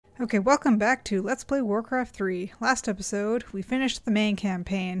Okay, welcome back to Let's Play Warcraft 3. Last episode, we finished the main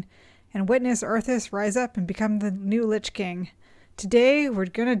campaign and witnessed Arthas rise up and become the new Lich King. Today, we're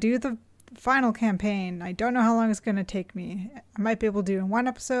gonna do the final campaign. I don't know how long it's gonna take me. I might be able to do it in one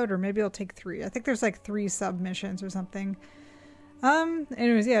episode, or maybe it'll take 3. I think there's like 3 submissions or something.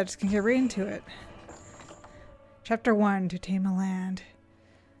 Anyways, yeah, just gonna get right into it. Chapter 1, To Tame a Land.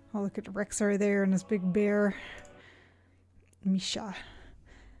 Oh, look at Rexar there and his big bear. Misha.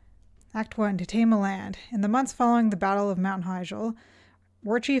 Act 1, To Tame a Land. In the months following the Battle of Mount Hyjal,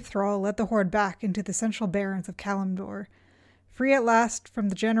 Warchief Thrall led the Horde back into the central barrens of Kalimdor. Free at last from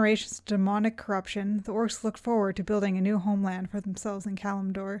the generations of demonic corruption, the orcs looked forward to building a new homeland for themselves in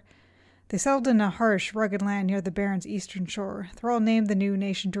Kalimdor. They settled in a harsh, rugged land near the Barrens' eastern shore. Thrall named the new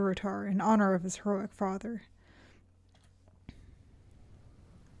nation Durotar in honor of his heroic father.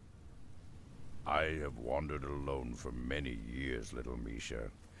 I have wandered alone for many years, little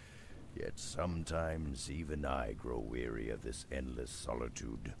Misha. Yet sometimes even I grow weary of this endless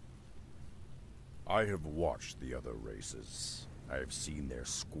solitude. I have watched the other races. I have seen their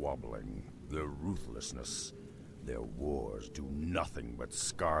squabbling, their ruthlessness. Their wars do nothing but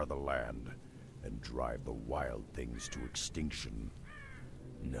scar the land and drive the wild things to extinction.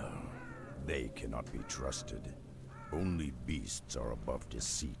 No, they cannot be trusted. Only beasts are above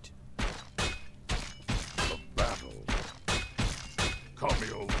deceit. A battle. Come,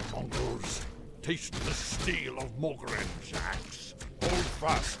 you old mongrels. Taste the steel of Mogren's axe. Hold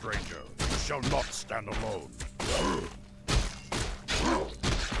fast, stranger. You shall not stand alone.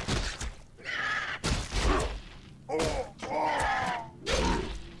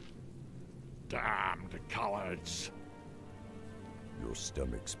 Damned cowards. Your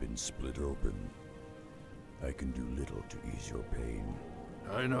stomach's been split open. I can do little to ease your pain.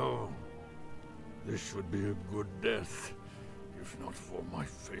 I know. This would be a good death, if not for my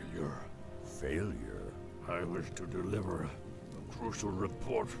failure. Failure? I was to deliver a crucial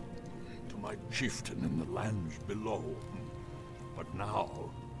report to my chieftain in the lands below. But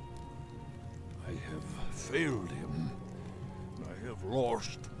now, I have failed him. I have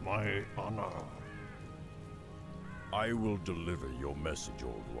lost my honor. I will deliver your message,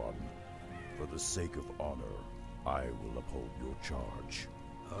 Old One. For the sake of honor, I will uphold your charge.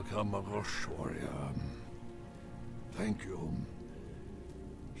 Akamagosh, warrior. Thank you.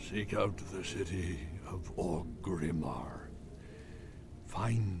 Seek out the city of Orgrimmar.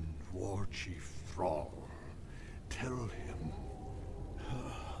 Find Warchief Thrall. Tell him.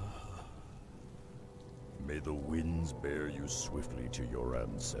 May the winds bear you swiftly to your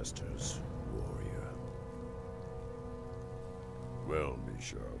ancestors, warrior. Well,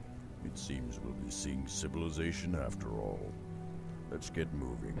 Misha, it seems we'll be seeing civilization after all. Let's get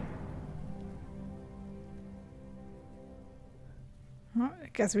moving. Well, I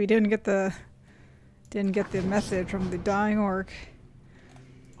guess we didn't get the message from the dying orc.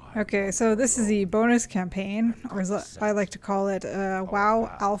 Okay, so this is the bonus campaign, or as I like to call it,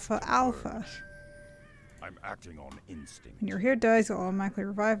 WoW Alpha Alpha. I'm acting on instinct. When your hero dies, you'll automatically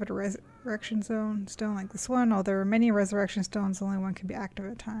revive at a resurrection stone like this one. Although there are many resurrection stones, only one can be active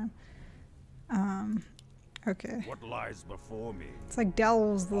at a time. Okay. What lies before me? It's like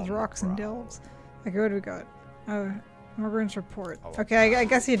delves, those rocks and delves. Okay, what do we got? Oh, Morgan's report. Okay, I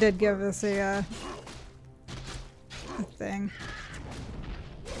guess he did give us a thing.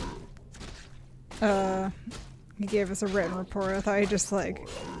 He gave us a written report. I thought he just like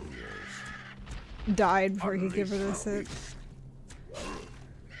died before he could give us it.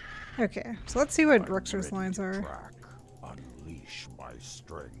 Okay, so let's see what Rexar's lines are. Unleash my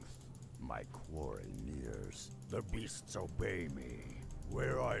strength. My quarry nears. The beasts obey me.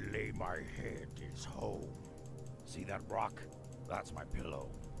 Where I lay my head is home. See that rock? That's my pillow.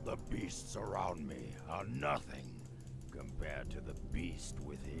 The beasts around me are nothing compared to the beast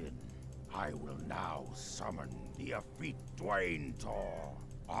within. I will now summon the effete Dwayne Tor.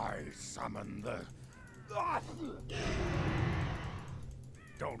 I summon the...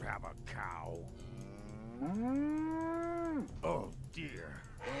 Don't have a cow. Oh dear.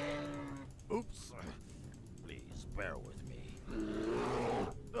 Oops. Please bear with me.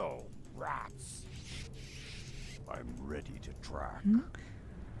 Oh, rats. I'm ready to track.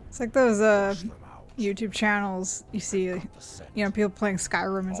 It's like those YouTube channels you see, you know, people playing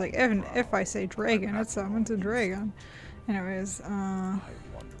Skyrim. It's like, even if I say dragon, it summons a dragon. Anyways, I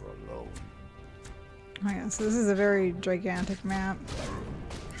wander alone. oh yeah, so this is a very gigantic map.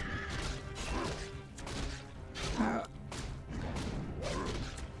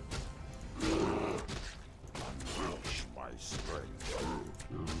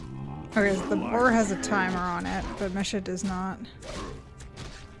 Okay, so the boar has a timer on it, but Misha does not.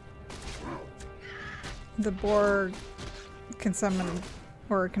 the boar can summon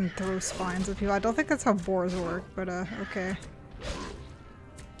or can throw spines at people. I don't think that's how boars work, but okay.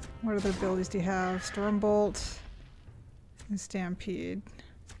 What other abilities do you have? Stormbolt and Stampede.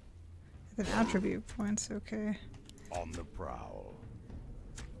 With an attribute points, okay. On the prowl.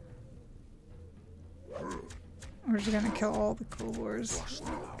 We're just gonna kill all the kobolds.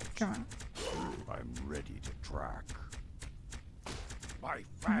 Come on. I'm ready to track. Oh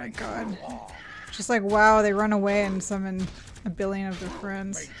my god. Just like, wow, they run away and summon a billion of their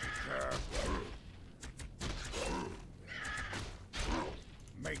friends.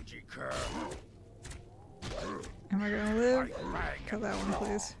 Mangy cur. Am I gonna live? Kill that one,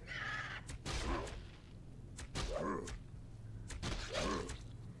 please.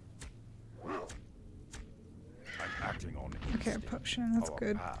 I'm acting on Okay, instinct. potion, that's Our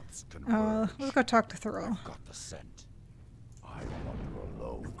good. paths converge. Let's go talk to Thrall. I've got the scent. I wander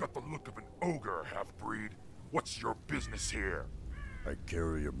alone. You've got the look of an ogre, half-breed. What's your business here? I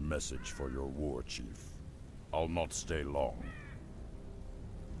carry a message for your war chief. I'll not stay long.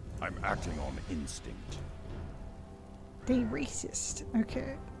 I'm acting on instinct. They racist.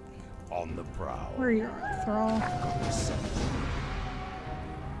 Okay. On the prowl. Where you are, Thrall. I've got the scent.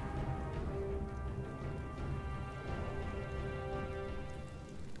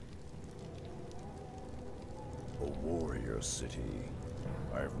 A warrior city.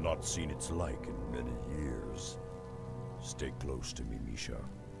 I have not seen its like in many years. Stay close to me, Misha.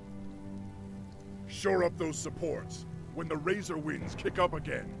 Shore up those supports. When the Razor winds kick up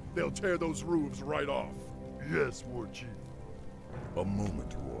again, they'll tear those roofs right off. Yes, War Chief. A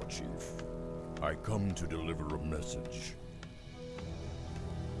moment, War Chief. I come to deliver a message.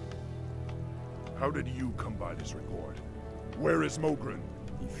 How did you come by this report? Where is Mogren?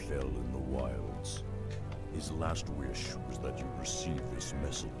 He fell in the wilds. His last wish was that you receive this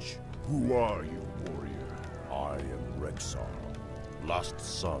message. Who are you, warrior? I am Rexar, last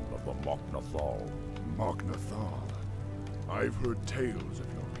son of the Mok'Nathal. Mok'Nathal. I've heard tales of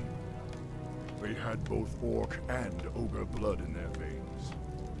your people. They had both orc and ogre blood in their veins.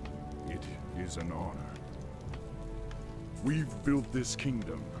 It is an honor. We've built this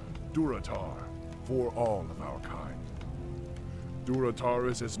kingdom, Durotar, for all of our kind. Durotar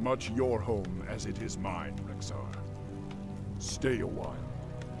is as much your home as it is mine, Rexar. Stay a while.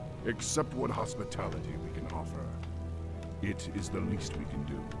 Accept what hospitality we can offer. It is the least we can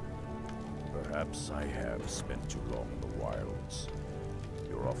do. Perhaps I have spent too long in the wilds.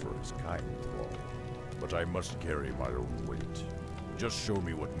 Your offer is kind, Thrall, but I must carry my own weight. Just show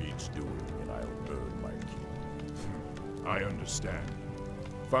me what needs doing, and I'll earn my keep. I understand.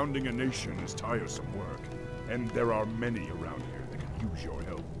 Founding a nation is tiresome work, and there are many around here that could use your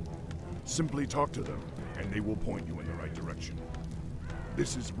help. Simply talk to them, and they will point you in the right direction.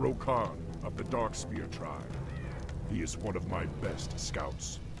 This is Rokan of the Darkspear tribe. He is one of my best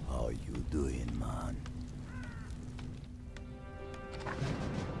scouts. How you doing, man?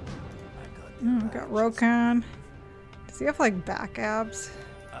 We got Rokan. Does he have like back abs?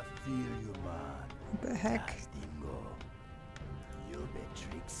 I feel you, man. What the heck? You be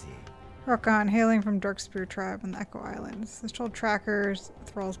tricksy. Rokan, hailing from Darkspear tribe on the Echo Islands. This troll tracker is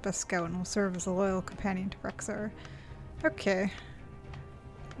Thrall's best scout and will serve as a loyal companion to Rexar. Okay.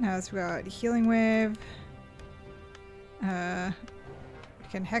 Now we got Healing Wave. We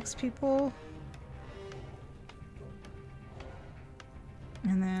can hex people.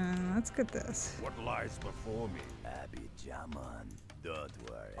 And then let's get this. What lies before me? Abby Jaman, don't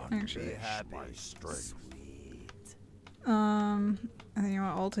worry. Actually, Be happy. My strength. Sweet. And then you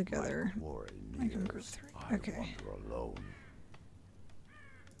want all together. I can group 3. Okay. Alone.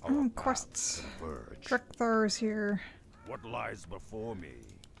 Quests. Drek'Thar's here. What lies before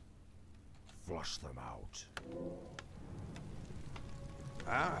me? Flush them out.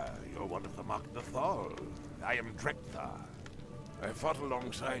 Ah, you're one of the Mok'Nathal. I am Drek'Thar. I fought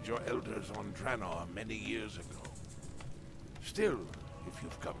alongside your elders on Draenor many years ago. Still, if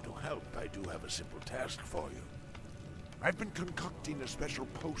you've come to help, I do have a simple task for you. I've been concocting a special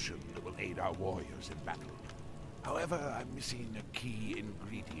potion that will aid our warriors in battle. However, I'm missing a key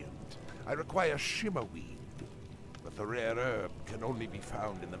ingredient. I require shimmerweed, but the rare herb can only be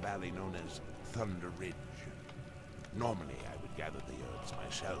found in the valley known as Thunder Ridge. Normally, I would gather the herbs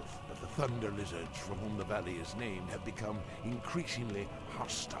myself, but the thunder lizards from whom the valley is named have become increasingly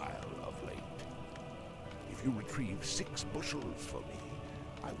hostile of late. If you retrieve 6 bushels for me,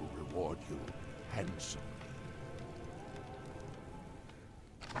 I will reward you handsomely.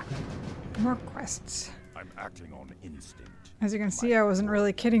 More quests. I'm acting on instinct. As you can see, I wasn't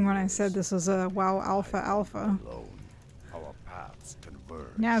really kidding when I said this was a WoW Alpha. Alone. Our paths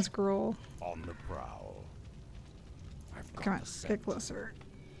converge. Nazgul. On the prowl. Come on, get closer.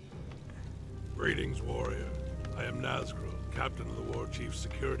 Greetings, warrior. I am Nazgul, captain of the War Chief's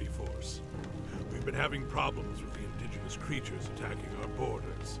security force. We've been having problems with the indigenous creatures attacking our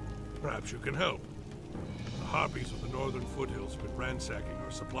borders. Perhaps you can help. The Harpies of the northern foothills have been ransacking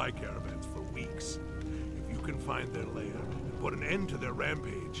our supply caravans for weeks. If you can find their lair and put an end to their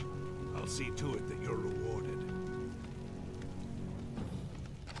rampage, I'll see to it that you're rewarded.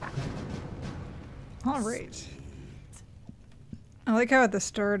 Alright. I like how at the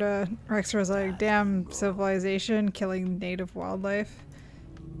start, Rexer was like, damn civilization killing native wildlife.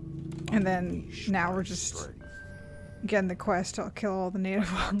 And then now we're just getting the quest to kill all the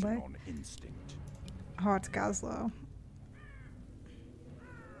native wildlife. Oh, it's Gazlo.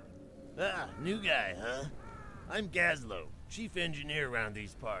 Ah, new guy, huh? I'm Gazlo, chief engineer around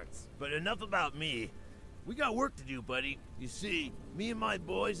these parts. But enough about me. We got work to do, buddy. You see, me and my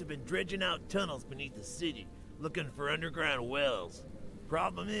boys have been dredging out tunnels beneath the city, looking for underground wells.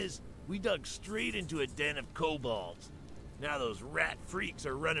 Problem is, we dug straight into a den of kobolds. Now those rat freaks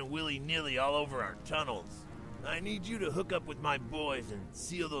are running willy-nilly all over our tunnels. I need you to hook up with my boys and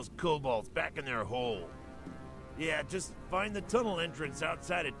seal those kobolds back in their hole. Yeah, just find the tunnel entrance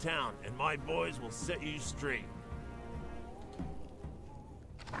outside of town, and my boys will set you straight.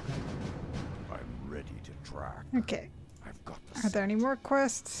 I'm ready to track. Okay. I've got Are there any more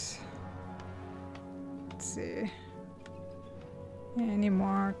quests? Let's see. Any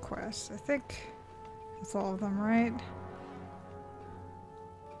more quests? I think that's all of them, right?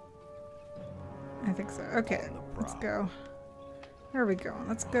 I think so. Okay, let's go. Where are we going?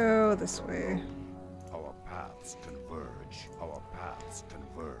 Let's go this way. Our paths converge. Our paths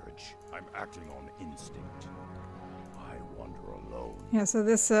converge. I'm acting on instinct. I wander alone. Yeah, so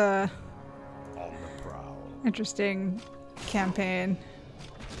this On the prowl. interesting campaign.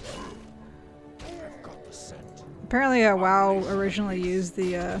 I've got the scent. Apparently WoW originally used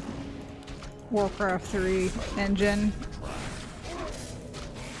the Warcraft 3 engine.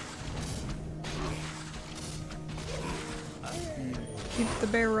 Keep the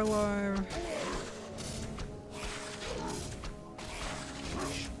bear alive.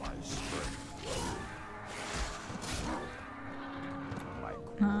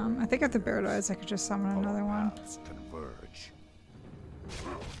 I think if the bear dies, I could just summon another one. Converge.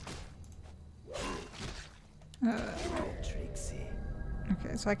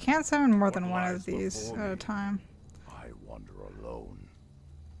 Okay, so I can't summon more than one of these at a time. I wander alone.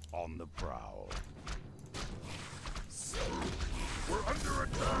 On the prowl. We're under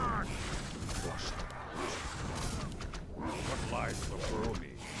attack! What lies before me?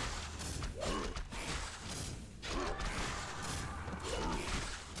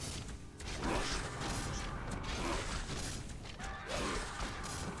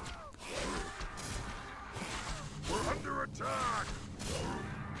 We're under attack!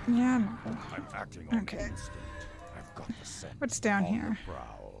 Yeah, no. I'm acting on Okay. instinct. I've got the scent. What's down On here? the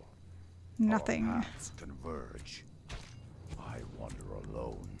prowl. Nothing. Our paths converge. I wander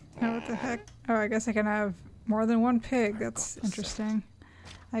alone. Oh, what the heck? Oh, I guess I can have more than one pig. That's interesting.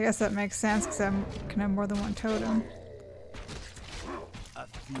 I guess that makes sense because I can have more than one totem. I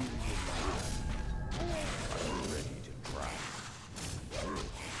feel the I'm ready to try.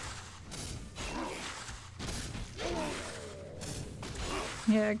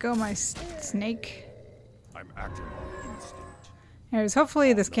 Yeah, go my snake. I'm acting on instinct. Anyways,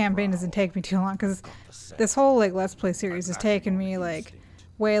 hopefully this campaign doesn't take me too long because this whole like Let's Play series has taken me like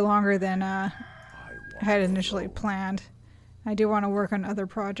way longer than I had initially planned. I do want to work on other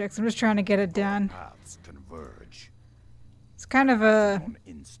projects. I'm just trying to get it done. Paths converge. It's kind of On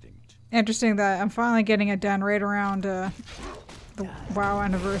instinct. interesting that I'm finally getting it done right around the WoW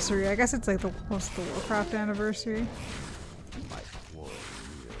anniversary. I guess it's like the Warcraft anniversary. My 4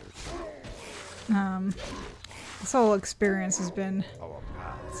 years. This whole experience has been, Our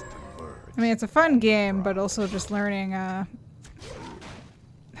paths converge. I mean, it's a fun game, but also just learning how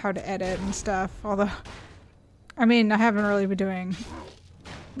to edit and stuff. Although, I mean, I haven't really been doing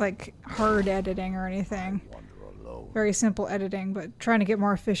like hard editing or anything. Wander alone. Very simple editing, but trying to get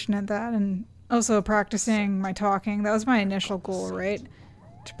more efficient at that, and also practicing my talking. That was my initial goal, right?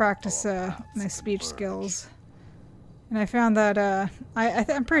 To practice my speech skills. And I found that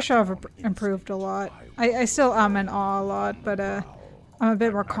I'm pretty sure I've improved a lot. I still and awe a lot, but I'm a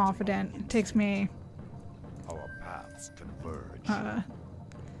bit more confident. It takes me Our paths converge.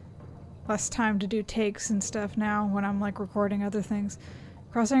 less time to do takes and stuff now when I'm like recording other things.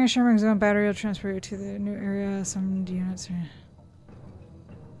 Crossing a shimmering zone battery will transfer you to the new area. Some units are...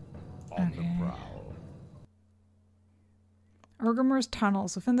 On Okay. the prowl. Orgrimmar's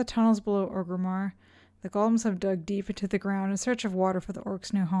tunnels. Within the tunnels below Orgrimmar, The golems have dug deep into the ground in search of water for the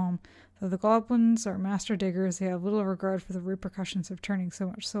orcs' new home. Though the goblins are master diggers, they have little regard for the repercussions of turning so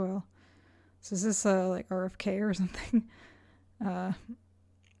much soil. So is this like RFK or something?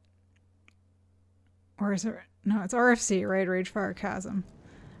 Or is it? No, it's RFC, right? Ragefire Chasm.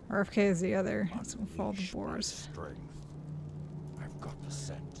 RFK is the other. So we'll follow the boars. I've got the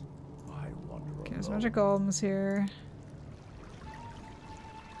scent. I wander Okay, there's a bunch of golems here.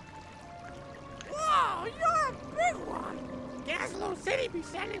 Whoa, you're a big one! Gaslow said he'd be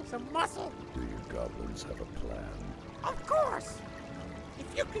sending some muscle. Do you goblins have a plan? Of course!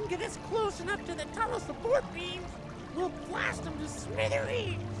 If you can get us close enough to the tunnel support beams, we'll blast them to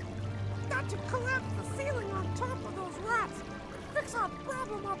smithereens! Got to collapse the ceiling on top of those rats and fix our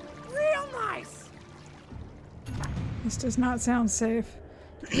problem up real nice! This does not sound safe.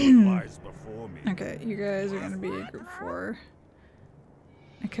 Lies before me. Okay, you guys are gonna be group 4.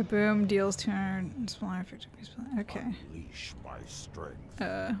 A kaboom deals 200 smaller effective. Okay. Unleash my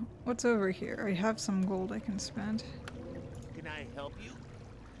strength. What's over here? I have some gold I can spend. Can I help you?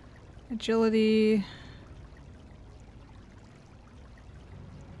 Agility.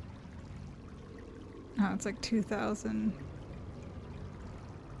 Oh, it's like 2,000.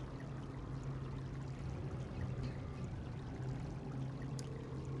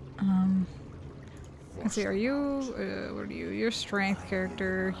 Let's see, are you, what are you? You're strength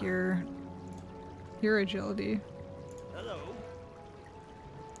character, you're agility. Hello.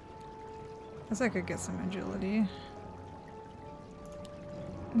 Guess I could get some agility.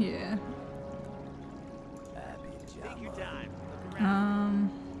 Yeah. Take your time. Look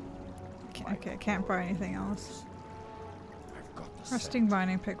around. Okay, can't buy anything else. I've got the Rusting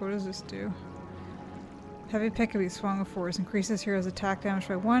binding pick, what does this do? Heavy pick can be swung with force, increases hero's attack damage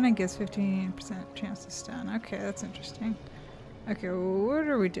by 1 and gives 15% chance to stun. Okay, that's interesting. Okay, well, what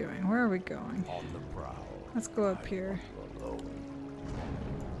are we doing? Where are we going? On the prowl. Let's go up here. Alone.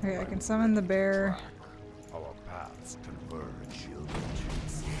 Okay, I can summon the bear. Our paths converge.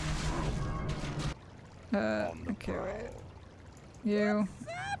 Okay, wait. You,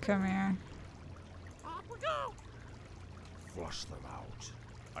 come here. Off we go! Flush them out.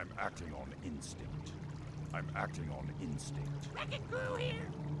 I'm acting on instinct. I'm acting on instinct. Wrecking crew here!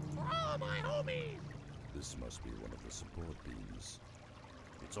 For all my homies! This must be one of the support beams.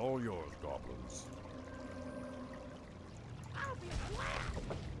 It's all yours, goblins. I'll be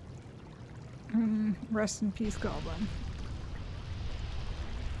glad! Rest in peace, goblin.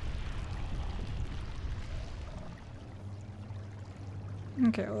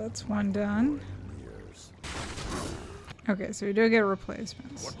 Okay, well that's one done. Years. Okay, so we do get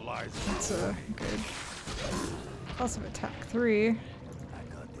replacements. What lies That's good. Plus of attack 3.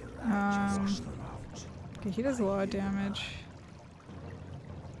 flush them out? Okay, he does a lot of damage.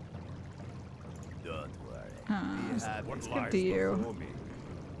 Don't worry. Let's What give lies to you. before me?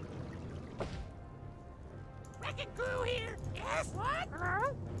 Wrecking crew here! Yes? What?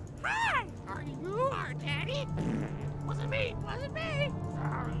 Hello? Hi! Are you our daddy? Wasn't me! Wasn't me!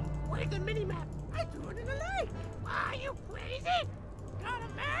 Sorry. What is the mini-map? I threw it in the lake! Are you crazy? Got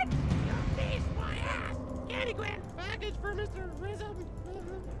a match? You faced my ass! Candy Grant, package for Mr. Rizzo.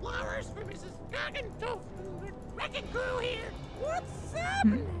 Flowers for Mrs. Goggentoast. Wrecking crew here! What's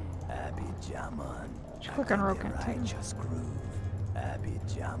happening? Abby Jaman. Click on Rokan too. Righteous groove. Abby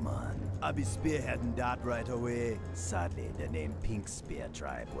Jaman. I be spearheading that right away. Sadly, the name Pink Spear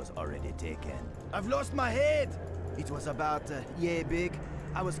Tribe was already taken. I've lost my head! It was about yay big.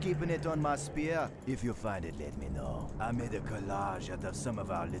 I was keeping it on my spear. If you find it, let me know. I made a collage out of some of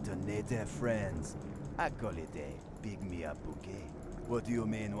our little native friends. I call it a Big Me Up Bouquet. What do you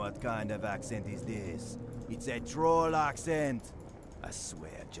mean, what kind of accent is this? It's a troll accent. I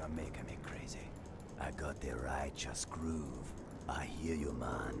swear, you're making me crazy. I got the righteous groove. I hear you,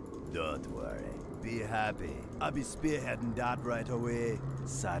 man. Don't worry. Be happy. I'll be spearheading that right away.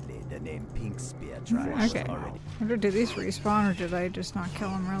 Sadly, the name Pink Spear Tribe was Okay. already... I wonder, did these respawn or did I just not kill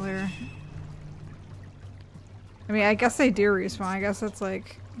them earlier? I mean, I guess they do respawn. I guess that's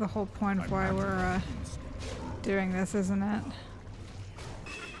like the whole point of why we're doing this, isn't it?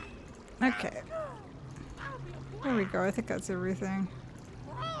 Okay. There we go. I think that's everything.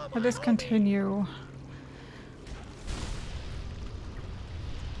 I'll just continue.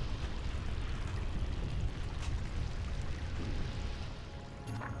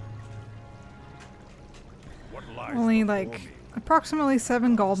 What lies Only before like me? approximately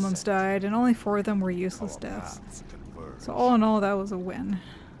 7 goblins died, and only 4 of them were useless deaths. Paths converge. So all in all, that was a win.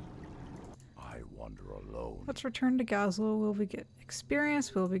 I wander alone. Let's return to Gazlo. Will we get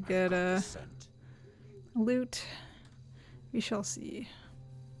experience? Will we get Scent. loot? We shall see.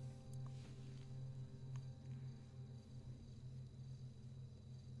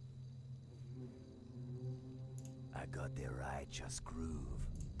 got the righteous groove.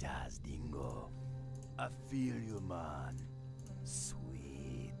 Das dingo. I feel you, man.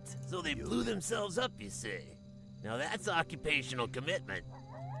 Sweet. So they blew themselves up, you say? Now that's occupational commitment.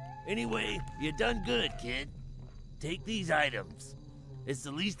 Anyway, you done good, kid. Take these items. It's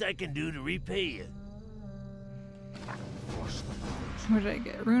the least I can do to repay you. What did I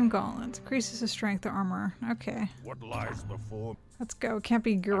get? Rune gauntlets. Increases the strength of armor. Okay. What lies before Let's go. Can't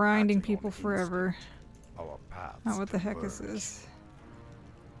be grinding people forever. our paths? Oh, what the heck is this?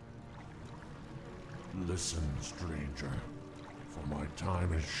 Listen, stranger. For my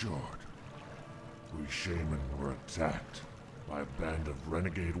time is short. We shaman were attacked by a band of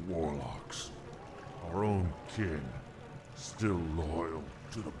renegade warlocks. Our own kin, still loyal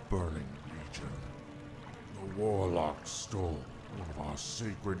to the Burning Legion. The warlocks stole one of our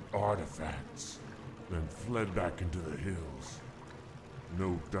sacred artifacts, then fled back into the hills.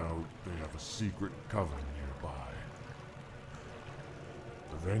 No doubt they have a secret coven nearby.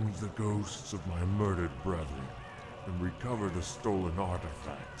 Avenge the ghosts of my murdered brethren and recover the stolen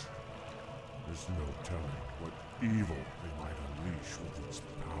artifact. There's no telling what evil they might unleash with its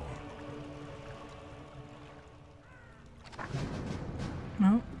power.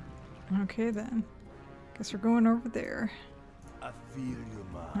 Oh. Okay then. Guess we're going over there. I feel you,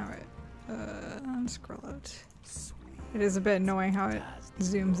 man. Alright. Scroll out. Sweet. It is a bit annoying how it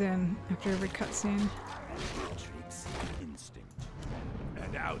zooms in after every cutscene. Tricks instinct.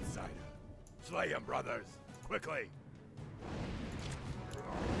 An outsider. Slay him, brothers. Quickly.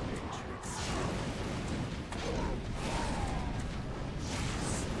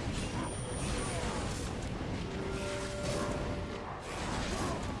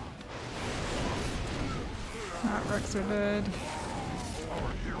 Rex are dead.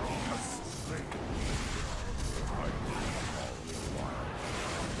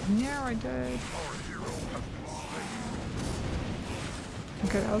 Yeah, I did.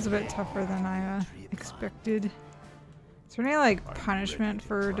 Okay, that was a bit tougher than I expected. Is there any like punishment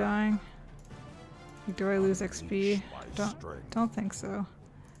for dying? Like, do I lose XP? Don't think so.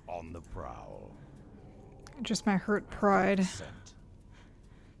 On the prowl. Just my hurt pride.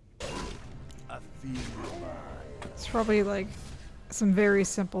 I feel you, man. It's probably like some very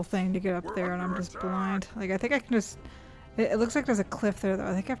simple thing to get up there and I'm just blind. Like I think I can just... It looks like there's a cliff there though.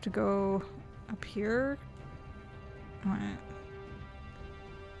 I think I have to go up here. Alright.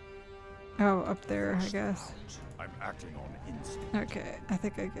 Oh, up there, I guess. I'm acting on instinct. Okay, I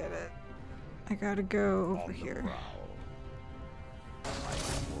think I get it. I gotta go over here.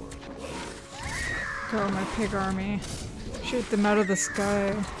 Go, my pig army. Shoot them out of the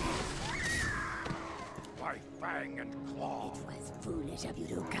sky. By fang and claw. It was foolish of you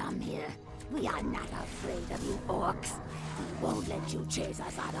to come here. We are not afraid of you orcs. We won't let you chase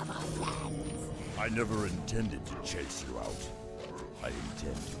us out of our lands. I never intended to chase you out. I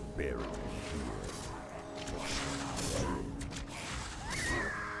intend to bury you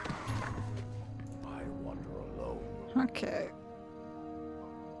here. I wander alone. Okay.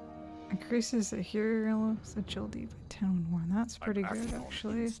 Increases the hero agility by 10 when worn. That's pretty I'm good acting on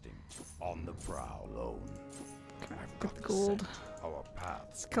actually. instinct, on the prowl alone. Okay, I've get got the the gold. scent. Our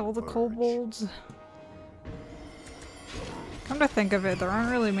paths Kill the converge. kobolds. Come to think of it, there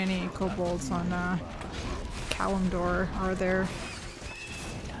aren't really many kobolds on Kalimdor, are there?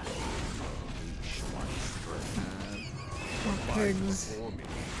 More pigs.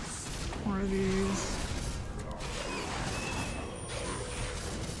 More of these.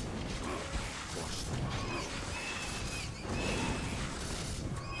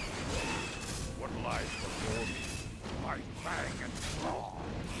 What lies before me? My fang and claw.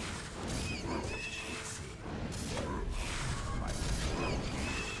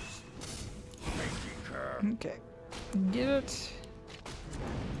 Okay. Get it.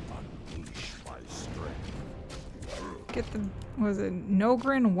 Unleash my strength. Get the, was it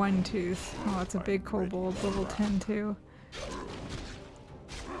Nogrin One Tooth? Oh, that's a big kobold, level 10 too.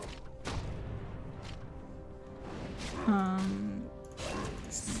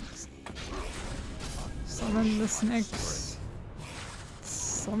 Snakes. Summon the snakes.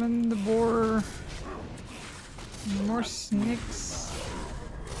 Summon the boar. More snakes.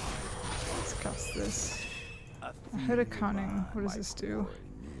 Let's cast this. A head of cunning. What does this do?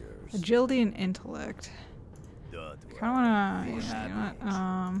 Agility and intellect. Kinda wanna, yeah, you know what,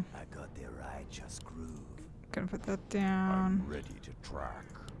 I got the righteous groove. gonna put that down. I'm ready to track.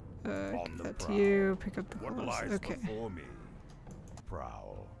 Give that to you, pick up the What clothes. lies Okay. before me?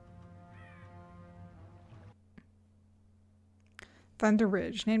 Prowl. Thunder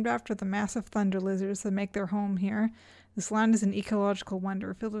Ridge, named after the massive thunder lizards that make their home here. This land is an ecological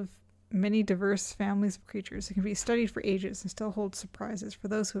wonder, filled with many diverse families of creatures. It can be studied for ages and still holds surprises for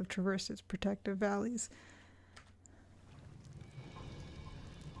those who have traversed its protective valleys.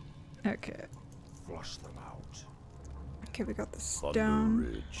 Okay. Flush them out. Okay, we got the Thunder stone.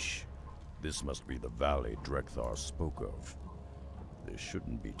 Ridge. This must be the valley Drekthar spoke of. This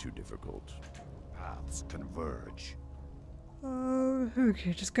shouldn't be too difficult. Paths converge.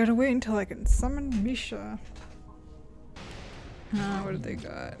 Okay, just gotta wait until I can summon Misha. What did they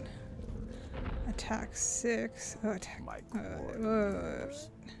got? Attack 6. Oh, attack. My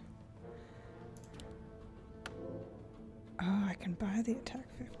Oh, I can buy the attack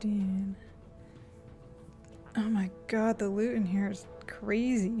 15. Oh my god, the loot in here is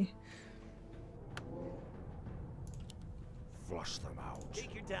crazy. Flush them out.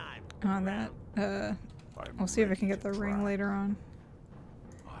 Take your time. On that, we'll see if I can get the ring later on.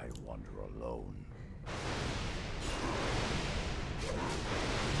 I wander alone.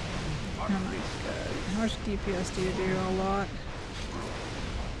 Oh my god. How much DPS do you do? A lot.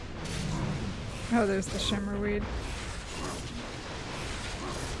 Oh, there's the shimmerweed.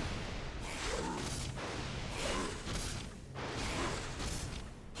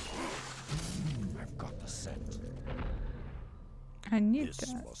 I've got the scent. I need This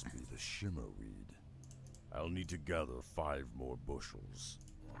that. must be the shimmerweed. I'll need to gather 5 more bushels.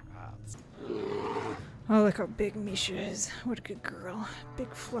 Paths. Oh, look how big Misha is. What a good girl.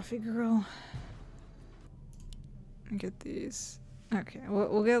 Big fluffy girl. Get these. Okay,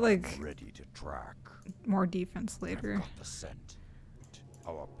 we'll get like Ready to track. more defense later. I've got the scent.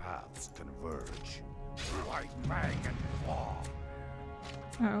 Our paths converge. White fang and claw.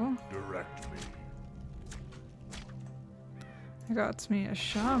 Oh, Direct me. I got me a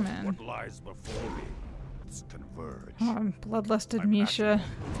shaman. What lies before me? Paths converge. Oh, I'm bloodlusted Misha.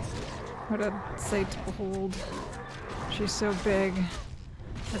 What a sight to behold. She's so big.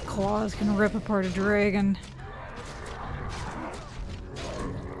 Her claws can rip apart a dragon.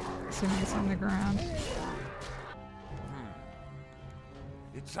 Assuming it's on the ground.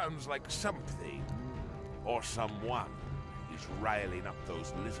 It sounds like something, or someone, is riling up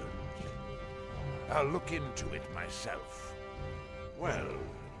those lizards. I'll look into it myself. Well,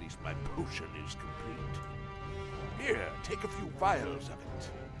 at least my potion is complete. Here, take a few vials of it.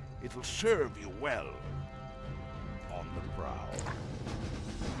 It'll serve you well. On the prowl.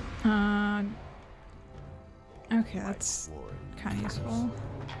 Okay, that's kind of useful.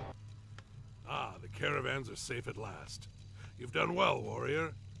 Ah, the caravans are safe at last. You've done well,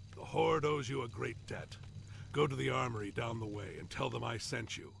 warrior. The Horde owes you a great debt. Go to the armory down the way and tell them I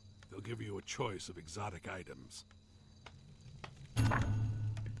sent you. They'll give you a choice of exotic items.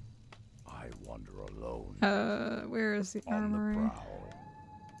 I wander alone. Where is the On the armory? prowl.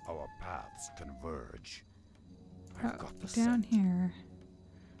 Our paths converge. I've got the Down scent. here.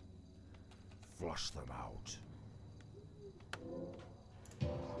 Flush them out.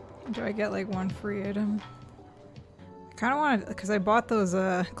 Do I get like one free item? I kind of want to, because I bought those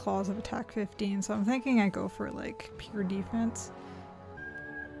claws of attack 15, so I'm thinking I go for like pure defense.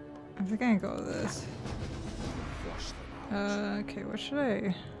 I'm thinking I go with this. Flush them out. Okay, what should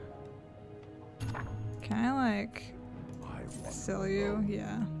I? Can I like I wander sell you? alone.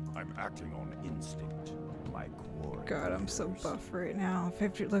 Yeah. I'm acting on instinct. My quarry. God, I'm so years. buff right now.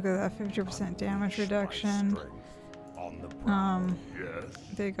 50. Look at that, 50% damage Unleash my reduction. strength. On the prowl. Yes.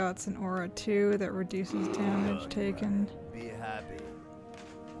 They got an aura 2 that reduces damage taken. Be happy.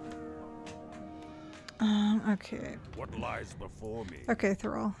 Okay. What lies before me? Okay,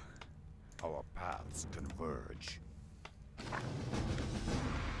 Thrall. Our paths converge.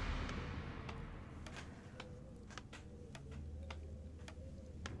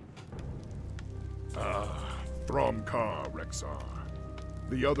 Thromkar, Rexar.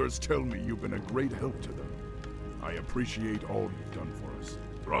 The others tell me you've been a great help to them. I appreciate all you've done for us.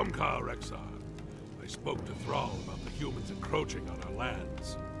 Thromkar Rexar. I spoke to Thrall about the humans encroaching on our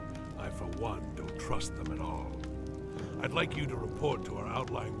lands. I, for one, don't trust them at all. I'd like you to report to our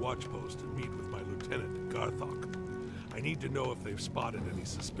outlying watchpost and meet with my lieutenant, Garthok. I need to know if they've spotted any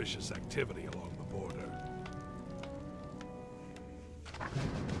suspicious activity along the border.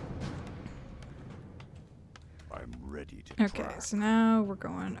 I'm ready to Okay, track. so now we're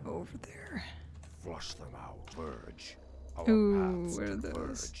going over there. Flush them out. Verge. Our Ooh, paths what are those?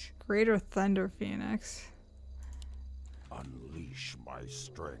 converge. Greater Thunder Phoenix. Unleash my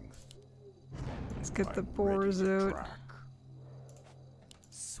strength. Let's get the I'm ready boars to out. track.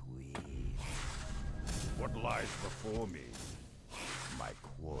 Sweet. What lies before me? My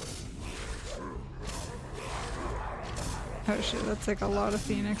quarry. Oh shit, that's like a lot of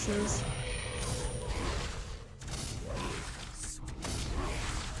phoenixes.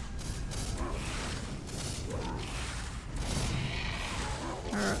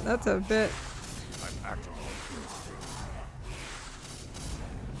 That's a bit. I'm acting on instinct.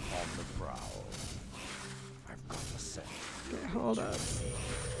 On the prowl. I've got the scent. Okay, hold up.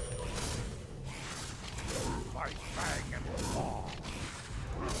 Fight, bang, and claw.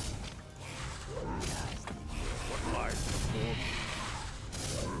 What lies before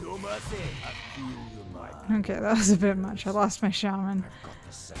me? No mercy. I feel your might. Okay, that was a bit much. I lost my shaman. I've got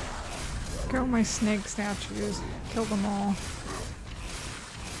the scent. Go my snake statues. Kill them all.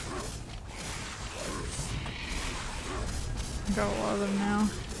 Got a lot of them now.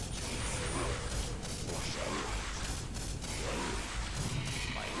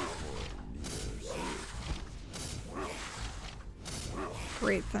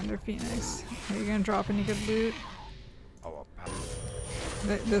 Great Thunder Phoenix. Are you gonna drop any good loot?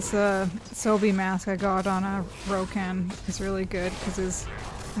 This Sobi mask I got on a Rokan is really good because his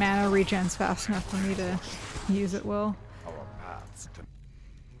mana regens fast enough for me to use it well.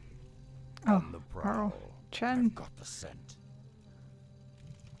 Oh, Carl. Chen. Got the scent.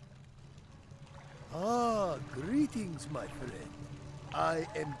 Ah, greetings, my friend. I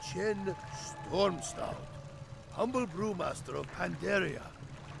am Chen Stormstout, humble brewmaster of Pandaria.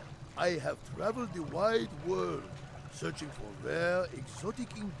 I have traveled the wide world, searching for rare, exotic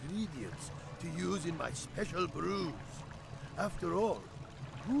ingredients to use in my special brews. After all,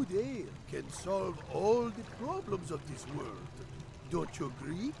 good ale can solve all the problems of this world. Don't you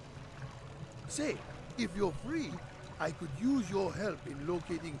agree? Say, if you're free, I could use your help in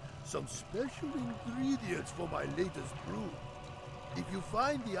locating some special ingredients for my latest brew. If you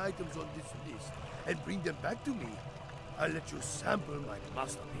find the items on this list and bring them back to me, I'll let you sample my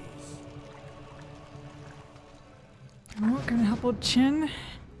masterpiece. What can help old Chin?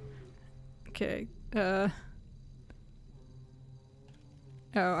 Okay, Oh,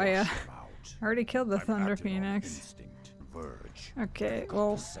 I already killed the Thunder Phoenix. Okay,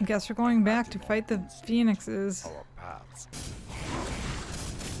 well, I guess we're going back to fight the Phoenixes.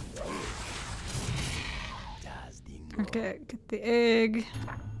 Okay, get the egg.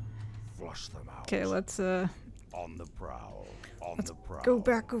 Flush them out. Okay, let's On the prowl. On let's the prowl. go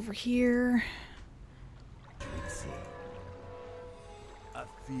back over here. Trixie, I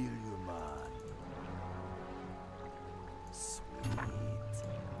feel you, man. Sweet.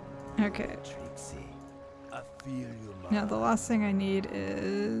 Okay. Trixie, I feel you, man. Now the last thing I need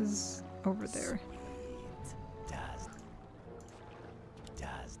is over there. Sweet.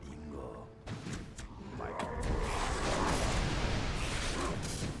 Das Dingo.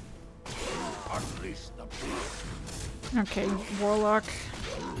 Unleash the beast. Okay, Warlock.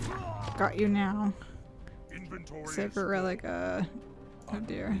 Got you now. Inventory. Sacred relic, oh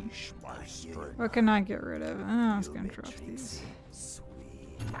dear. Unleash my strength. What can I get rid of? Oh, I was gonna drop these.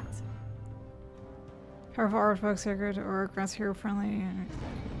 Sweet. Powerful artifact sacred or grants hero friendly.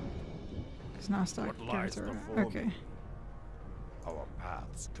 There's no stock What lies character. before Okay. me? Our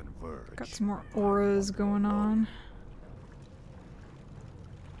paths converge. Got some more auras going on.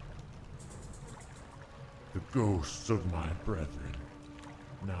 The ghosts of my brethren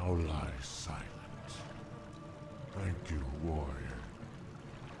now lie silent. Thank you, warrior.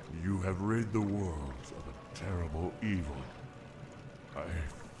 You have rid the world of a terrible evil. I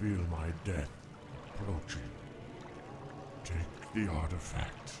feel my death approaching. Take the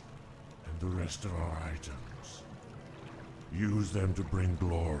artifact and the rest of our items. Use them to bring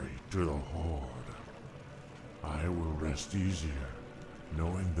glory to the Horde. I will rest easier,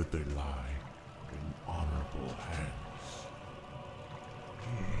 knowing that they lie in honorable hands.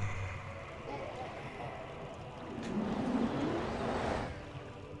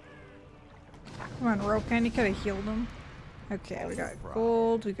 Come on, Rokan, you could have healed him. Okay, we got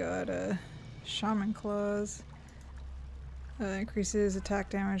gold, we got shaman claws. Increases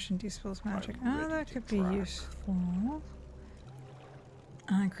attack damage and dispels magic. Oh, that could be useful.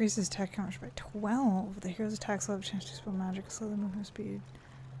 Increases attack damage by 12. The hero's attacks will have a chance to dispel magic, slow the movement speed.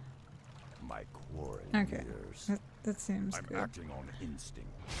 My quarry Okay, years. that seems I'm good. acting on instinct.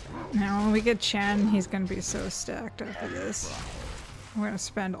 Now when we get Chen, he's gonna be so stacked after this. I'm gonna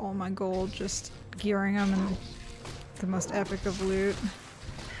spend all my gold just gearing him in the most epic of loot.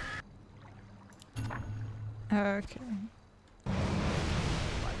 Okay.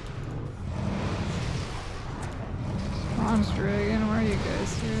 Bronze Dragon, where are you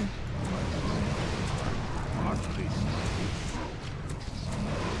guys here?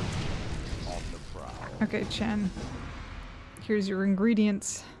 On the prowl. Okay, Chen. Here's your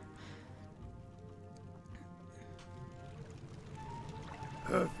ingredients.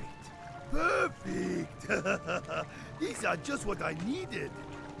 Perfect. Perfect! These are just what I needed.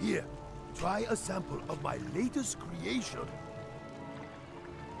 Here, try a sample of my latest creation.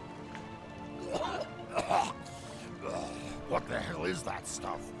 is that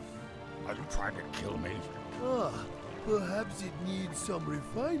stuff? Are you trying to kill me? Ah, perhaps it needs some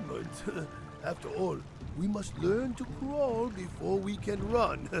refinement. After all, we must learn to crawl before we can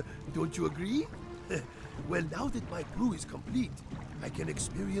run. Don't you agree? Well, now that my brew is complete, I can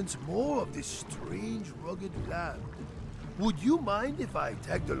experience more of this strange, rugged land. Would you mind if I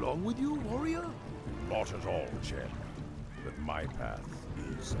tagged along with you, warrior? Not at all, Chen. But my path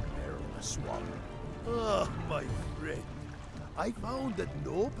is a perilous one. Ah, my friend. I found that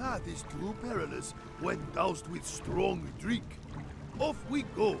no path is too perilous when doused with strong drink. Off we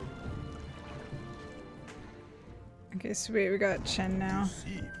go. Okay, sweet. We got Chen now.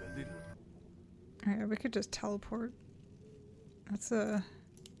 See, my little... Alright, we could just teleport. Let's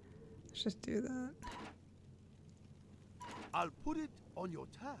just do that. I'll put it on your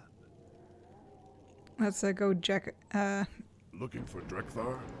tab. Let's go check. Looking for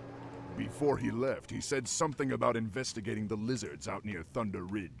Drekthar? Before he left, he said something about investigating the lizards out near Thunder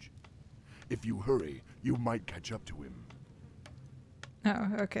Ridge. If you hurry, you might catch up to him. Oh,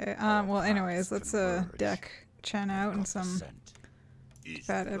 okay. Well, anyways, let's deck Chen out in some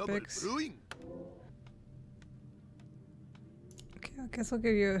bad epics. Okay, I guess I'll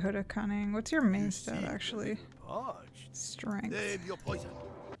give you a hood of cunning. What's your main stat actually? Strength.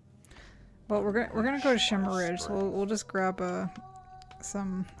 Well, we're gonna go to Shimmer Ridge, so we'll just grab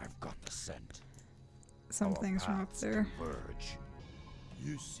some. I've got the scent. Some things from up there. Converge.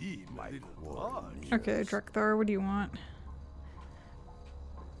 You see, my little Okay, Drekthar, what do you want?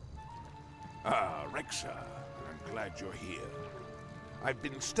 Ah, Rexa, I'm glad you're here. I've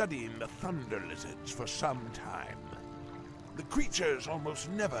been studying the thunder lizards for some time. The creatures almost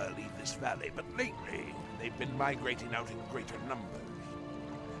never leave this valley, but lately they've been migrating out in greater numbers.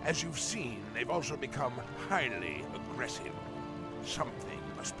 As you've seen, they've also become highly aggressive. Something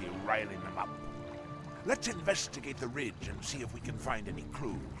must be riling them up. Let's investigate the ridge and see if we can find any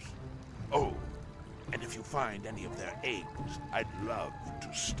clues. Oh, and if you find any of their eggs, I'd love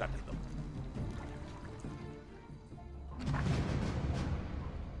to study them.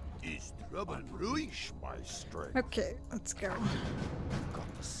 Is trouble brewing? My strength. Okay, let's go.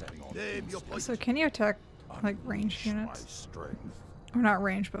 Got the scent on Name your point. So can you attack like ranged my units? strength. Or not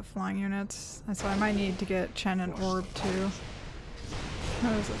ranged, but flying units. And so I might need to get Chen and Orb too. Oh,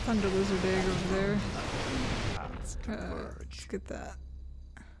 there's a Thunder Lizard egg over there. Let's get that.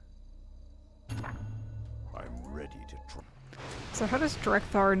 I'm ready to try. So how does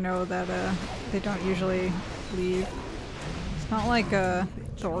Drekthar know that they don't usually leave? It's not like the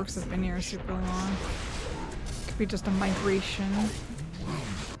orcs have been here super long. Could be just a migration.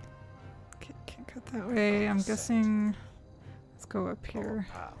 Okay, can't cut that way. I'm guessing. Let's go up here.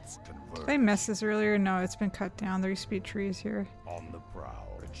 Did I miss this earlier? No, it's been cut down. There used to be trees here. On the prowl.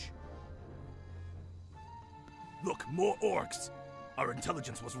 Look, more orcs! Our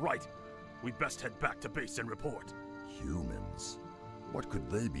intelligence was right. We best head back to base and report. Humans? What could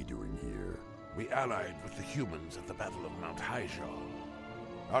they be doing here? We allied with the humans at the Battle of Mount Hyjal.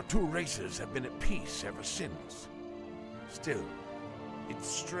 Our two races have been at peace ever since. Still, it's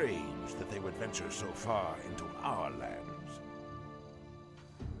strange that they would venture so far into our lands.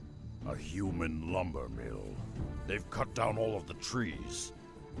 A human lumber mill. They've cut down all of the trees.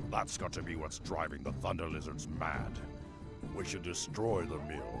 That's got to be what's driving the Thunder Lizards mad. We should destroy the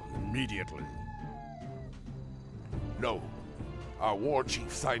mill immediately. No. Our war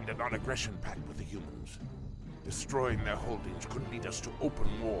chief signed a non-aggression pact with the humans. Destroying their holdings could lead us to open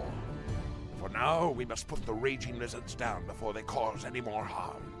war. For now, we must put the raging lizards down before they cause any more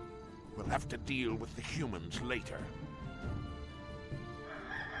harm. We'll have to deal with the humans later.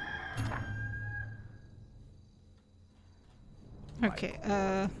 Okay,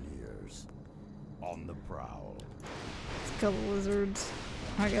 Years. On the prowl. let's kill the lizards.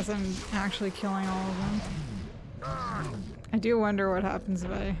 I guess I'm actually killing all of them. I do wonder what happens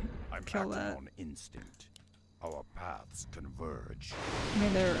if I kill that. On instinct. Our paths converge. I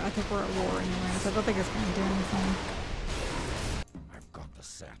mean, I think we're at war anyways. I don't think it's gonna do anything. I've got the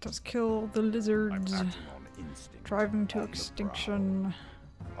scent. Just kill the I'm lizards. acting on instinct. Drive them to On the extinction.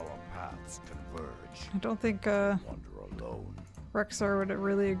 prowl. Our paths converge. I don't think Wander alone. Rexar would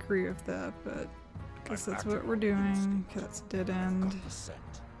really agree with that, but I guess that's what we're doing. Okay, that's a dead end. Got the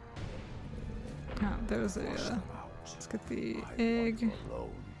scent. Oh, there's a. Flush them out. Let's get the I egg. wander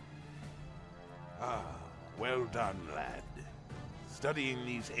alone. Ah, well done, lad. Studying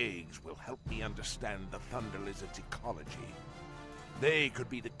these eggs will help me understand the Thunder Lizard's ecology. They could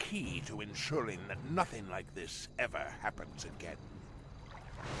be the key to ensuring that nothing like this ever happens again.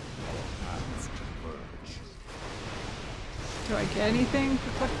 Paths converge. Do I get anything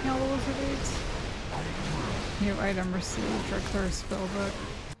for collecting all the lizard eggs? New item received. Drekthar spellbook.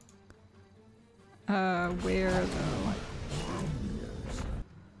 Where though?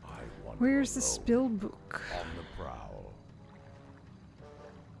 Where's the spellbook? On the prowl.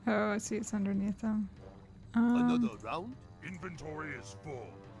 Oh, I see. It's underneath them. Another round? Inventory is full.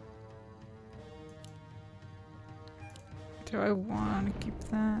 Do I want to keep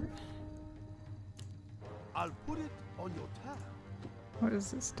that? I'll put it on your tab. What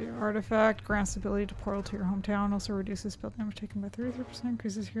does this do? Artifact grants the ability to portal to your hometown. Also reduces spell damage taken by 33%.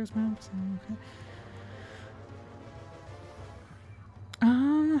 Increases hero's mana. Okay.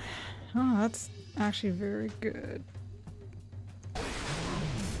 Oh, that's actually very good.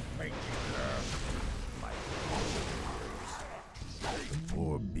 The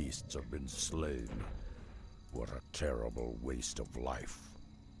poor beasts have been slain. What a terrible waste of life.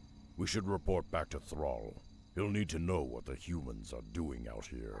 We should report back to Thrall. He'll need to know what the humans are doing out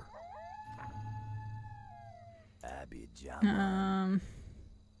here. Abby Jaina.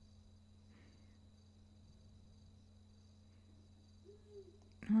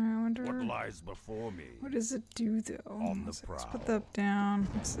 I wonder. What lies before me? What does it do though? On the So let's put prowl. that down.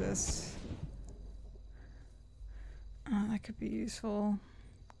 What's this? That could be useful.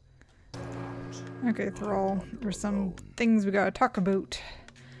 Okay, Thrall. There's some things we gotta talk about.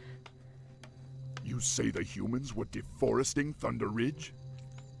 You say the humans were deforesting Thunder Ridge?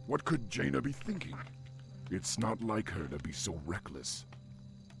 What could Jaina be thinking? It's not like her to be so reckless.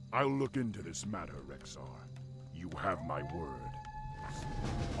 I'll look into this matter, Rexar. You have my word.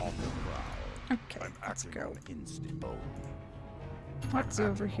 On the prowl. Okay, I'm let's acting go. on instinct. What's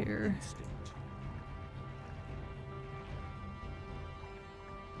over here? Instinct.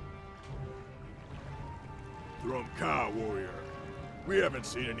 Thrumka, warrior. We haven't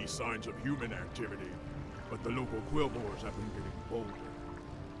seen any signs of human activity, but the local Quillboars have been getting bolder.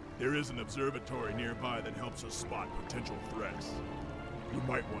 There is an observatory nearby that helps us spot potential threats. You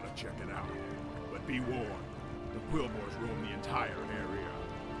might want to check it out, but be warned, the Quillboars roam the entire area.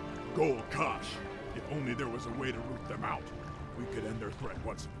 Gold Kosh, if only there was a way to root them out, we could end their threat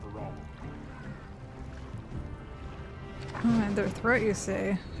once and for all. Oh, and their threat, you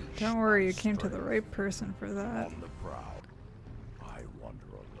say? Don't worry, you came to the right person for that. On the prowl. I wander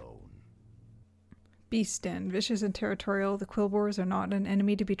alone. Beast Den. Vicious and territorial, the Quillboars are not an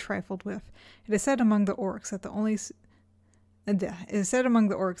enemy to be trifled with. It is said among the orcs that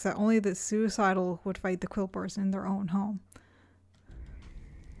only the suicidal would fight the Quillboars in their own home.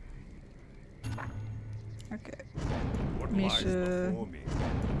 Okay. What lies Misha, before me?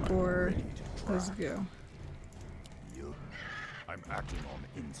 or let's go. I'm acting on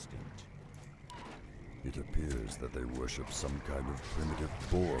instinct. It appears that they worship some kind of primitive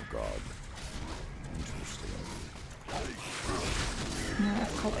boar god. Interesting. Yeah,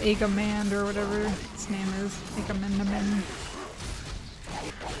 it's called Agamand or whatever its name is. Agamendaman.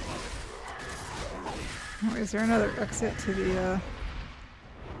 Oh, is there another exit to the Our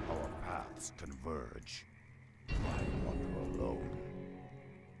paths converge. I wander alone.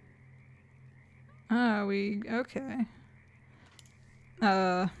 Oh, okay.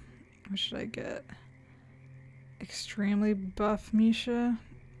 What should I get? Extremely buff Misha?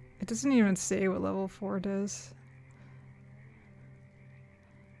 It doesn't even say what level 4 does.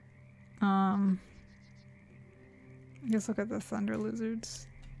 I guess look at the thunder lizards.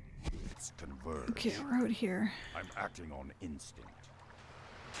 It's converged. Okay, we're out here. I'm acting on instinct.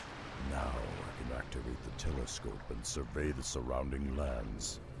 Now I can activate the telescope and survey the surrounding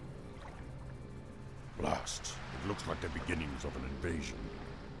lands. Blast! It looks like the beginnings of an invasion.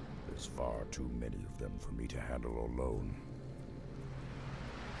 There's far too many of them for me to handle alone.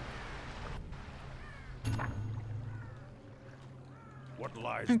 What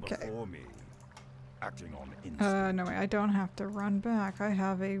lies before me? Acting on instinct. No way, I don't have to run back. I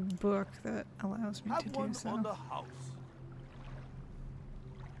have a book that allows me to do One so. on the house.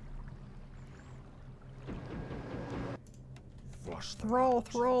 Flush them Thrall, out.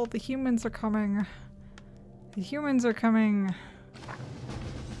 Thrall, the humans are coming. The humans are coming.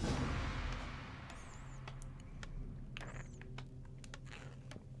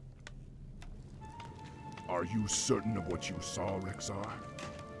 Are you certain of what you saw, Rexar?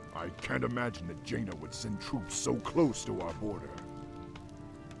 I can't imagine that Jaina would send troops so close to our border.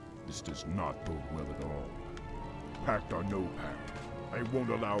 This does not bode well at all. Pact or no pact, I won't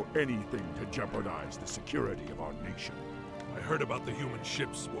allow anything to jeopardize the security of our nation. I heard about the human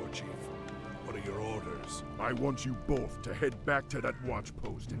ships, War Chief. What are your orders? I want you both to head back to that watch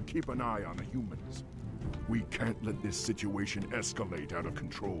post and keep an eye on the humans. We can't let this situation escalate out of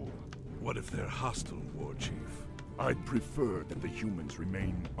control. What if they're hostile, War Chief? I'd prefer that the humans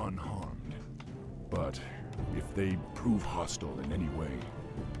remain unharmed. But If they prove hostile in any way,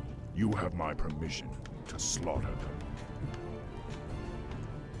 you have my permission to slaughter them.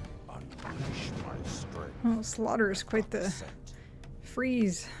 Unleash my strength. Oh, slaughter is quite the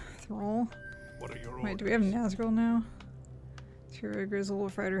freeze thrall. What are your Wait, do we have Nazgul now? Tyra Grizzle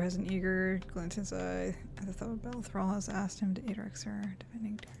Wolfrider has an eager glint in his eye. The thought of battle thrall has asked him to aid Rexar,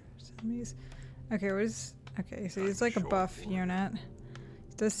 defending his enemies. Okay, what is... Okay, so he's like a buff unit.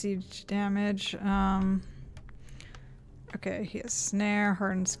 He does siege damage. Okay, he has snare,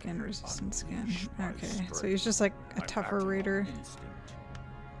 hardened skin, resistant skin. Okay, so he's just like a tougher raider.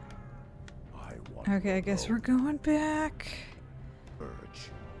 Okay, I guess we're going back. Urge.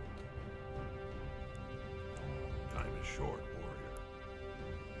 Time is short,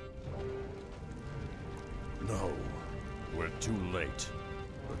 warrior. No, we're too late.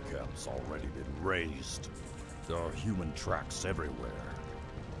 The camp's already been raised. There are human tracks everywhere.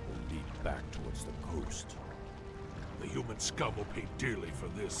 They lead back towards the coast. The human scum will pay dearly for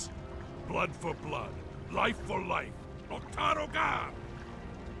this. Blood for blood, life for life. Otaroga!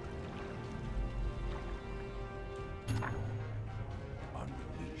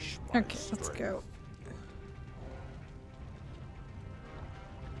 Unleash my Okay, let's strength. go.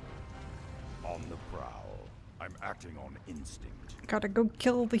 On the prowl. I'm acting on instinct. Gotta go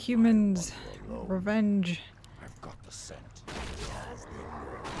kill the humans. Revenge. I've got the scent.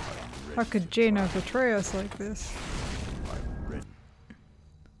 How could Jaina betray us like this? I'm ready.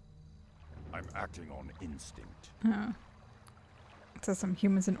 I'm acting on instinct. Oh. It says some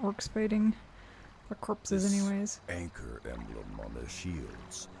humans and orcs fighting. They're corpses This anyways. anchor emblem on their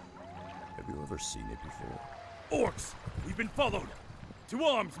shields. Have you ever seen it before? Orcs! We've been followed! To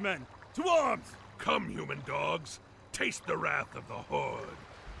arms, men! To arms! Come, human dogs. Taste the wrath of the Horde.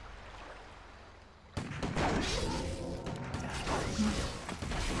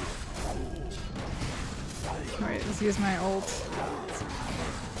 Alright, let's use my ult.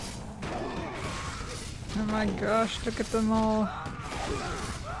 Oh my gosh, look at them all.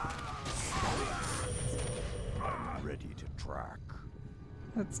 I'm ready to track.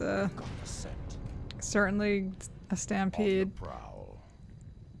 That's Got the scent. certainly a On stampede. the prowl.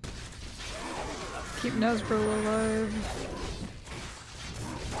 Keep Nazgul alive.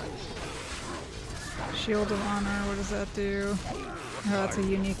 Shield of Honor, what does that do? Oh, that's a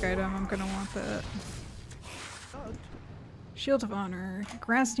unique item. I'm gonna want that. Shield of Honor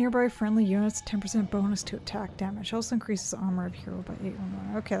grants nearby friendly units 10% bonus to attack damage. Also increases armor of hero by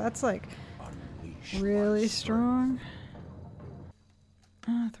 811. Okay, that's like Unleash really my strong.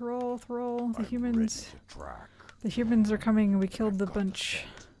 Thrall. The I'm humans. ready to track. The humans are coming and we killed the bunch.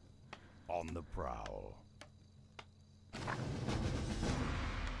 On the prowl.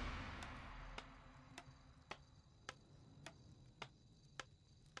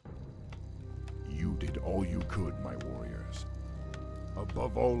 You did all you could, my warriors.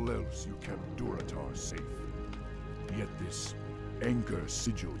 Above all else, you kept Duratar safe. Yet this anchor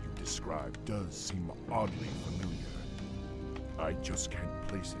sigil you described does seem oddly familiar. I just can't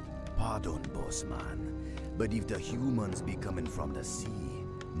place it. Pardon, bossman, but if the humans be coming from the sea,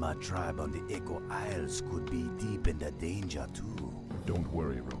 my tribe on the Echo Isles could be deep in the danger too. Don't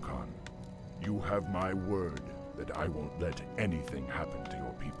worry, Rokan. You have my word that I won't let anything happen to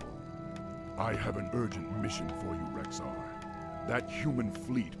your people. I have an urgent mission for you, Rexar. That human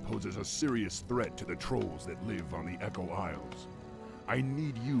fleet poses a serious threat to the trolls that live on the Echo Isles. I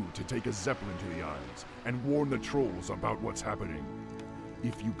need you to take a zeppelin to the Isles and warn the trolls about what's happening.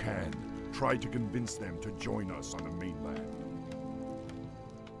 If you can, try to convince them to join us on the mainland.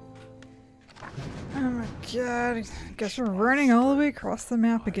 Oh my god, guess we're running all the way across the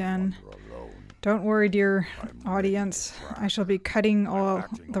map again. Don't worry, dear audience. I shall be cutting all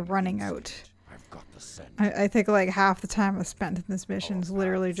the running out. I've got the scent. I think like half the time I've spent in this mission is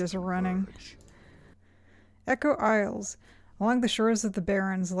literally just running. Echo Isles. Along the shores of the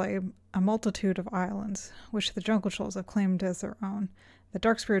Barrens lay a multitude of islands, which the jungle trolls have claimed as their own. The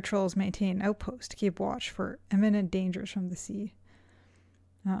Darkspirit trolls maintain an outpost to keep watch for imminent dangers from the sea.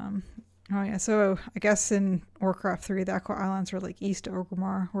 Oh yeah, so I guess in Warcraft 3, the Echo Islands were like east of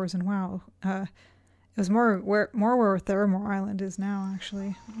Orgrimmar, whereas in WoW, it was more where Theramore Island is now,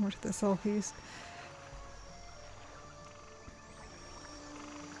 actually, more to the southeast.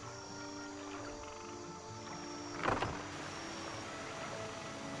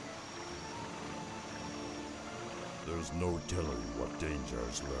 There's no telling what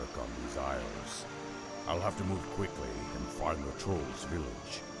dangers lurk on these isles. I'll have to move quickly and find the trolls'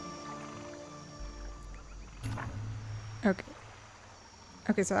 village. Okay.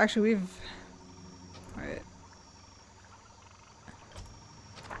 Okay, so actually we've... Alright.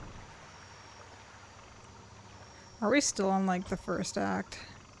 Are we still on like the first act?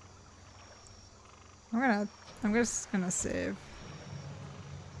 I'm just gonna save.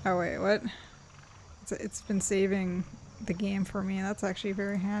 Oh wait, what? It's been saving the game for me. That's actually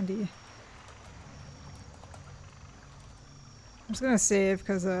very handy. I'm just gonna save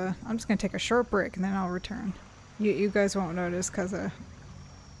because I'm just gonna take a short break and then I'll return. You guys won't notice because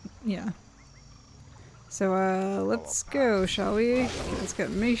yeah. So let's go, shall we? Let's get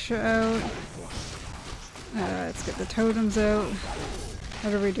Misha out. Let's get the totems out.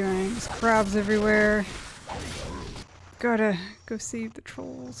 What are we doing? There's crabs everywhere. Gotta go save the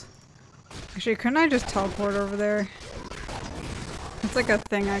trolls. Actually, couldn't I just teleport over there? It's like a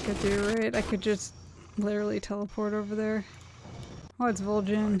thing I could do, right? I could just literally teleport over there. Oh, it's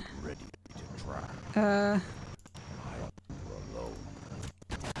Vol'jin. I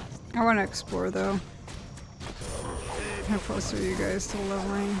want to explore though. How close are you guys to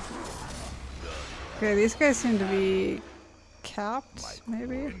leveling? Okay, these guys seem to be capped,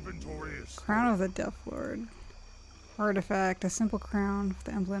 maybe? Crown of the Death Lord. Artifact, a simple crown with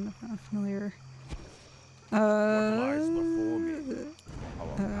the emblem of a familiar.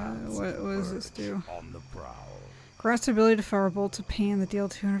 What does this do? Grants the ability to fire bolts of pain that deal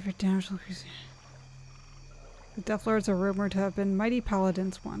 250 damage. The Death Lords are rumored to have been mighty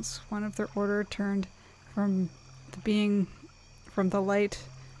paladins once. One of their order turned from the light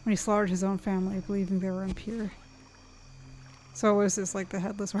when he slaughtered his own family, believing they were impure. So was this like the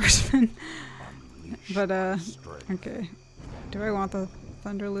Headless Horseman? But okay. Do I want the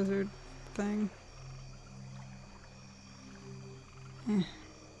Thunder Lizard thing?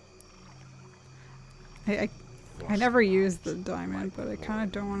 I never used the diamond, but I kind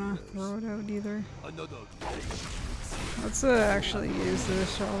of don't want to throw it out either. Let's actually use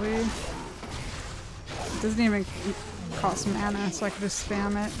this, shall we? It doesn't even cost mana, so I can just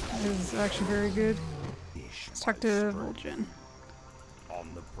spam it. It's actually very good. Let's talk to Vol'jin.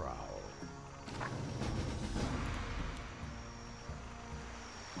 On the prowl.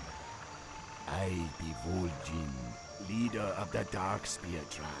 I be Vol'jin, leader of the Darkspear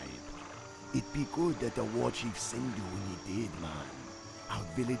tribe. It be good that the war chief sent you when he did, man. Our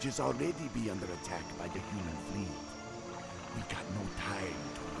villages already be under attack by the human fleet. We got no time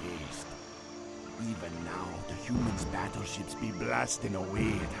to waste. Even now, the humans' battleships be blasting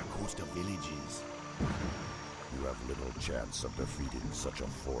away at our coastal villages. You have little chance of defeating such a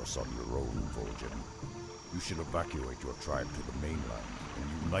force on your own, Vol'jin. You should evacuate your tribe to the mainland and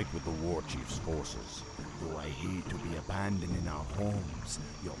unite with the war chief's forces. Though I hate to be abandoning our homes,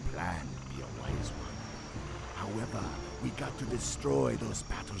 your plan be a wise one. However, we got to destroy those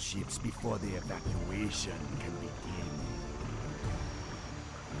battleships before the evacuation can begin.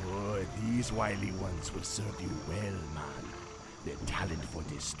 Oh, these wily ones will serve you well, man. Their talent for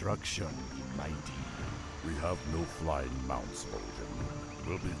destruction be mighty. We have no flying mounts, Vol'jin.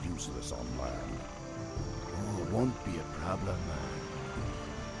 We'll be useless on land. Oh, won't be a problem, man.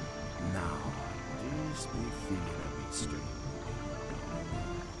 Now, this be feeling a bit strange.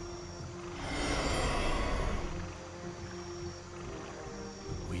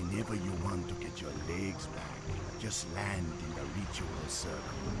 Whenever you want to get your legs back, just land in the ritual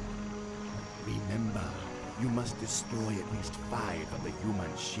circle. Remember, you must destroy at least 5 of the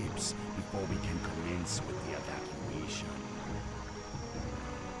human ships before we can commence with the evacuation.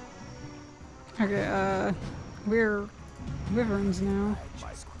 Okay, we're wyverns now.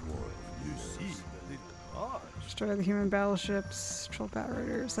 Destroy the human battleships, troll bat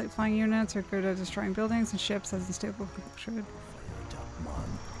raiders. Light flying units are good at destroying buildings and ships as unstable should.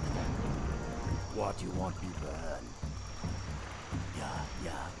 What you want me burn?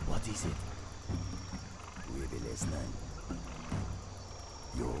 Yeah, what is it? We be listening.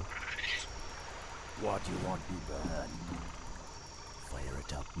 Yo. What you want me burn? Fire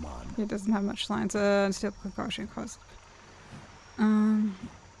it up, man. It doesn't have much lines. Unstable precaution cause.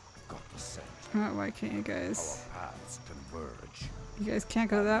 Why can't you guys? Our paths converge. You guys can't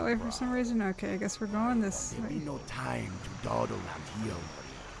go that way for some reason? Okay, I guess we're going this There way. be no time to dawdle around here, warrior.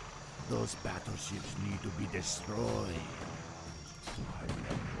 Those battleships need to be destroyed.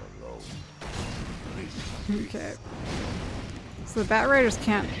 Okay. So the bat raiders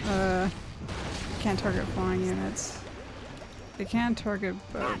can't target flying units. They can target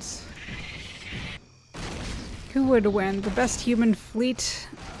boats. Who would win? The best human fleet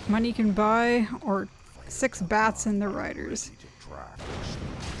money can buy, or 6 bats and the riders?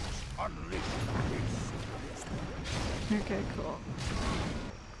 Okay, cool.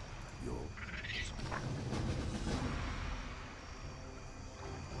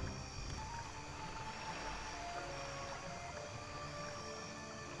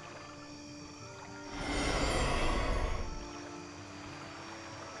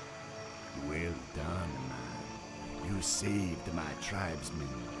 Well done, man. You saved my tribesmen.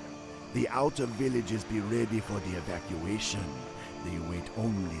 The outer villages be ready for the evacuation. They wait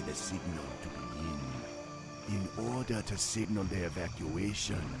only the signal to begin. In order to signal the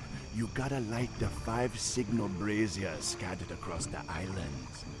evacuation, you gotta light the 5 signal braziers scattered across the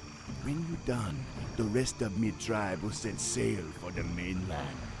islands. When you're done, the rest of me tribe will set sail for the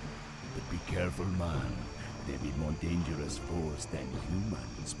mainland. But be careful, man. There be more dangerous foes than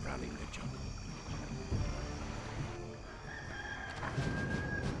humans prowling the jungle.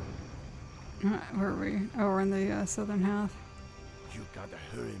 Where are we? Oh, we're in the southern half. You gotta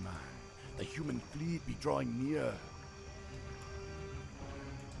hurry, man. The human fleet be drawing near.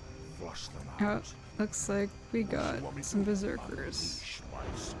 Flush them Oh, out. looks like we got some berserkers. Unleash my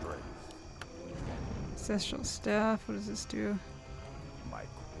strength. Ancestral staff. What does this do? My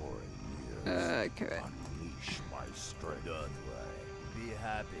quarry nears. Okay. Unleash my strength. Don't worry. Be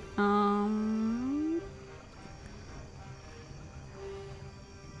happy.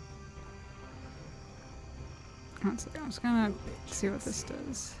 One second, I'm just gonna see what this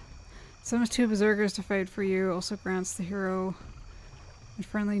does. Summons 2 berserkers to fight for you. Also grants the hero and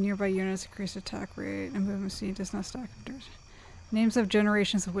friendly nearby units increased attack rate and movement speed. Does not stack up dirt. Names of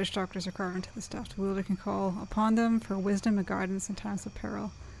generations of witch doctors are carved into the staff. The wielder can call upon them for wisdom and guidance in times of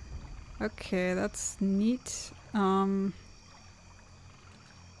peril. Okay, that's neat. I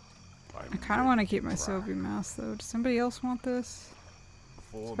kind of want to keep my Sobi mask though. Does somebody else want this?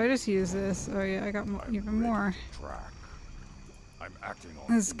 So if I just use this, oh yeah, I got even more. I'm acting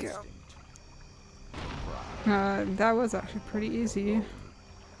on Let's go. That was actually pretty easy.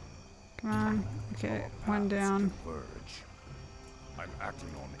 Come on. Okay, one down. I'm acting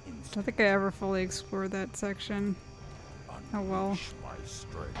on I don't think I ever fully explored that section. Oh well.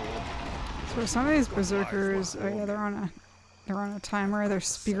 So some of these berserkers, oh yeah, they're on a timer. They're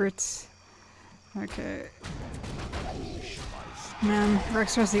spirits. Okay. Man,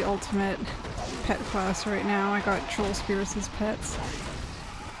 Rexar's the ultimate pet class right now. I got troll spirits as pets.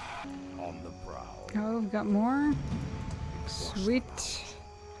 Oh, we've got more. Sweet.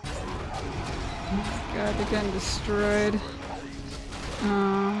 Oh my god, they're getting destroyed. Okay.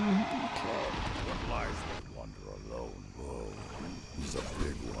 He's a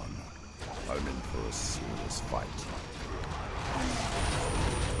big one. I'm in for a serious fight.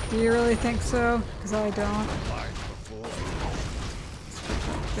 Do you really think so? Because I don't.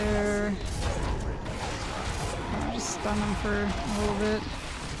 There. I'll just stun them for a little bit.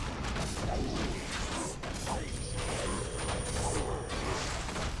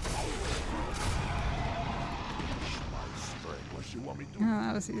 Oh,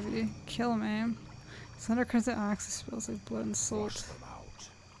 that was easy. Kill him, aim. Slender Crescent Axe spills like blood and salt.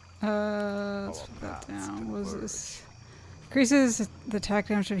 Let's put that down. What is this? Increases the attack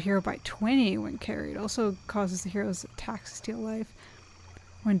damage of the hero by 20 when carried. Also causes the hero's attacks to steal life.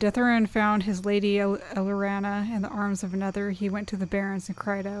 When Deathran found his lady Elorana in the arms of another, he went to the barons and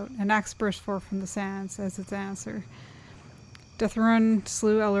cried out. An axe burst forth from the sands as its answer. Deathran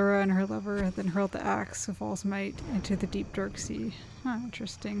slew Elora and her lover, then hurled the axe with all his might into the deep dark sea. Huh,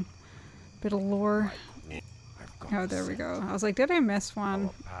 interesting. Bit of lore. Oh, there we go. I was like, did I miss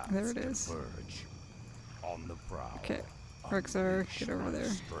one? There it is. Okay, Rexar, get over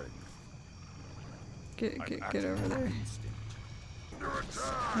there. Get over there.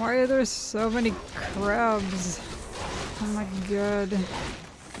 Why are there so many crabs? Oh my god.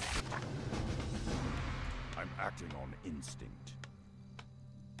 I'm acting on instinct.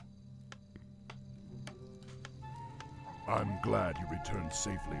 I'm glad you returned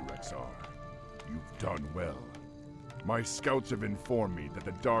safely, Rexar. You've done well. My scouts have informed me that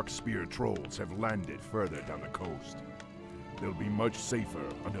the Dark Spear trolls have landed further down the coast. They'll be much safer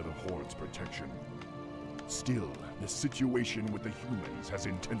under the Horde's protection. Still, the situation with the humans has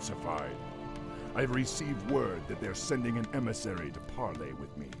intensified. I've received word that they're sending an emissary to parley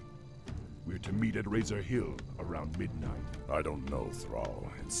with me. We're to meet at Razor Hill around midnight. I don't know, Thrall.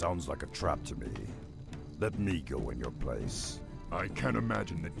 It sounds like a trap to me. Let me go in your place. I can't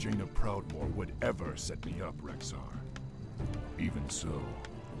imagine that Jaina Proudmoore would ever set me up, Rexar. Even so,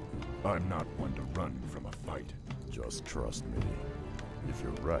 I'm not one to run from a fight. Just trust me. If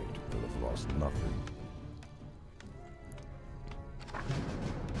you're right, we'll have lost nothing.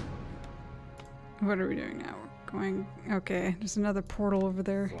 What are we doing now? We're going... Okay, there's another portal over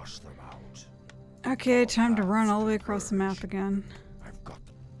there. Flush them out. Okay, time to run all the way across the map again. I've got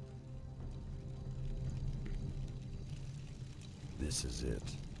them. This is it.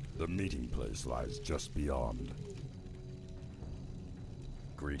 The meeting place lies just beyond.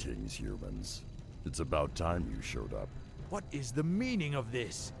 Greetings, humans. It's about time you showed up. What is the meaning of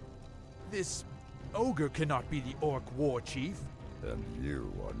this? This ogre cannot be the orc war chief. And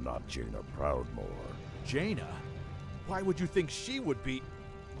you are not Jaina Proudmoore. Jaina? Why would you think she would be?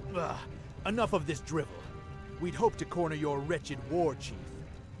 Ugh, enough of this drivel. We'd hoped to corner your wretched war chief,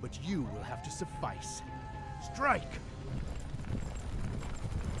 but you will have to suffice. Strike!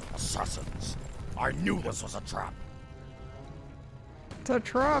 Assassins! I knew this was a trap! It's a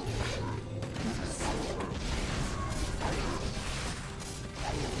trap.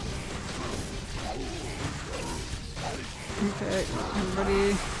 Okay,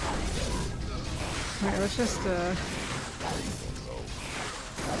 everybody. Wait, let's just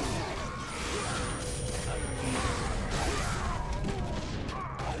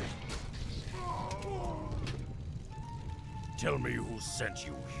Tell me who sent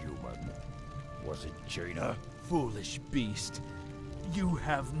you, human. Was it Jaina? Foolish beast. You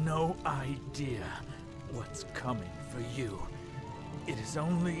have no idea what's coming for you. It is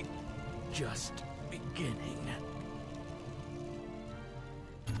only just beginning.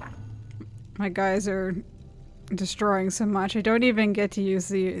 my guys are destroying so much. I don't even get to use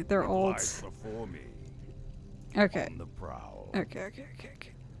their ults. Before me, Okay. on the prowl. Okay.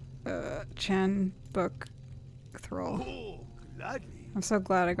 Chen book thrall. Oh, gladly. I'm so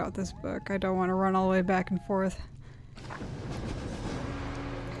glad I got this book. I don't want to run all the way back and forth.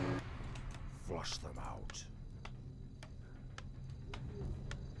 Flush them out.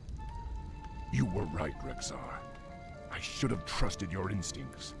 You were right, Rexar. I should have trusted your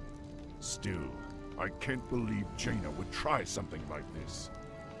instincts. Still, I can't believe Jaina would try something like this.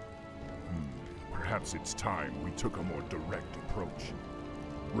 Perhaps it's time we took a more direct approach.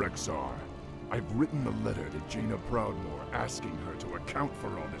 Rexar, I've written a letter to Jaina Proudmoore asking her to account for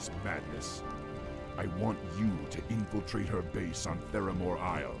all this madness. I want you to infiltrate her base on Theramore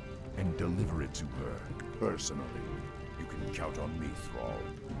Isle and deliver it to her, personally. You can count on me, Thrall.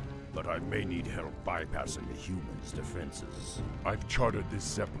 But I may need help bypassing the humans' defenses. I've chartered this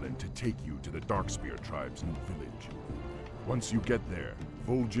Zeppelin to take you to the Darkspear tribe's new village. Once you get there,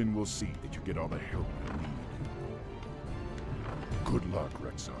 Vol'jin will see that you get all the help you need. Good luck,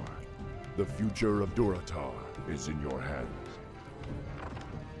 Rexar. The future of Durotar is in your hands.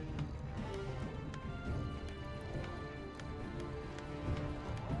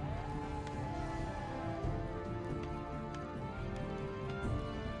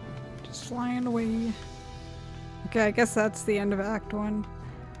 Just flying away. Okay, I guess that's the end of Act 1.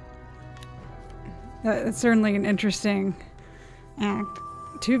 It's certainly an interesting act.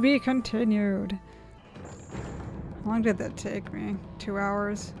 To be continued. How long did that take me? 2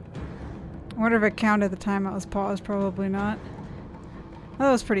 hours? I wonder if it counted the time I was paused. Probably not. Well,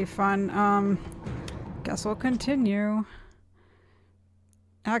 that was pretty fun. Guess we'll continue.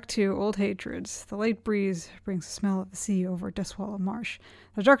 Act 2, Old Hatreds. The late breeze brings the smell of the sea over Duswalla Marsh.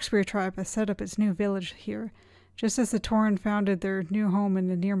 The Darkspear tribe has set up its new village here, just as the Tauren founded their new home in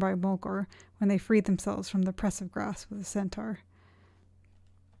the nearby Mulgore when they freed themselves from the oppressive grasp of the centaur.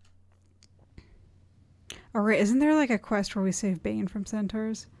 Alright, isn't there like a quest where we save Bane from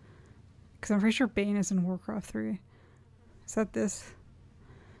centaurs? Because I'm pretty sure Bane is in Warcraft 3. Is that this?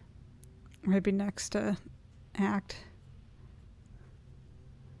 Maybe next act.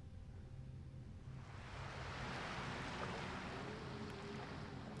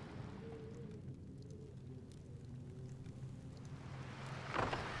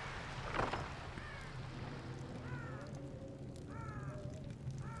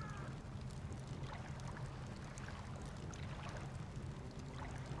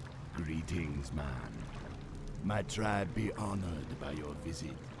 Greetings, man. My tribe be honored by your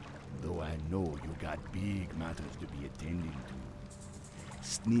visit, though I know you got big matters to be attending to.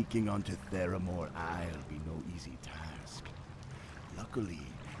 Sneaking onto Theramore Isle be no easy task. Luckily,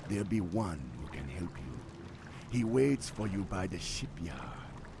 there be one who can help you. He waits for you by the shipyard.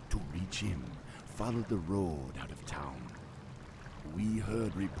 To reach him, follow the road out of town. We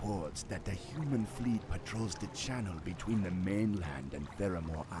heard reports that the human fleet patrols the channel between the mainland and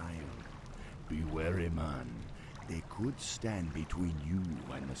Theramore Isle. Be wary, man. They could stand between you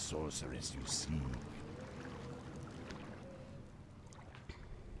and the sorceress you seek.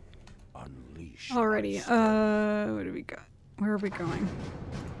 Unleash. Alrighty, what do we got? Where are we going?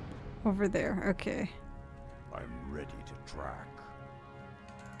 Over there, okay. I'm ready to track.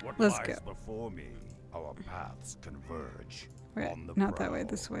 What Let's lies go. before me? Our paths converge. Right, On the not that prowl. way,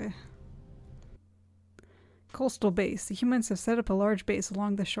 this way. Coastal base. The humans have set up a large base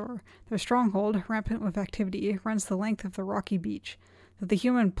along the shore. Their stronghold, rampant with activity, runs the length of the rocky beach. Though the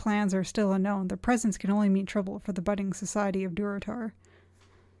human plans are still unknown, their presence can only mean trouble for the budding society of Durotar.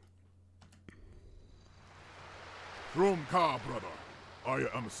 From Ka, brother. I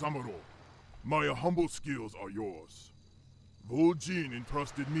am Samuro, My humble skills are yours. Vol'jin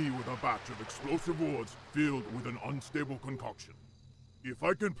entrusted me with a batch of explosive wards filled with an unstable concoction. If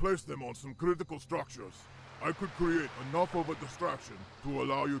I can place them on some critical structures, I could create enough of a distraction to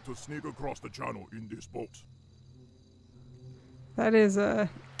allow you to sneak across the channel in this boat. That is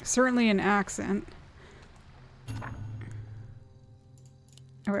certainly an accent.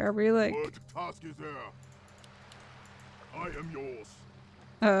 Are we like... What task is there? I am yours.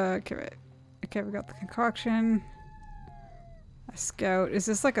 Okay, wait. Okay, we got the concoction. A scout. Is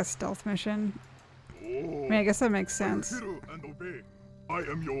this like a stealth mission? Oh, I mean, I guess that makes sense. Hear and obey. I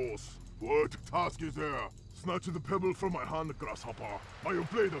am yours. What task is there? Snatch the pebble from my hand, grasshopper. My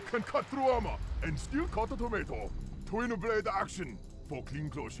blade can cut through armor and still cut a tomato. Twin blade action for clean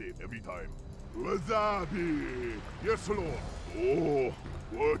close shave every time. Wasabi! Yes, Lord. Oh,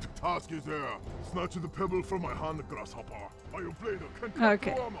 what task is there? Snatch the pebble from my hand, grasshopper. My blade can cut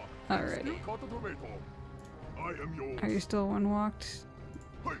through armor and still cut a tomato. I am yours. Are you still one walked?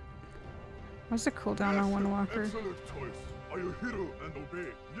 Hey. What's the cooldown on one walker? Excellent choice. Are you hero and obey?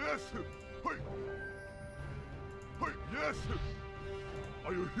 Yes. Hey. Hey. Yes.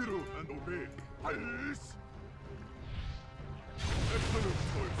 Are you hero and obey? Yes. Excellent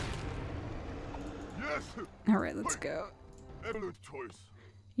choice. Yes. All right, let's go. Excellent choice.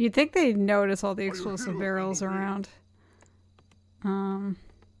 You'd think they'd notice all the explosive barrels around.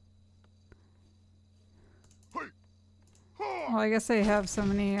 Well, I guess they have so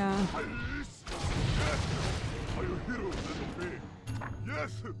many,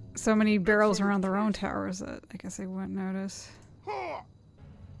 so many barrels around their own towers that I guess they wouldn't notice.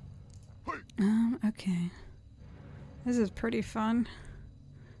 Okay. This is pretty fun.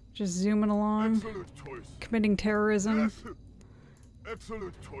 Just zooming along, committing terrorism.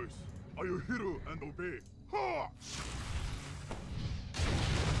 Excellent choice. Are you hero and obey?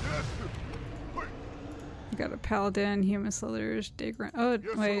 Yes. We got a paladin, human slithers, Digrant. Oh,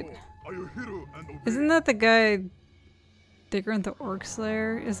 wait. Are you hero and obey? Isn't that the guy, Digrant the Orc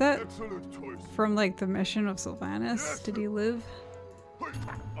Slayer? Is that from like the mission of Sylvanas? Yes. Did he live?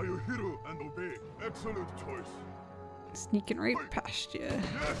 Are you hero and obey? Excellent choice. Sneaking right past you. Yes.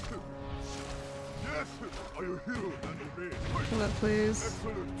 Yes. Are you hero and obey? Kill that, please.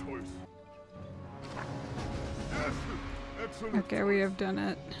 Excellent choice. Yes. Excellent. Okay, we have done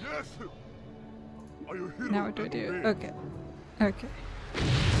it. Yes. Are you hero Now what do I do? Okay. Okay.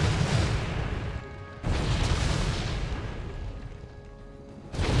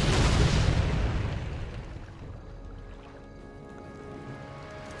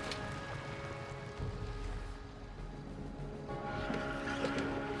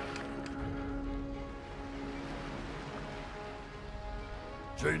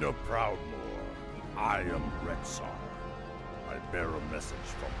 Jaina Proudmoore, I am Rexar. I bear a message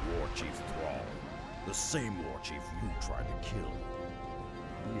from War Chief Thrall, the same War Chief you tried to kill.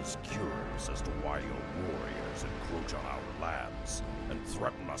 He is curious as to why your warriors encroach on our lands and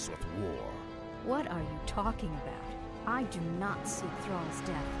threaten us with war. What are you talking about? I do not seek Thrall's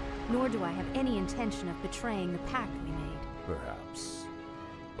death, nor do I have any intention of betraying the pact we made. Perhaps.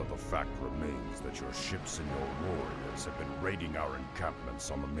 But the fact remains that your ships and your warriors have been raiding our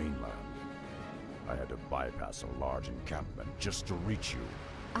encampments on the mainland. I had to bypass a large encampment just to reach you.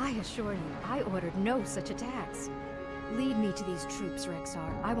 I assure you, I ordered no such attacks. Lead me to these troops,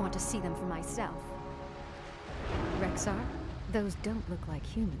 Rexar. I want to see them for myself. Rexar, those don't look like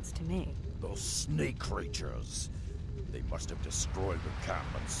humans to me. Those snake creatures. They must have destroyed the camp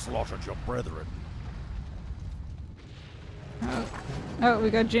and slaughtered your brethren. Oh,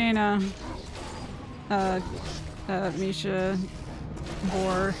 we got Jaina, Misha,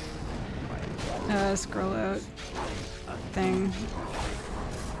 Boar, scroll out thing.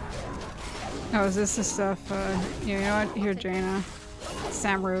 Oh, is this the stuff? You know what? Here, Jaina.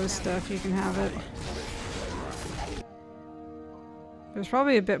 Samro stuff, you can have it. There's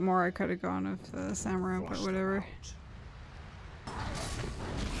probably a bit more I could have gone with Samro, but whatever.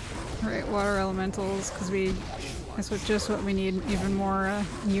 Alright, water elementals, because that's just what we need, even more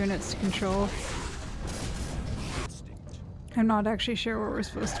units to control. I'm not actually sure what we're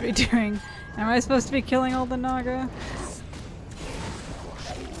supposed to be doing. Am I supposed to be killing all the Naga?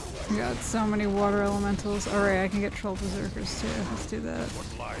 We got so many water elementals. Alright, I can get troll berserkers too. Let's do that.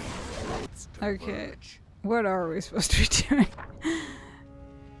 Okay, what are we supposed to be doing?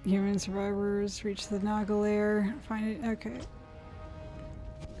 Human survivors, reach the Naga lair, find it. Okay.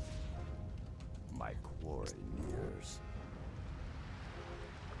 My quarry nears.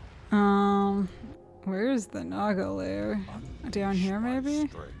 Where's the Naga lair? Down here, maybe?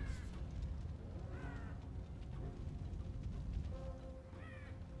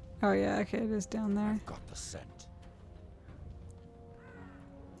 Oh yeah, okay, it is down there. I've got the scent.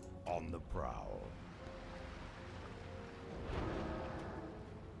 On the prowl.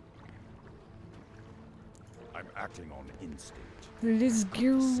 I'm acting on instinct. Let's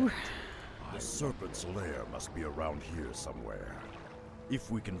go. The serpent's lair must be around here somewhere.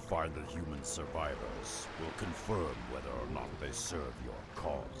 If we can find the human survivors, we'll confirm whether or not they serve your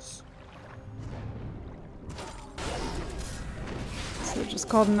cause. So they're just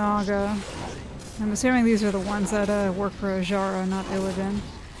called Naga. I'm assuming these are the ones that work for Ajara, not Illidan.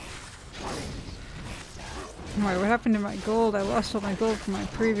 Anyway, what happened to my gold? I lost all my gold from my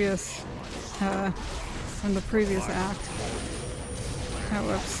previous, from the previous act. Oh,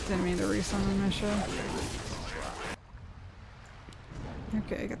 whoops, didn't mean to resummon my show.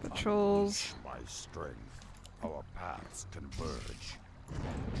 Okay, I got the trolls. My strength, our paths converge.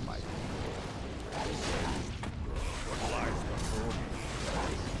 My what lies before me?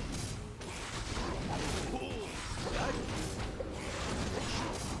 What lies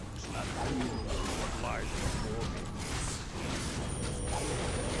before me?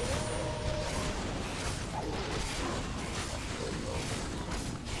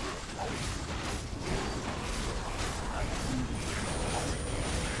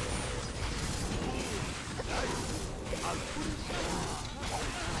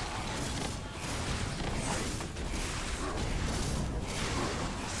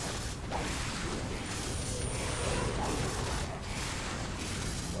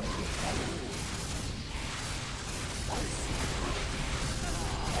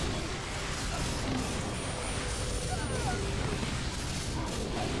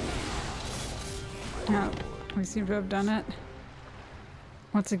 Oh, we seem to have done it.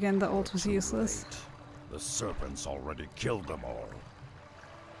 Once again, the ult was useless. The serpents already killed them all.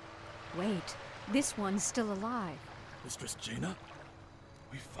 Wait, this one's still alive. Mistress Jaina,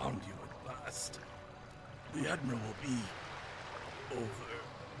 we found you at last. The Admiral will be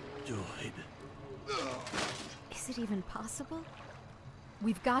overjoyed. Is it even possible?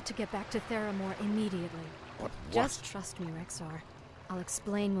 We've got to get back to Theramore immediately. But what? Just trust me, Rexar. I'll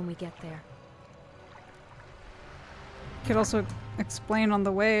explain when we get there. Could also explain on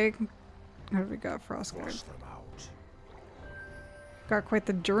the way. What have we got? Frostguard. Flush them out. Got quite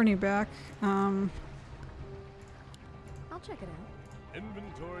the journey back. I'll check it out.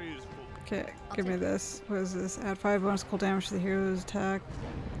 Inventory is full. Okay, give me this. What is this? Add 5 bonus cool damage to the hero's attack.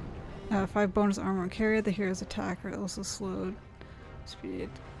 5 bonus armor and carry. The hero's attack are also slowed. Speed.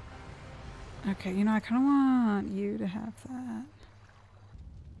 Okay, you know, I kind of want you to have that.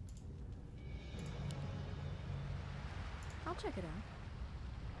 I'll check it out.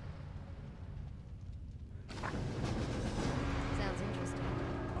 Sounds interesting.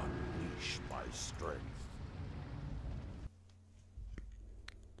 Unleash my strength.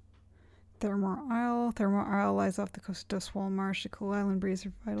 Theramore Isle. Theramore Isle lies off the coast of Dustwall Marsh. The cool island breeze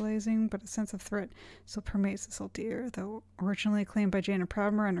is revitalizing, but a sense of threat still permeates the salty air. Though originally claimed by Jaina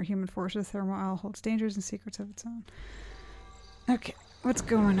Proudmoore and her human forces, Theramore Isle holds dangers and secrets of its own. Okay, what's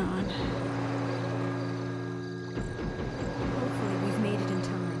going on? Hopefully we've made it in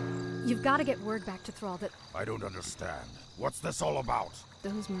time. You've got to get word back to Thrall that... I don't understand. What's this all about?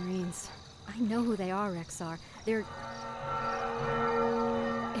 Those Marines. I know who they are, Rexar. They're...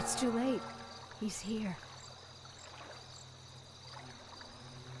 It's too late. He's here.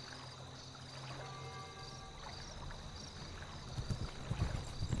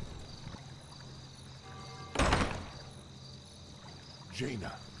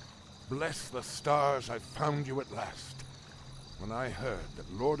 Jaina, bless the stars I found you at last. When I heard that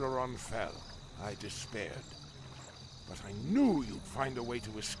Lordaeron fell, I despaired. But I knew you'd find a way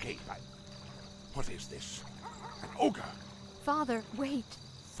to escape. What is this? An ogre? Father, wait.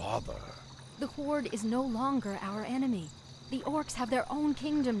 Father? The Horde is no longer our enemy. The orcs have their own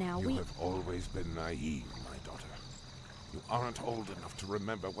kingdom now. You have always been naive, my daughter. You aren't old enough to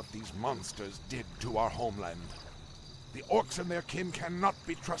remember what these monsters did to our homeland. The orcs and their kin cannot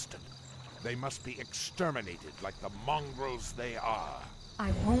be trusted. They must be exterminated like the mongrels they are.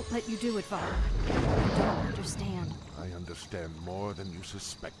 I won't let you do it, Father. You don't understand. I understand more than you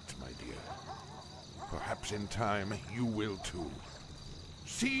suspect, my dear. Perhaps in time you will too.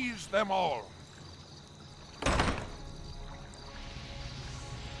 Seize them all!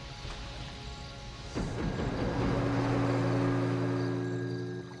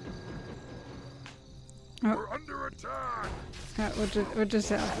 We're under attack! What just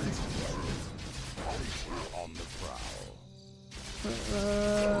happened? On the prowl.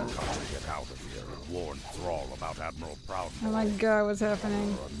 Got to get out of here and warn Thrall about Admiral Proudmoore. Oh my god, what's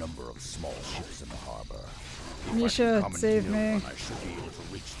happening? There are a number of small ships in the harbor. Misha, save me.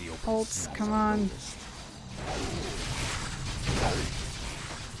 Ults, come on.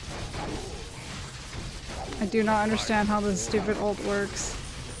 I do not understand how this stupid ult works.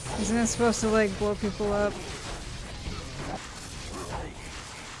 Isn't it supposed to like blow people up?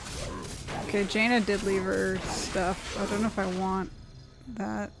 Okay, Jaina did leave her stuff. I don't know if I want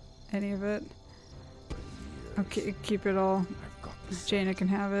that, any of it. Okay, keep it all. Jaina can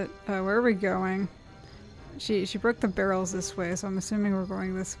have it. Where are we going? She broke the barrels this way, so I'm assuming we're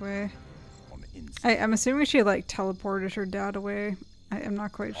going this way. I'm assuming she like teleported her dad away. I'm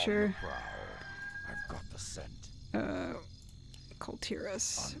not quite sure. I've got the scent.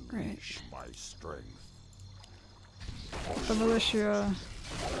 Coltiris, right. Unleash my strength. The militia.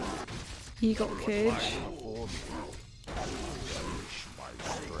 Eagle cage.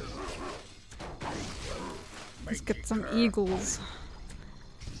 Let's get some eagles.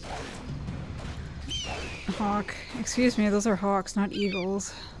 Hawk. Excuse me, those are hawks, not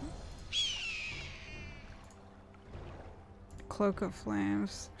eagles. Cloak of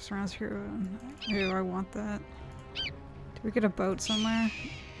Flames. Surrounds hero. Ew, I want that. Do we get a boat somewhere?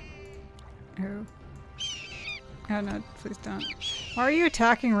 Oh. Oh no, please don't. Why are you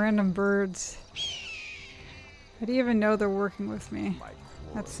attacking random birds? How do you even know they're working with me?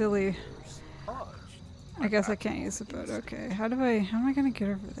 That's silly. I guess I can't use the boat. Okay, how am I gonna get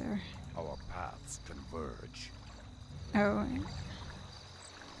over there? Our paths converge. Oh.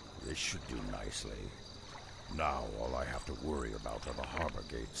 This should do nicely. Now all I have to worry about are the harbor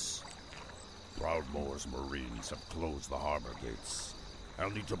gates. Proudmoore's Marines have closed the harbor gates. I'll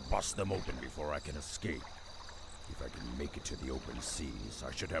need to bust them open before I can escape. If I can make it to the open seas,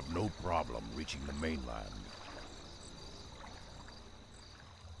 I should have no problem reaching the mainland.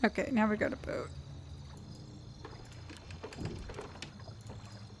 Okay, now we got a boat.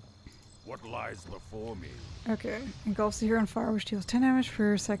 What lies before me? Okay, engulfs the hero on fire, which deals 10 damage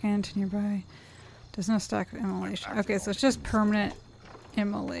per second nearby. Does not stack of immolation. Okay, so it's just permanent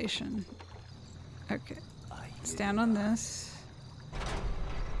immolation. Okay, stand on this.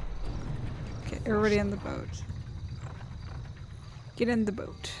 Okay, everybody in the boat. Get in the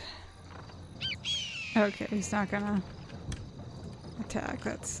boat. Okay, he's not gonna attack.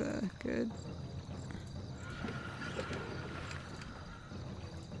 That's good.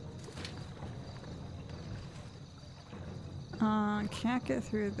 Can't get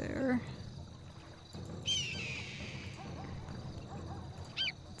through there.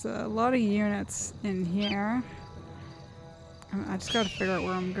 It's a lot of units in here. I just gotta figure out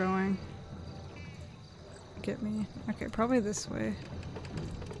where I'm going. Get me. Okay, probably this way.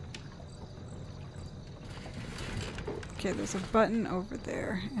 Okay, there's a button over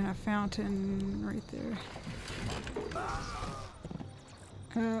there and a fountain right there.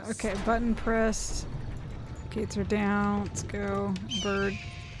 Okay, button pressed. Gates are down. Let's go. Bird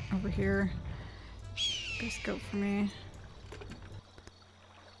over here. Go scope for me.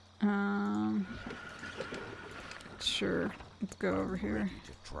 Sure. Let's go over here.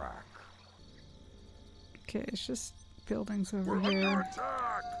 Okay, it's just buildings over here.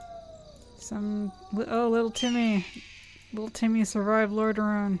 Some little Timmy. Little Timmy survived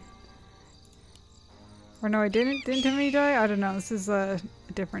Lordaeron. Or no, I didn't. Didn't Timmy die? I don't know. This is a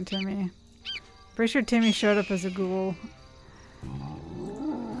different Timmy. Pretty sure Timmy showed up as a ghoul.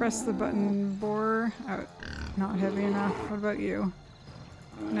 Press the button, boar. Oh, not heavy enough. What about you?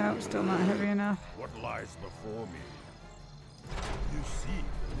 No, still not heavy enough. What lies before me? You see,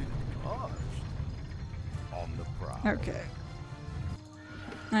 on the prowl. Okay.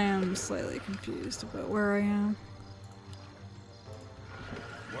 I am slightly confused about where I am.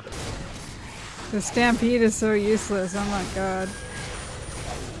 The stampede is so useless. Oh my god.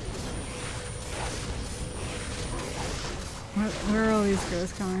 Where are all these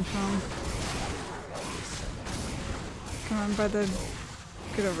guys coming from? Come on, brother.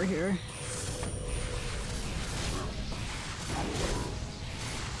 Get over here.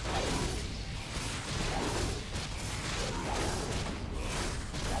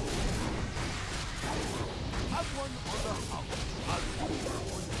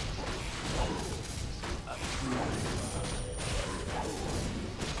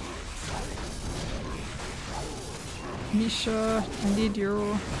 Misha, I need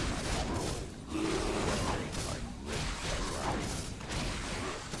you.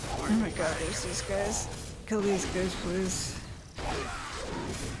 Oh my god, there's these guys. Kill these guys, please.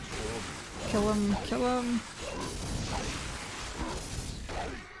 Kill them, kill them.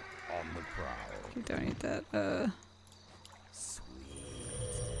 Okay, don't need that. Let's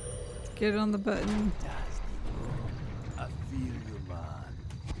get on the button.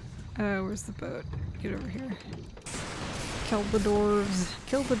 Where's the boat? Get over here. Kill the dwarves.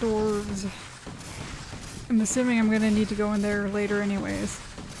 Kill the dwarves. I'm assuming I'm gonna need to go in there later anyways.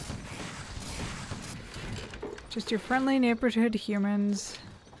 Just your friendly neighborhood humans.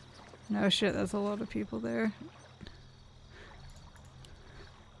 No shit, that's a lot of people there.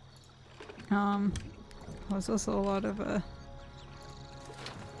 There's also a lot of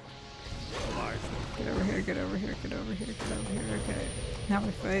get over here, get over here, get over here, get over here. Okay, now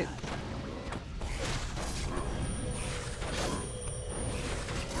we fight.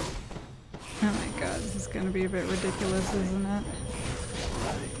 Oh my god, this is gonna be a bit ridiculous, isn't it?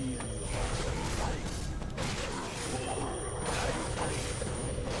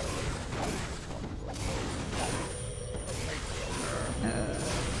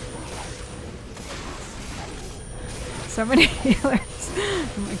 So many healers.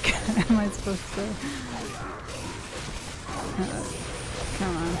 Oh my god, am I supposed to?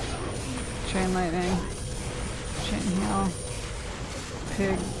 Come on. Chain lightning. Chain heal.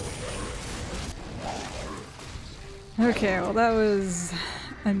 Pig. Okay, well that was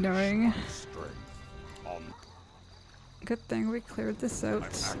annoying. Good thing we cleared this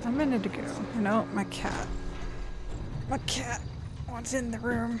out a minute ago. No, my cat. My cat wants in the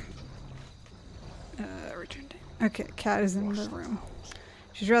room. Return to. Okay, cat is in the room.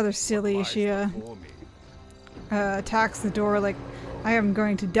 She's rather silly. She attacks the door like I am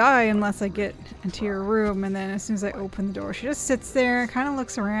going to die unless I get into your room, and then as soon as I open the door she just sits there and kind of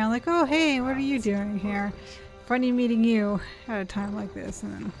looks around like, oh hey, what are you doing here? Funny meeting you at a time like this.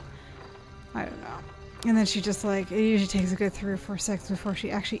 And then I don't know. And then she just like, it usually takes a good 3 or 4 seconds before she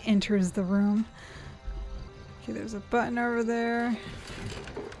actually enters the room. Okay, there's a button over there.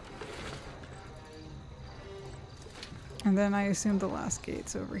 And then I assume the last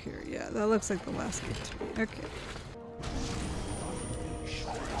gate's over here. Yeah, that looks like the last gate to me. Okay.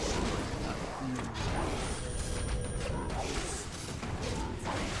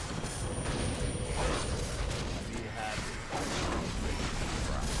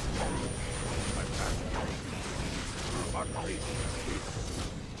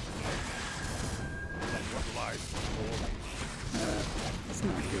 That's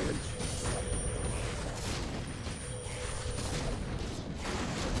not good.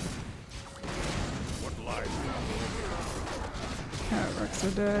 Oh, Rex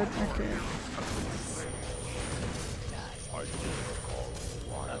are dead. Okay.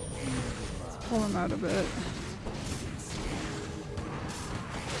 Let's pull him out a bit.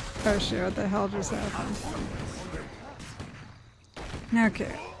 Oh shit, what the hell just happened?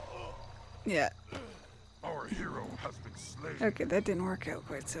 Okay. Yeah. Our hero has been slain. Okay, that didn't work out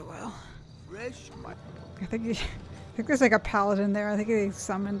quite so well. I think there's like a paladin there. I think they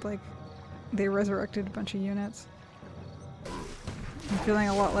summoned like they resurrected a bunch of units. I'm feeling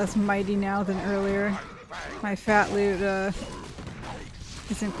a lot less mighty now than earlier. My fat loot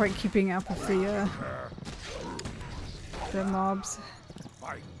isn't quite keeping up with the mobs.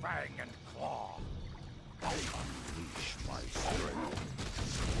 My fang and claw. Unleash my strength.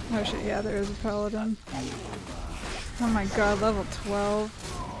 Oh shit, yeah, there is a paladin. Oh my god, level 12.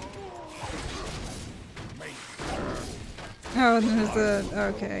 Oh, and there's the...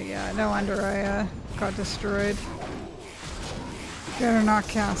 Okay, yeah, no wonder I got destroyed. Better not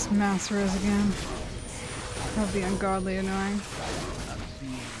cast Mass Res again. That would be ungodly annoying.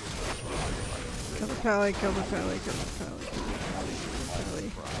 Kill the pally, kill the pally, kill the pally, kill the pally, kill the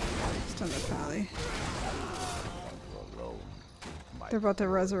pally. Stun the pally. They're about to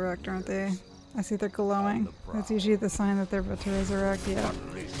resurrect, aren't they? I see they're glowing. That's usually the sign that they're about to resurrect. Yeah.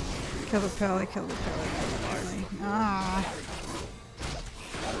 Kill the pally, kill the pally, kill the pally. Ah!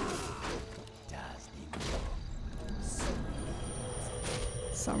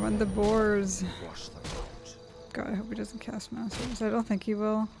 Summon the boars. God, I hope he doesn't cast Masters. I don't think he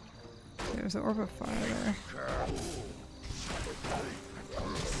will. There's an orb of fire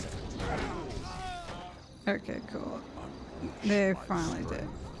there. Okay, cool. They finally did.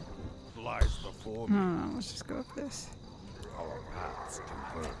 No, let's just go with this.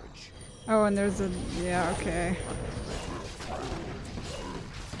 Oh, and there's a... yeah, okay.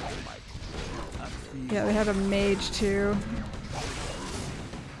 Yeah, they had a mage too.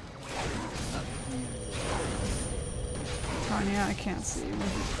 Tanya, I can't see.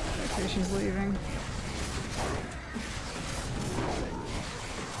 Okay, she's leaving.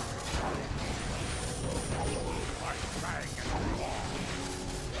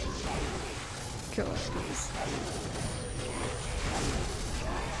 Kill it, please.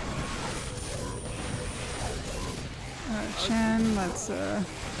 Chen, let's man,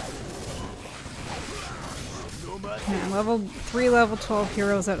 level 3, level 12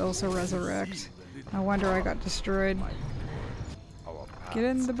 heroes that also resurrect. No wonder I got destroyed. Get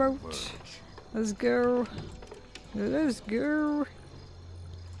in the boat. Let's go. Let's go.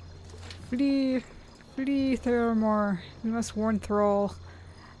 Flee. Flee, Theramore. We must warn Thrall.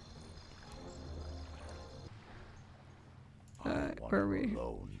 Where are we?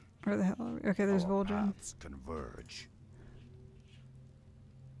 Where the hell are we? Okay, there's Vol'jin. Converge.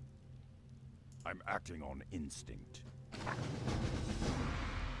 I'm acting on instinct.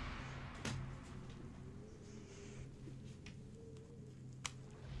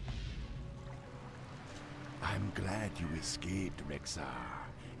 I'm glad you escaped, Rexar.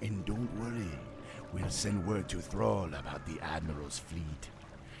 And don't worry, we'll send word to Thrall about the Admiral's fleet.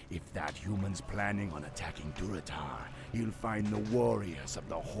 If that human's planning on attacking Durotar, he'll find the warriors of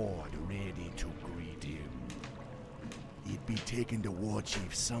the Horde ready to greet him. It'd be taking the war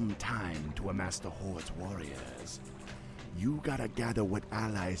chief some time to amass the Horde's warriors. You gotta gather what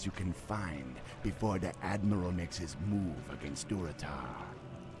allies you can find before the Admiral makes his move against Durotar.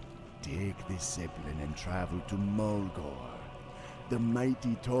 Take this Zeppelin and travel to Mulgore. The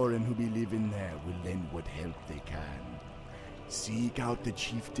mighty Tauren who be living there will lend what help they can. Seek out the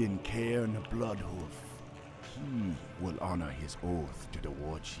chieftain Cairn Bloodhoof. He will honor his oath to the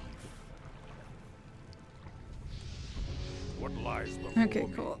war chief. What lies before Okay,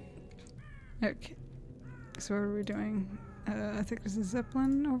 me? cool. Okay. So what are we doing? I think there's a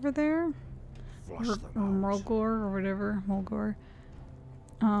Zeppelin over there. Flush Or them out. Mulgore or whatever. Mulgore.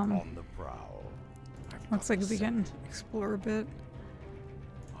 On the prowl. I've Looks got like the we can scent. explore a bit.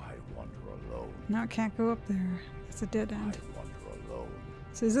 I wander alone. No, it can't go up there. It's a dead end. I wander alone.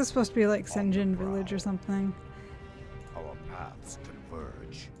 So is this supposed to be like Senjin Village or something? Our paths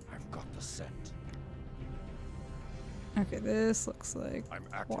converge. I've got the scent. Okay, this looks like I'm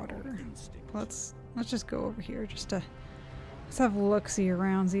acting water. on instinct. Let's just go over here just to let's have a look-see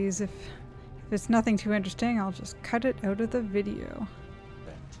aroundsies. If it's nothing too interesting, I'll just cut it out of the video.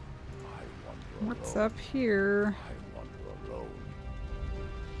 Bent. I wander What's alone. up here? I wander alone.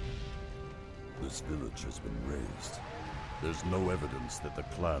 This village has been razed. There's no evidence that the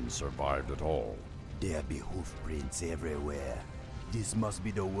clan survived at all. There be hoof prints everywhere. This must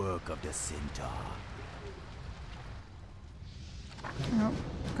be the work of the Centaur. Oh,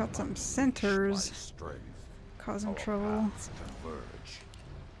 got some centers My strength. causing Our trouble. paths converge.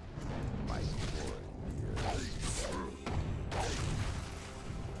 My glory.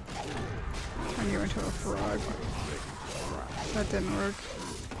 Turn you into a frog. That didn't work.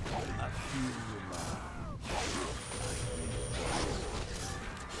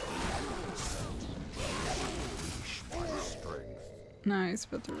 My strength. Nice,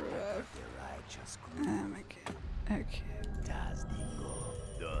 but the rev. Oh my god. Okay.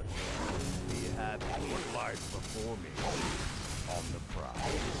 Be happy. What lies before me? On the prowl.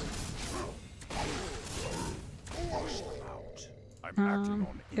 Flush them out. I'm acting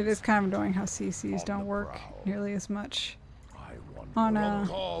on It is kind of annoying how CCs don't work nearly as much I wander on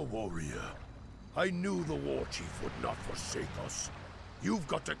Rancor warrior. I knew the war chief would not forsake us. You've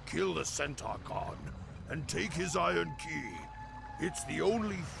got to kill the Centaur Khan and take his iron key. It's the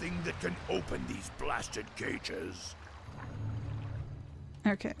only thing that can open these blasted cages.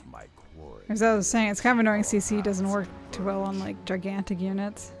 Okay. my quarry. As I was saying, it's kind of annoying CC doesn't work too well on like gigantic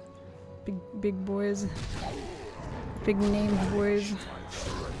units. Big boys. Big named boys.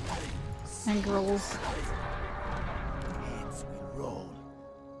 And girls. Heads will roll.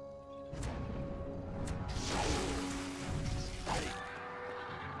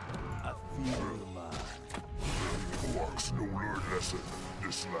 I feel the man. Orcs no learn lesson.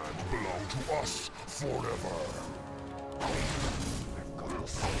 This land belong to us forever.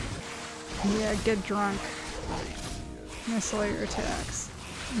 Yeah, get drunk. Miss all your attacks.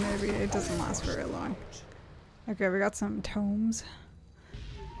 Maybe it doesn't last very long. Okay, we got some tomes.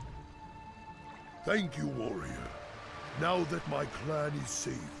 Thank you, warrior. Now that my clan is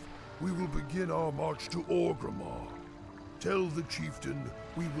safe, we will begin our march to Orgrimmar. Tell the chieftain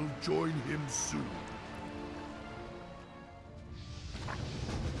we will join him soon.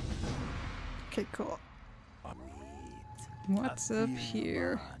 Okay, cool. What's up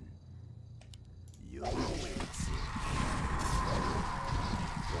here?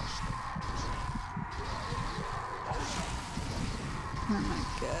 Oh my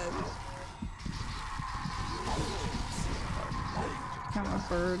god. I'm a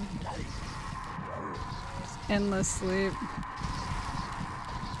bird. Just endless sleep.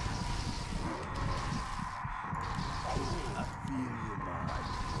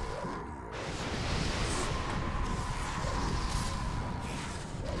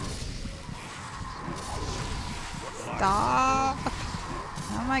 Stop!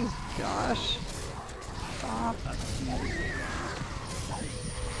 Oh my gosh. Stop.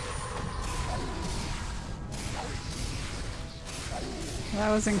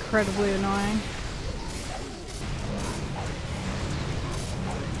 That was incredibly annoying.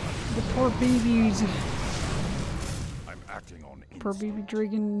 The poor babies. I'm acting on Poor baby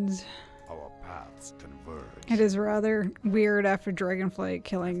dragons. Our paths converge. It is rather weird after Dragonflight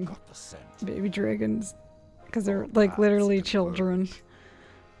killing baby dragons. Because they're like literally children.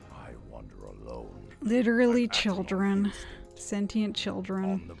 I wander alone. Literally children. Sentient children.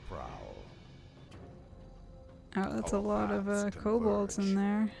 On the prowl. Oh, that's a lot of kobolds in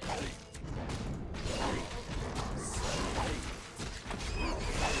there.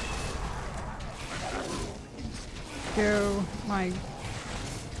 Go, my,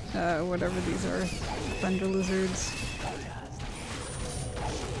 whatever these are, thunder lizards.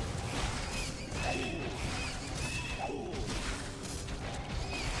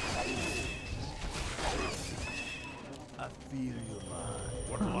 I feel your mind.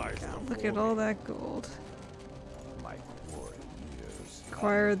 What lies God, look at all that gold. my warriors?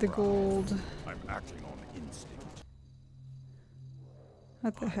 Acquire the gold. I'm acting on instinct.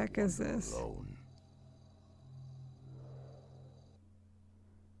 What the heck is this? Alone.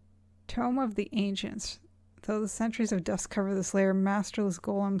 Tome of the Ancients. Though the centuries of dust cover this lair, masterless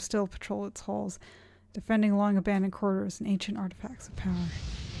golems still patrol its halls, defending long abandoned corridors and ancient artifacts of power.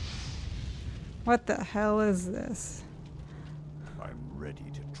 What the hell is this? I'm ready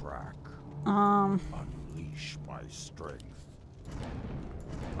to track. Unleash my strength.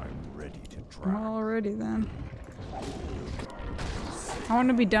 I'm ready to track. Well, already then. I want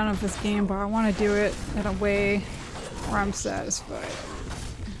to be done with this game, but I want to do it in a way where I'm satisfied.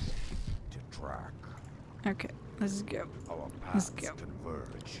 Okay, let's go. Let's go.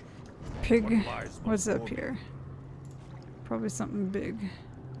 Pig, what's up here? Probably something big.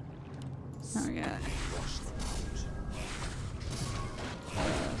 Oh yeah.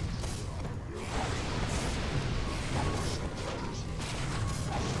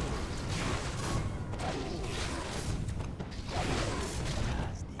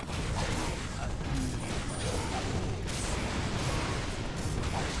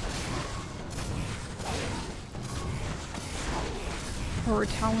 Or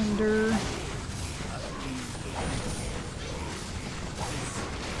Talander.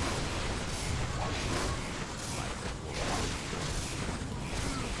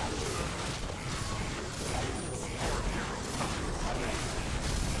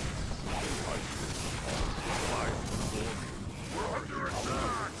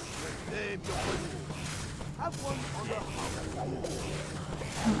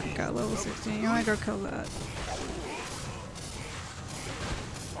 Oh my god, level 16. You wanna go kill that?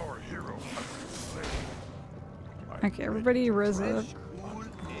 Okay, everybody res up.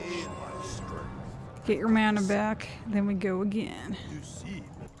 Get your mana back, then we go again. You see,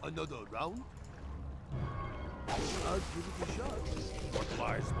 another round? I'll give it a shot. What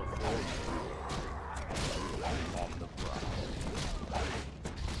lies before you? On the prowl.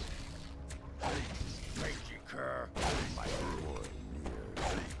 Rangy cur, my warriors.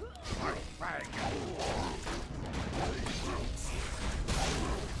 My fang.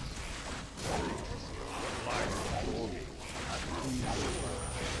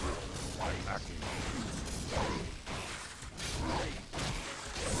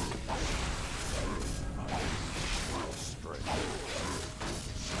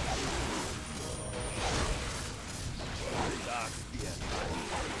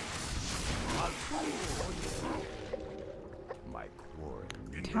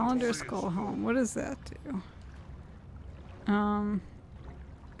 Calendar Skull Home. What does that do? Oh,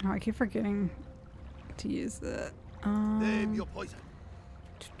 I keep forgetting to use that. Name your poison.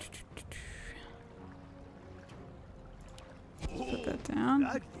 Put that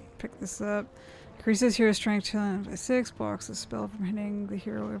down. Pick this up. Increases hero strength by 6. Blocks a spell from hitting the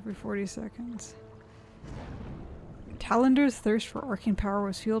hero every 40 seconds. Talander's thirst for arcane power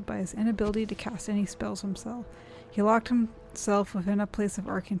was fueled by his inability to cast any spells himself. He locked himself within a place of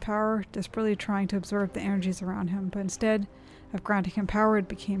arcane power, desperately trying to absorb the energies around him, but instead of granting him power, it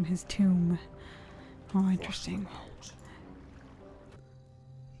became his tomb. Oh, interesting.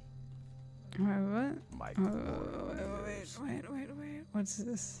 Wait, what? Wait. What's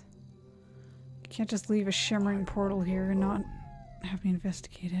this? You can't just leave a shimmering portal here and not have me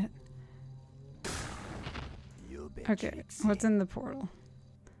investigate it. Okay, what's in the portal?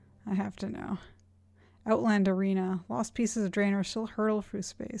 I have to know. Outland Arena. Lost pieces of Draenor still hurtle through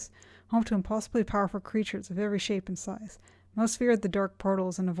space, home to impossibly powerful creatures of every shape and size. Most fear the dark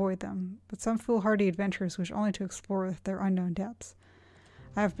portals and avoid them, but some foolhardy adventurers wish only to explore their unknown depths.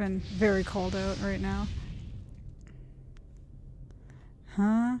 I have been very called out right now.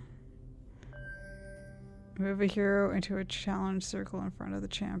 Huh? Move a hero into a challenge circle in front of the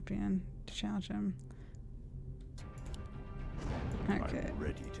champion to challenge him. Okay. I'm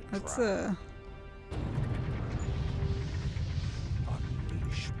ready to Let's unleash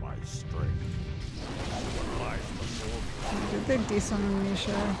my strength. What lies before me? Did they decent on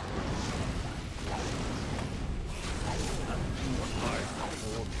Misha? What lies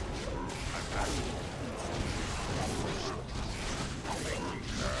before me?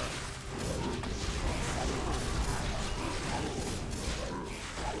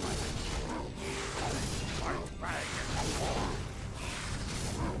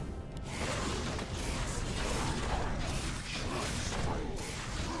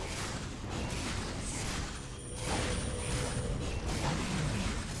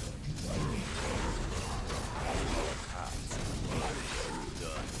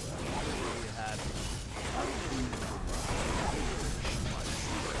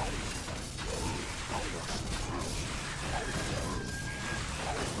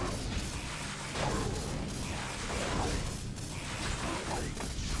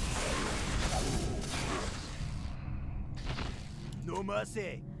 No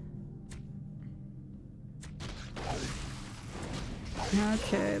mercy.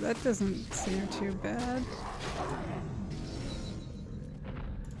 Okay, that doesn't seem too bad.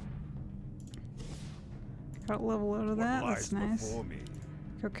 Got a level out of that, that's nice.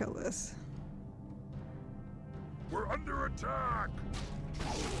 Go kill this. We're under attack!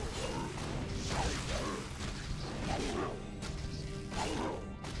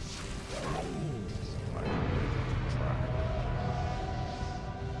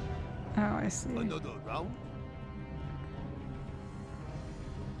 Oh, I see. Another round?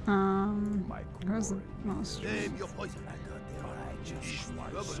 Where's the most? Name your poison.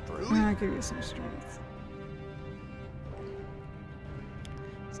 I'll give you some strength.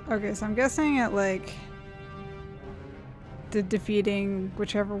 Okay, so I'm guessing at like the defeating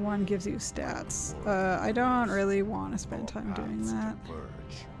whichever one gives you stats. I don't really want to spend time doing that.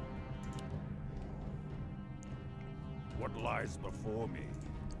 What lies before me?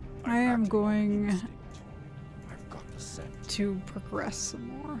 I am going I've got the scent. to progress some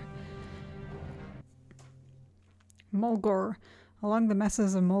more. Mulgore. Along the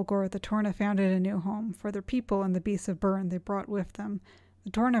messes of Mulgore, the Torna founded a new home. For their people and the beasts of burn they brought with them. The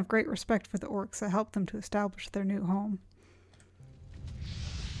Torna have great respect for the orcs that helped them to establish their new home.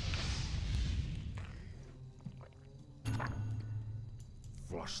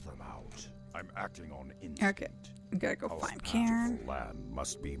 Flush them out. I'm acting on instinct. Okay, we gotta go Our find Cairn. beautiful land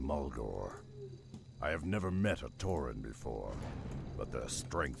must be Mulgore. I have never met a Tauren before, but their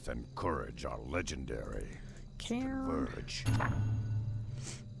strength and courage are legendary. Cairn. Converge.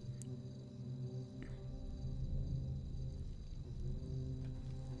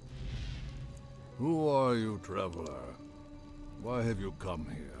 Who are you, traveler? Why have you come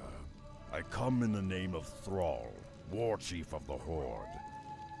here? I come in the name of Thrall, war chief of the Horde.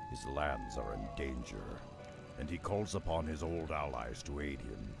 His lands are in danger, and he calls upon his old allies to aid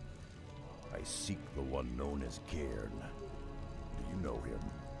him. I seek the one known as Cairn. Do you know him?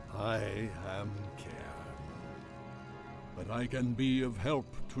 I am Cairn, but I can be of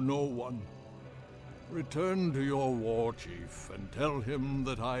help to no one. Return to your war chief and tell him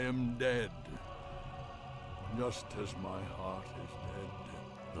that I am dead, just as my heart is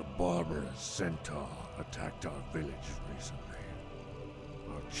dead. The barbarous centaur attacked our village recently.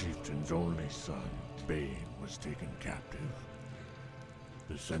 Our chieftain's only son, Bane, was taken captive.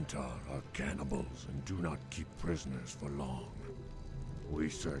 The centaur are cannibals and do not keep prisoners for long. We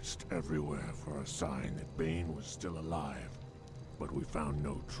searched everywhere for a sign that Bane was still alive, but we found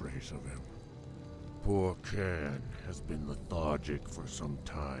no trace of him. Poor Cairn has been lethargic for some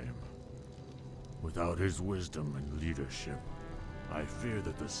time. Without his wisdom and leadership, I fear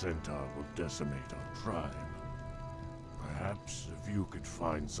that the centaur will decimate our tribe. Perhaps if you could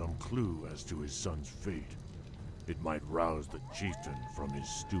find some clue as to his son's fate, it might rouse the chieftain from his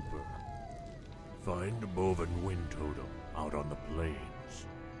stupor. Find the Boven Wind Totem out on the plains.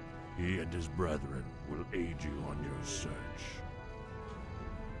 He and his brethren will aid you on your search.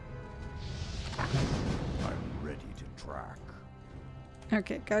 I'm ready to track.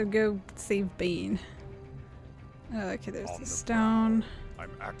 Okay, gotta go save Bane. Okay, there's On the the stone.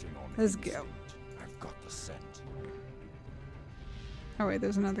 I'm acting on Let's instinct. go. I've got the scent. Oh wait,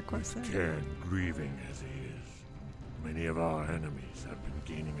 there's another quest there. Cairn, grieving as he is, many of our enemies have been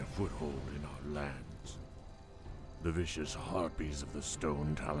gaining a foothold in our lands. The vicious harpies of the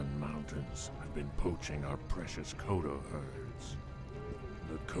Stone Talon Mountains have been poaching our precious Kodo herds.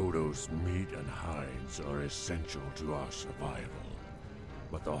 The Kodos' meat and hides are essential to our survival.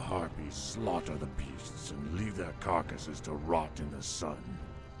 But the Harpies slaughter the beasts and leave their carcasses to rot in the sun.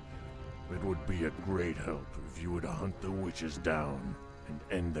 It would be a great help if you would hunt the witches down and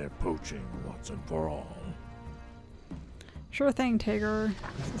end their poaching once and for all. Sure thing, Tigger.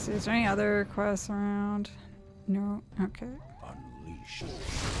 Let's see, is there any other quests around? No? Okay. Unleash.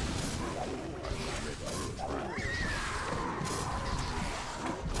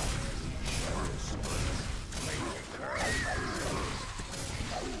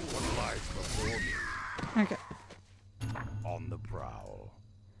 Okay. On the prowl.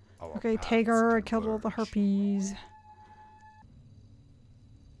 Our Okay, paths Tigger, I killed all the converge. harpies.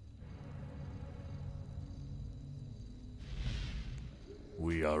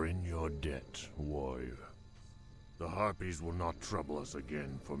 We are in your debt, warrior. The Harpies will not trouble us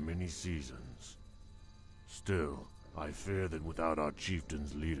again for many seasons. Still, I fear that without our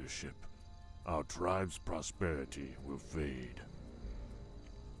chieftain's leadership, our tribe's prosperity will fade.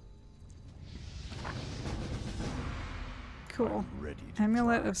 Cool. Ready to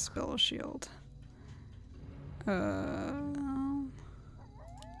Amulet try. of Spell Shield. I've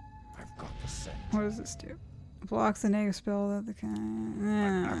got the scent. What does this do? Blocks the negative spell that the I'm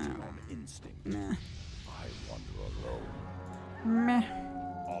kind. acting on instinct. Meh. I wander alone. Meh.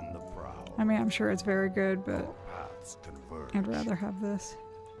 On the prowl. I mean, I'm sure it's very good, but Our paths converge. I'd rather have this.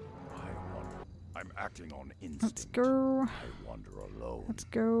 I wander. I'm acting on instinct. Let's go. I wander alone. Let's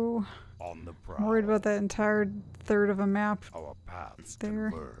go. On the prowl. I'm worried about that entire third of a map Our paths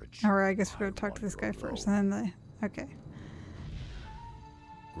there. converge. Alright, I guess we're I gonna talk to this guy wander first, alone. and then the. Okay.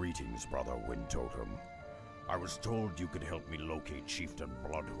 Greetings, Brother Windtotem. I was told you could help me locate Chieftain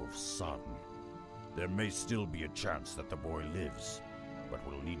Bloodhoof's son. There may still be a chance that the boy lives, but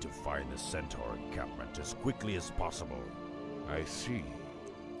we'll need to find the Centaur encampment as quickly as possible. I see.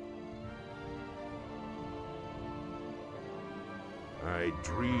 I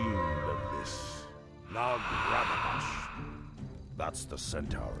dreamed of this. Nag-Rabbanash. That's the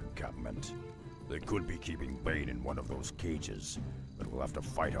Centaur encampment. They could be keeping Bane in one of those cages, but we'll have to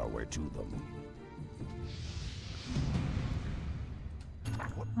fight our way to them.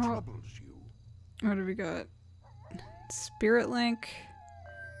 What Oh. troubles you? What do we got? Spirit Link.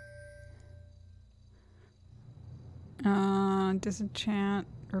 Disenchant.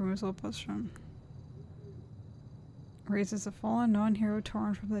 Removes all potion. Raises a fallen non-hero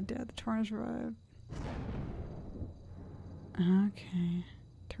torn from the dead. The torn is revived. Okay.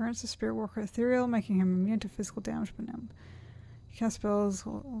 Turns the spirit walker ethereal, making him immune to physical damage, but now he cast spells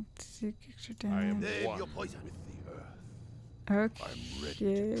will take extra I am damage. one your poison. with the earth. I'm ready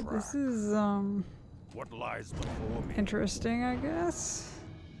Okay, to this track. is What lies before me? interesting, I guess.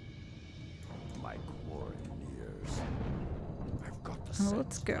 My quarry nears. I've got the Oh, scent.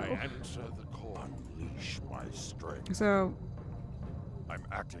 let's go. I answer the call. Unleash my strength. So, I'm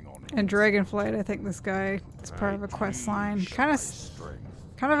acting on in Dragonflight, I think this guy is part of a quest line.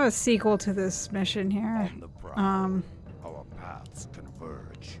 Kind of a sequel to this mission here. On the prowl. Our paths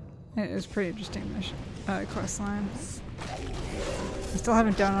converge. It is pretty interesting mission, quest line. I still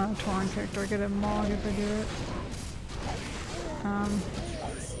haven't done it on a Tauren character. I get a mog if I do it.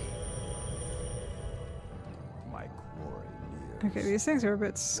 My quarry nears. Okay, these things are a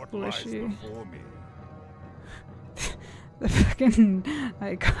bit What lies squishy. before me? The fucking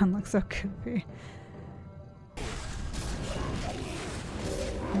icon looks so goofy.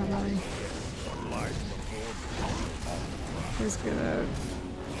 Not really. What lies before me? Please get out.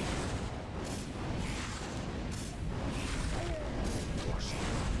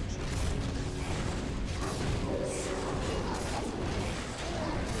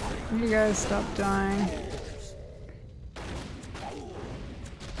 You guys stop dying.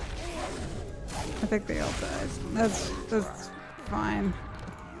 I think they all died. That's fine.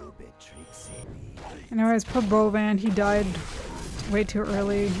 Anyways, poor Bovan, he died way too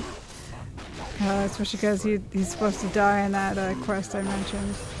early. Especially because he's supposed to die in that quest I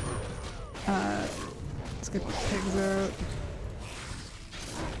mentioned. Let's get the pigs out.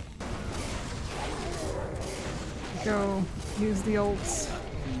 Go use the ults.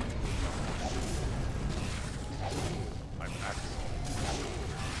 I'm acting.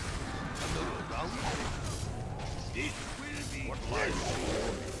 This will be What lies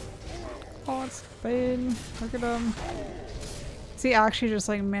before me? Oh, it's Bane. Look at him. Is he actually just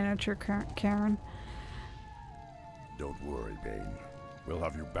like miniature Karen? Don't worry, Bane. We'll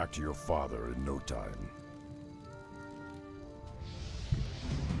have you back to your father in no time.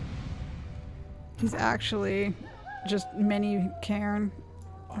 He's actually just mini Karen.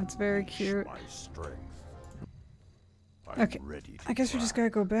 That's very Unleash cute. My strength. I'm Okay, ready to I guess we just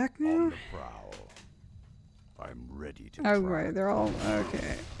track. gotta go back On now. the prowl. I'm ready to Oh, try. right, they're all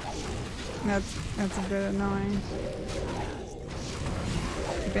okay. That's a bit annoying.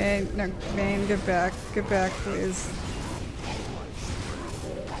 Bane, no, Bane, get back, please.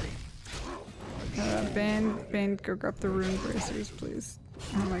 Bane, go grab the rune bracers, please.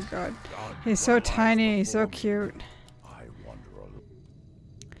 Oh my god, he's so tiny, he's so cute.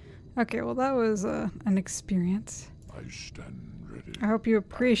 Okay, well that was an experience. I stand ready. I hope you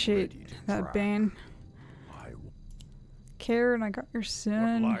appreciate that, Bane. Karen, I got your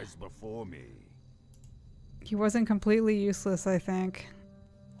son. What lies before me? He wasn't completely useless, I think.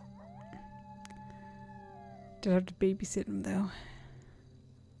 Did have to babysit him though.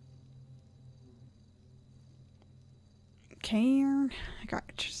 Karen, I got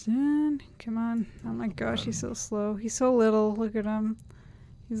your son. Come on. Oh my gosh, he's so slow. He's so little. Look at him.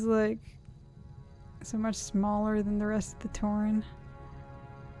 He's like so much smaller than the rest of the Tauren.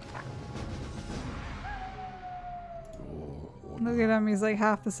 Look at him, he's like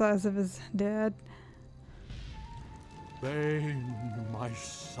half the size of his dad. Bane, my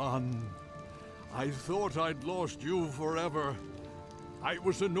son. I thought I'd lost you forever. I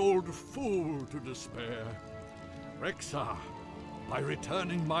was an old fool to despair. Rexxar, by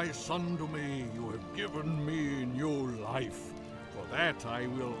returning my son to me, you have given me new life. For that I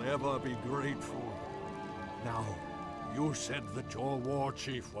will ever be grateful. Now, you said that your war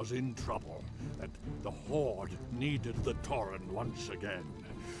chief was in trouble, that the Horde needed the Tauren once again.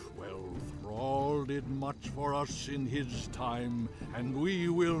 Well, Thrall did much for us in his time, and we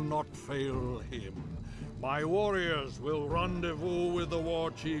will not fail him. My warriors will rendezvous with the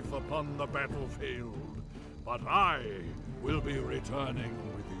war chief upon the battlefield, but I will be returning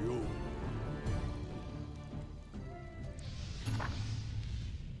with you.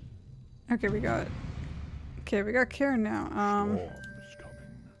 Okay, we got Karen now.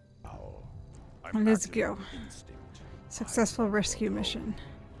 Let's go. Successful rescue mission.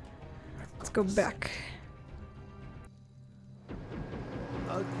 Let's go back.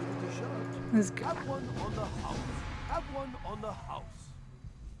 I'll give it a shot. Let's go. Have one on the house. Have one on the house.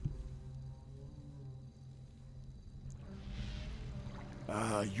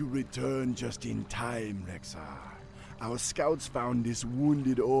 You returned just in time, Rexxar. Our scouts found this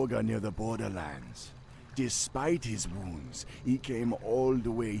wounded ogre near the borderlands. Despite his wounds, he came all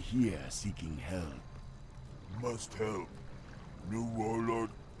the way here seeking help. Must help. New warlord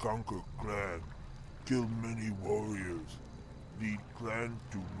conquer clan. Kill many warriors. Lead clan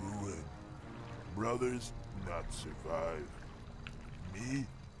to ruin. Brothers not survive. Me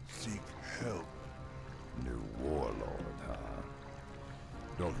seek help. New warlord, huh?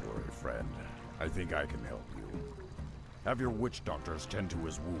 Don't worry, friend. I think I can help you. Have your witch doctors tend to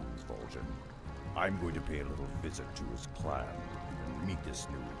his wounds, Vol'jin. I'm going to pay a little visit to his clan and meet this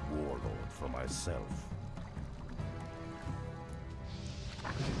new warlord for myself.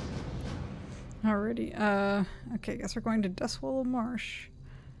 Alrighty, okay, guess we're going to Dustwallow Marsh.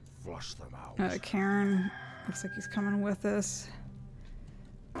 Flush them out. Karen, looks like he's coming with us.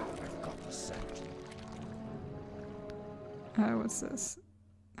 I've got the scent. What's this?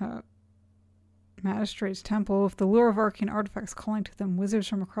 Magistrate's Temple. With the lure of arcane artifacts calling to them, wizards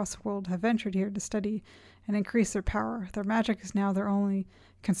from across the world have ventured here to study and increase their power. Their magic is now their only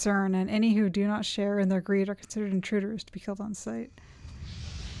concern, and any who do not share in their greed are considered intruders to be killed on sight.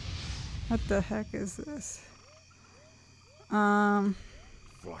 What the heck is this?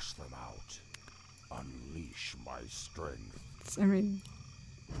 Flush them out. Unleash my strength. I mean,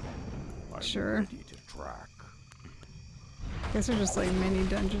 I'm sure. ready to track. I guess they're just like mini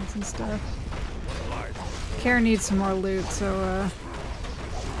dungeons and stuff. Karen needs some more loot, so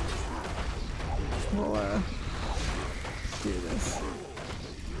we'll do this.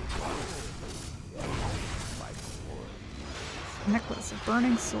 Necklace of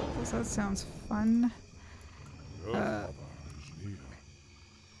burning souls. That sounds fun.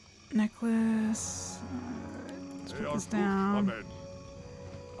 Necklace. Let's put this down.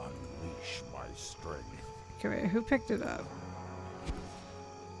 Unleash my strength. Okay, wait, who picked it up?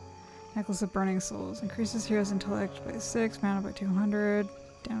 Necklace of Burning Souls. Increases hero's intellect by 6, mana by 200,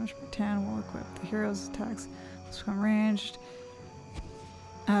 damage by 10, will equip the hero's attacks. Will become ranged.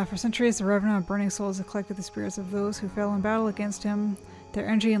 For centuries, the Revenant of Burning Souls has collected the spirits of those who fell in battle against him. Their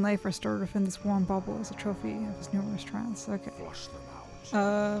energy and life are stored within this warm bubble as a trophy of his numerous triumphs. Okay. Flush them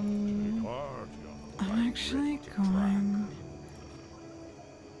out. I'm actually going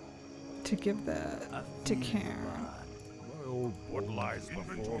to give that to Karen. What lies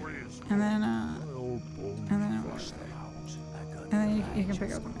before me? And then you can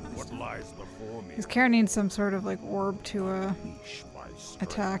pick up the What lies before me? because Karen needs some sort of like orb to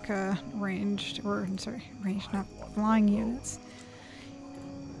attack ranged, or sorry, ranged, not flying units.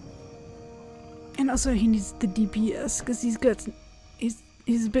 And also he needs the DPS because he's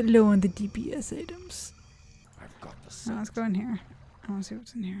a bit low on the DPS items. Now let's go in here. I want to see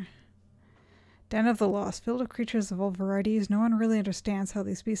what's in here. Den of the Lost, filled with creatures of all varieties. No one really understands how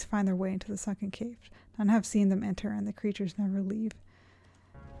these beasts find their way into the sunken cave. None have seen them enter, and the creatures never leave.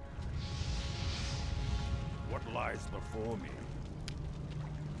 What lies before me?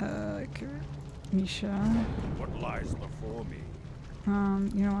 Misha. What lies before me?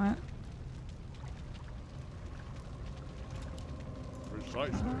 You know what?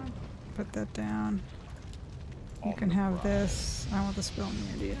 Precisely. Put that down. You can have this. I want the spell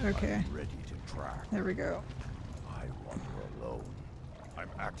immunity. Okay. I'm ready to track. There we go. I wander alone. I'm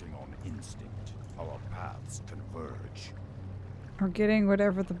acting on instinct. Our paths converge. We're getting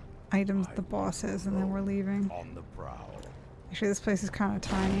whatever the items the boss has, and then we're leaving. On the prowl. Actually, this place is kind of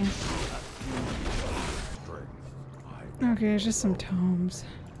tiny. Okay, it's just some tomes.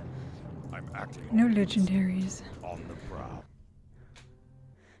 I'm acting no legendaries. On the prowl.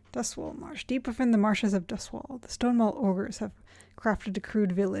 Dustwall Marsh. Deep within the marshes of Dustwall, the Stonewall ogres have crafted a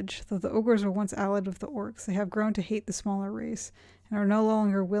crude village. Though the ogres were once allied with the orcs, they have grown to hate the smaller race and are no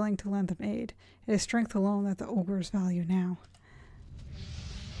longer willing to lend them aid. It is strength alone that the ogres value now.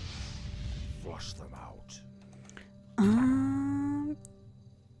 Flush them out.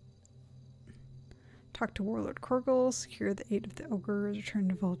 Talk to Warlord Korgel, secure the aid of the ogres, return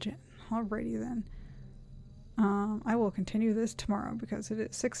to Vol'jin. Alrighty then. I will continue this tomorrow because it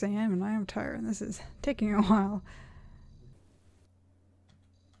is 6 a.m. and I am tired and this is taking a while.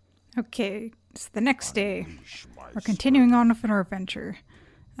 Okay, it's the next day. We're continuing on with our adventure.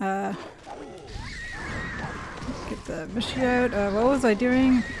 Get the mission out. What was I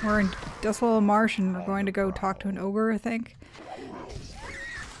doing? We're in Dustwall Marsh and we're going to go talk to an ogre, I think.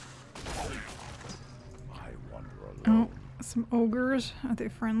 Oh, some ogres. Are they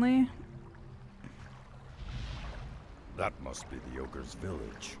friendly? That must be the ogre's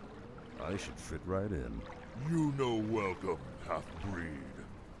village. I should fit right in. You know welcome, half-breed.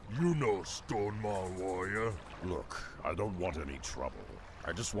 You know Stonemaul warrior. Look, I don't want any trouble.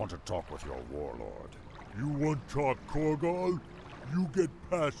 I just want to talk with your warlord. You want to talk Korgol? You get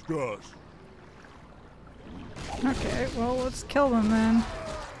past us. Okay, well, let's kill them then.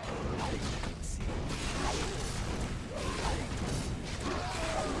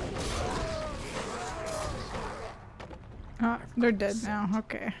 Ah, they're dead now.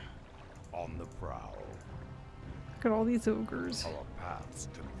 Okay. On the prowl. Look at all these ogres. Our paths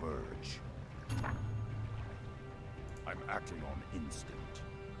converge. I'm acting on instinct.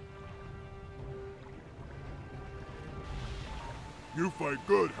 You fight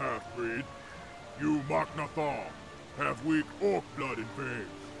good, half-breed. You Machnathal have weak orc blood in veins.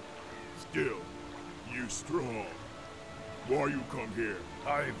 Still, you strong. Why you come here?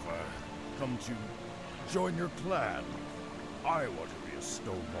 I've come to join your clan. I want to be a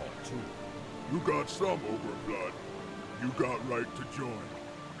Stonemaul too. You got some ogre blood. You got right to join.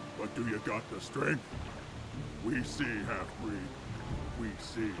 But do you got the strength? We see, half-breed. We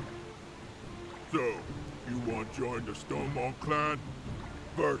see. So, you want to join the Stonemaul clan?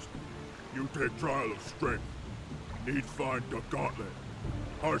 First, you take trial of strength. Need find the gauntlet.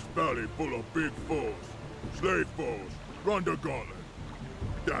 Harsh Valley full of big foes. Slave foes. Run the gauntlet.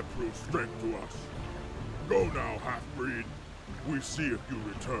 That proves strength to us. Go now, half-breed. We see if you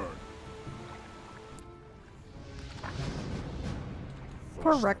return.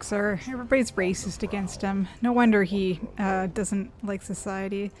 Poor Rexar. Everybody's racist against him. No wonder he doesn't like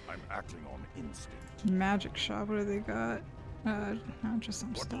society. I'm acting on instinct. Magic shop. What do they got? No, just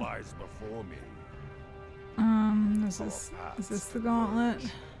some stuff. What lies before me? Is this the gauntlet?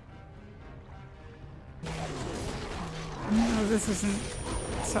 No, this isn't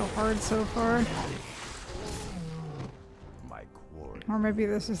so hard so far. Or maybe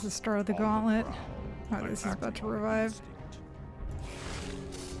this is the start of the gauntlet. Oh, this is about to revive.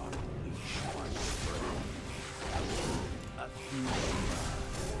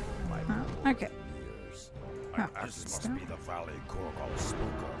 Oh, okay. Oh, This must be the valley Korgol spoke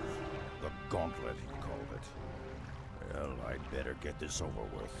of. The gauntlet, he called it. Well, I'd better get this over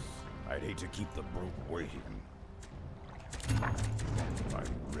with. I'd hate to keep the brute waiting. I'm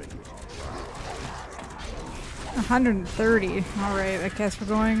ready to try. 130. Alright, I guess we're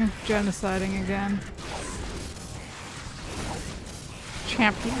going genociding again.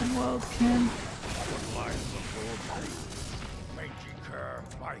 Champion Wildkin. What lies before me? Mangy cur,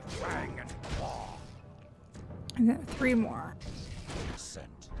 my fang and claw. I got 3 more.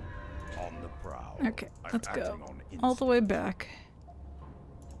 Scent on the prowl. Okay, let's go. All the way back.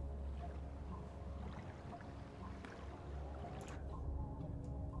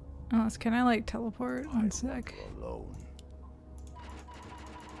 Unless, can I like teleport? One sec. Alone.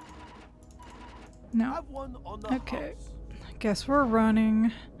 No. Have one on the Okay. house. I guess we're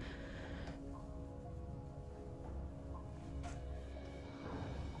running.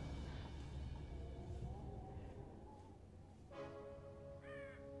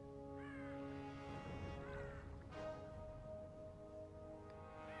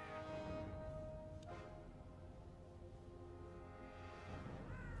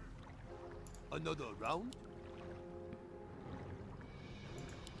 Another round?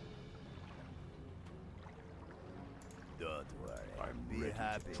 Don't worry. I'm Be ready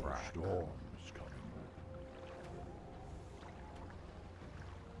happy. to track. Storm's coming.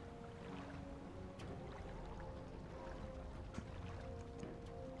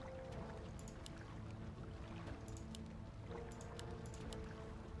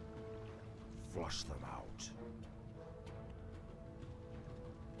 Flush them out.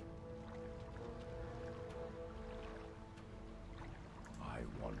 I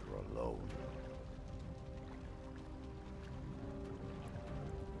wander alone.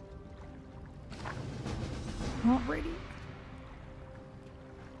 Alrighty.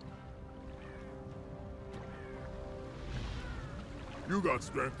 You got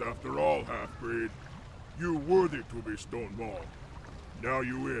strength after all, half-breed. You worthy to be Stonewall. Now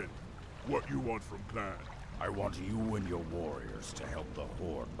you in. What you want from Clan? I want you and your warriors to help the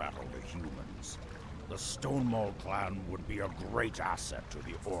Horde battle the humans. The Stonewall clan would be a great asset to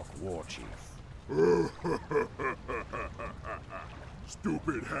the Orc war chief.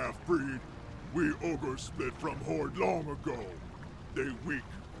 Stupid half-breed. We ogres split from Horde long ago. They weak,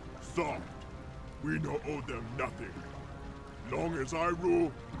 soft. We no owe them nothing. Long as I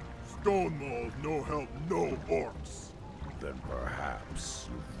rule, Stonewall no help no orcs. Then perhaps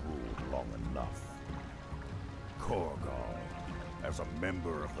you've ruled long enough. Korgal, as a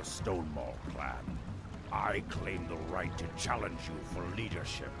member of the Stonewall clan, I claim the right to challenge you for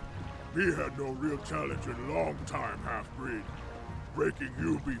leadership. Me had no real challenge in a long time, half-breed. Breaking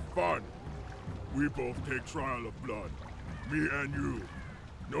you be fun. We both take trial of blood. Me and you.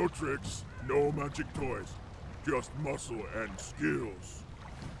 No tricks, no magic toys. Just muscle and skills.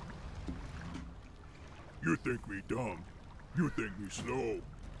 You think me dumb. You think me slow.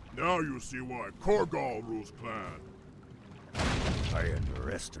 Now you see why Korgal rules clan. I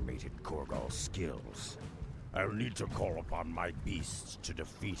underestimated Korgal's skills. I'll need to call upon my beasts to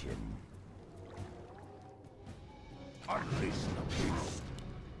defeat him. Unleash the beast.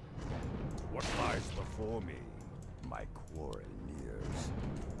 What lies before me? My quarry nears.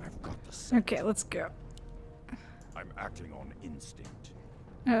 I've got the scent. Okay, let's go. I'm acting on instinct.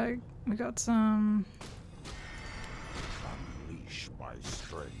 We got some. Unleash my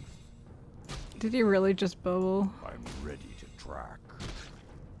strength. Did he really just bubble? I'm ready to track.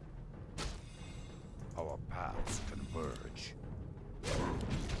 Our paths converge.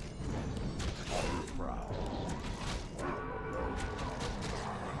 On the prowl.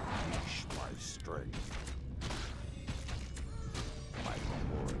 Unleash my strength. My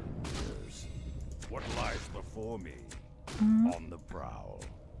quarry nears. What lies before me? On the prowl.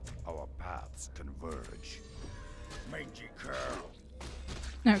 Our paths converge. Mangy curl.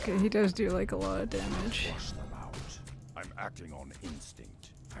 Okay, he does do like a lot of damage. Flush them out. I'm acting on instinct.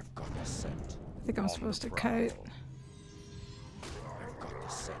 I've got the scent. I think I'm supposed to kite. I've got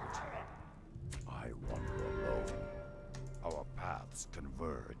the scent. I wander alone. Our paths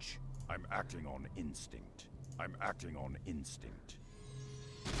converge. I'm acting on instinct. I'm acting on instinct.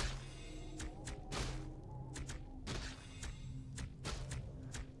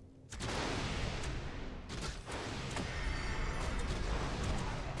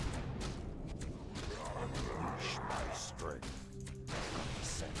 Unleash my strength. I've got the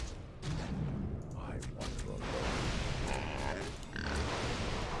scent. I wander alone.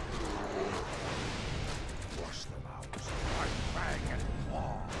 Flush them out. I bang and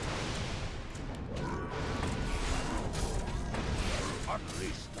claw.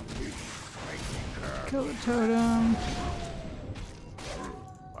 Unleash the beast. Make me curve. Kill the totem.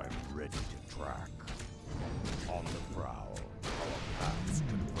 I'm ready to track. On the prowl. Our paths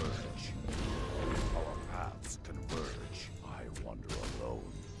converge. Our paths converge. I wander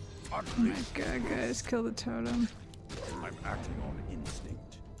alone. Oh my god, guys, kill the totem. I'm acting on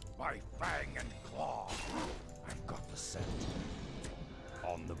instinct. By fang and claw. I've got the scent.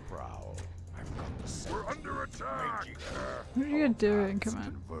 On the prowl. I've got the scent. We're under attack. What are you doing? Come on.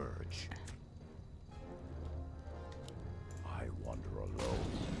 Converge. I wander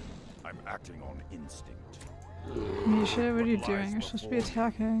alone. I'm acting on instinct. Misha, what are you What doing? lies You're supposed to be before me?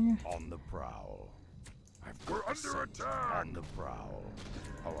 attacking. On the prowl. I've We're under attack! On the prowl.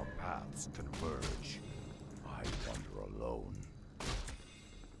 Our paths converge. I wander alone.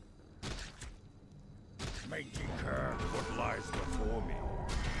 Making care what lies before me.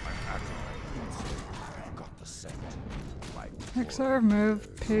 I'm acting on instinct. I've got the scent. My XR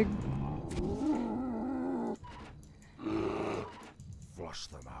move, pig. Flush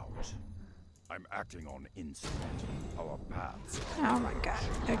them out. I'm acting on instinct. Our paths. Oh my god.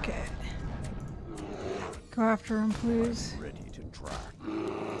 Okay. Go after him, please. Ready to track.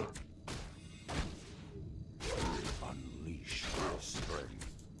 Unleash my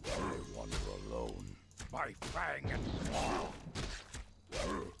strength. I wander alone. My fang and claw.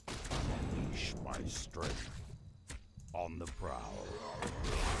 Unleash my strength. On the prowl.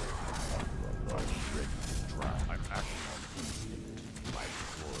 I'm ready to track. I'm acting on instinct. My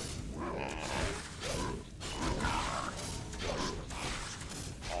glory.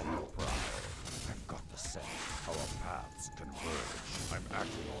 On the prowl. I've got the scent. Our paths converge. I'm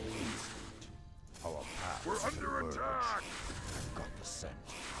acting on instinct. Our paths We're under attack! I've got the scent.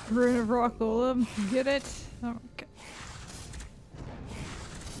 Ruin of Rock Golem. Get it? Okay.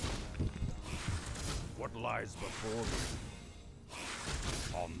 What lies before me?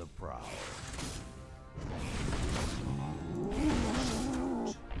 On the prowl.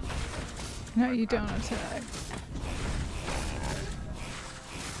 No, you don't attack.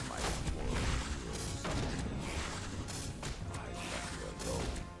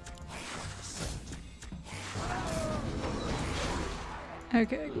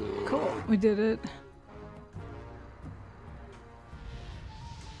 Okay, cool. We did it.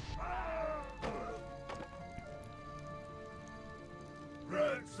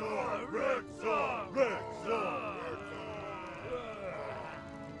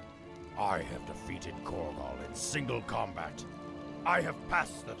 I have defeated Korgal in single combat. I have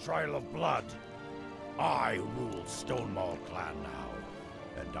passed the trial of blood. I rule Stonemaul clan now,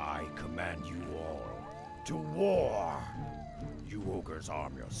 and I command you all to war. You ogres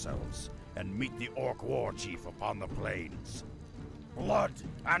arm yourselves and meet the Orc war chief upon the plains. Blood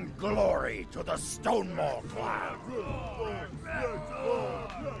and glory to the Stonemaul clan!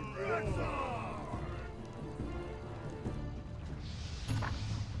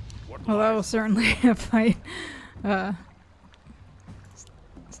 Well, that was certainly a fight. It's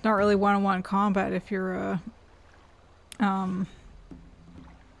not really one-on-one combat if you're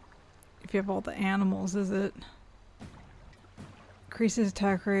if you have all the animals, is it? Increases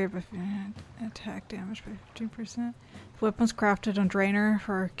attack rate by attack damage by 15%. Weapons crafted on Drainer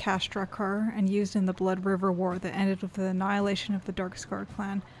for Kastrakar and used in the Blood River War that ended with the annihilation of the Darkscar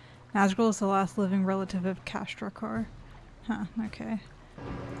clan. Nazgul is the last living relative of Kastrakar. Huh, okay.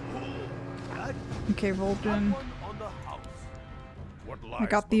 Okay, Vol'jin. I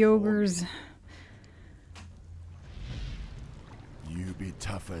got the ogres. You be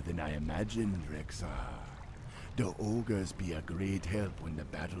tougher than I imagined, Rexar. The ogres be a great help when the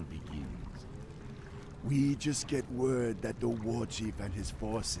battle begins. We just get word that the war chief and his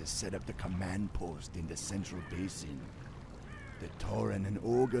forces set up the command post in the central basin. The Tauren and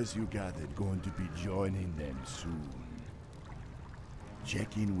ogres you gathered going to be joining them soon.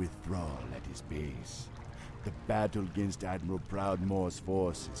 Check in with Thrall at his base. The battle against Admiral Proudmoore's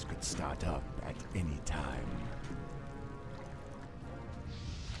forces could start up at any time.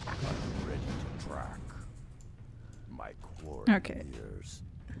 I'm ready to track. My quarry years.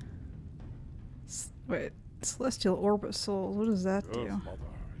 Wait, Celestial Orb of Souls. What does that do? Mother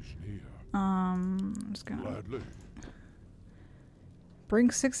is near. I'm just gonna Gladly. bring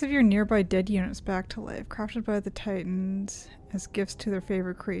 6 of your nearby dead units back to life, crafted by the Titans as gifts to their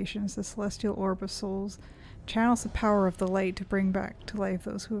favorite creations. The Celestial Orb of Souls channels the power of the light to bring back to life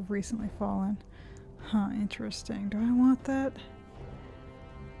those who have recently fallen. Huh, interesting. Do I want that?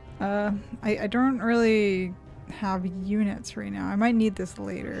 I don't really have units right now. I might need this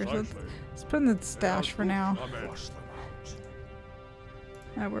later. So let's put in the stash for now.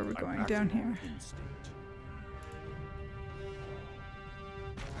 Where are we going? Down here.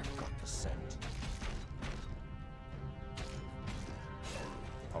 I've got the scent.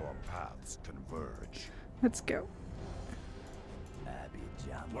 Our paths converge. Let's go.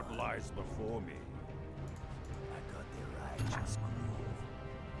 What lies before me? I got the righteous groove.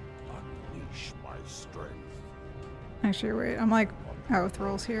 Unleash my strength. Actually, wait. I'm like out with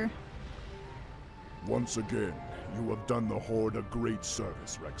rolls here. Once again, you have done the Horde a great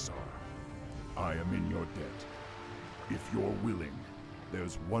service, Rexar. I am in your debt. If you're willing,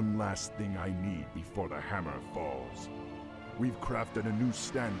 there's one last thing I need before the hammer falls. We've crafted a new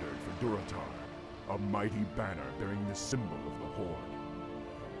standard for Durotar, a mighty banner bearing the symbol of the Horde.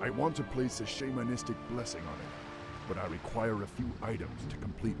 I want to place a shamanistic blessing on it, but I require a few items to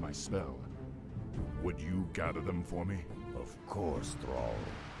complete my spell. Would you gather them for me? Of course, Thrall.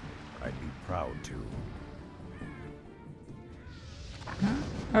 I'd be proud to.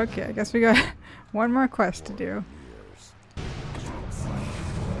 Okay, I guess we got one more quest to do.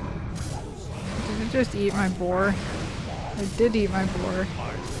 Did it just eat my boar? I did eat my boar.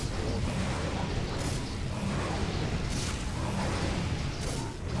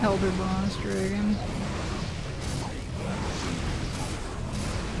 Elder Bronze Dragon.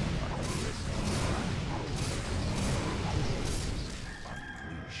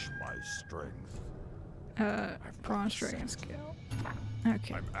 Unleash my strength. Bronze Dragon scale.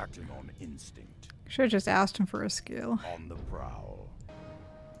 Okay. I'm acting on instinct. Should have just asked him for a skill. On the prowl.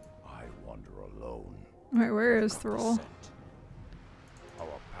 I wander alone. Wait, where is Thrall?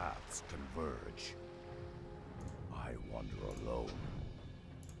 Our paths converge. I wander alone.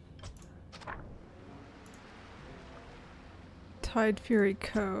 Tide Fury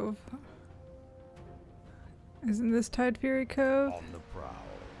Cove. Isn't this Tide Fury Cove? On the prowl.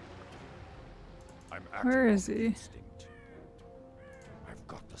 I'm acting Where is on he? instinct. I've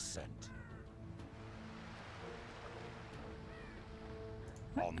got the scent.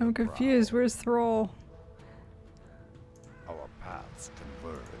 On the I'm confused. prowl. Where's Thrall? Our paths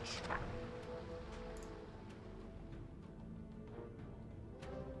converge.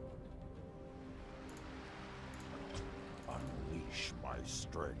 Unleash my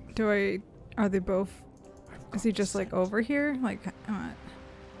strength. Do I... Are they both... Is he just like over here? Like,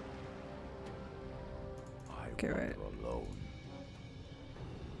 okay, wait. Alone.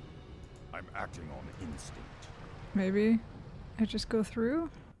 I'm acting on instinct. Maybe I just go through?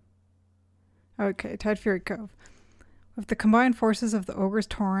 Okay, Tide Fury Cove. With the combined forces of the Ogre's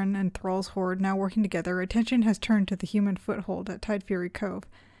Tauren and Thrall's Horde now working together, attention has turned to the human foothold at Tide Fury Cove.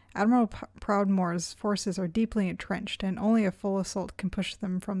 Admiral Proudmoore's forces are deeply entrenched, and only a full assault can push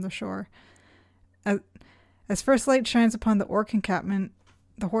them from the shore. As first light shines upon the orc encampment,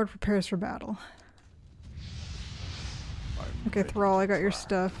 the Horde prepares for battle. Okay, Thrall, I got your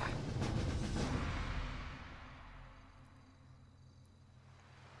stuff.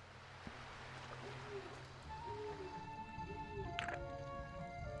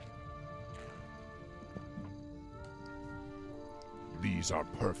 These are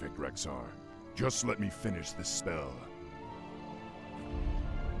perfect, Rexar. Just let me finish this spell.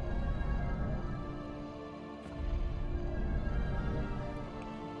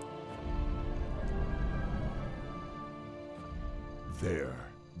 There,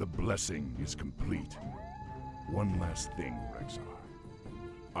 the blessing is complete. One last thing, Rexar.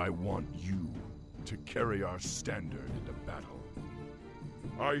 I want you to carry our standard into battle.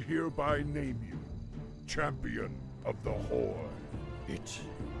 I hereby name you Champion of the Horde. It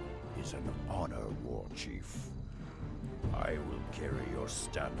is an honor, War Chief. I will carry your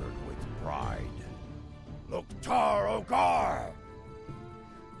standard with pride. Loktar Ogar!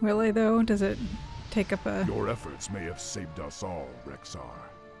 Will I, though? Does it take up a... Your efforts may have saved us all, Rexar.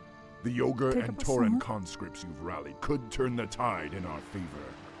 The Ogre Take and up a Tauren song? conscripts you've rallied could turn the tide in our favor.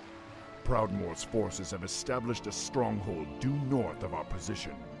 Proudmoore's forces have established a stronghold due north of our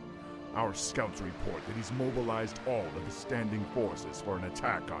position. Our scouts report that he's mobilized all of his standing forces for an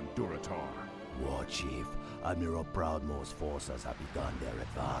attack on Durotar. War Chief, Admiral Proudmoore's forces have begun their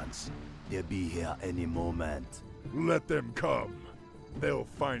advance. They'll be here any moment. Let them come. They'll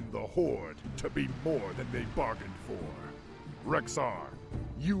find the Horde to be more than they bargained for. Rexar,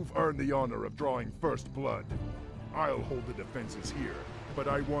 you've earned the honor of drawing first blood. I'll hold the defenses here, but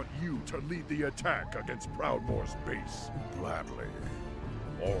I want you to lead the attack against Proudmoore's base. Gladly.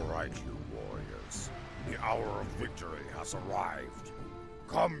 All right, you warriors. The hour of victory has arrived.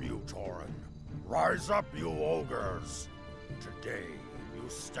 Come, you Tauren. Rise up, you ogres. Today, you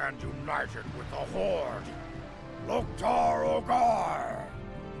stand united with the Horde. Loktar Ogar!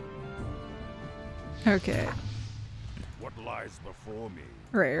 Okay. What lies before me?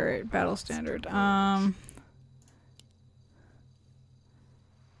 Right. Battle standard. Okay,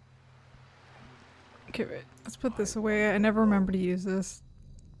 wait. Let's put this away. I never remember to use this.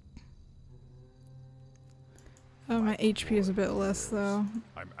 Oh, my HP is a bit less, though.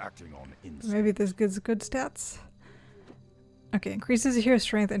 I'm acting on instinct. Maybe this gives good stats. Okay, increases a hero's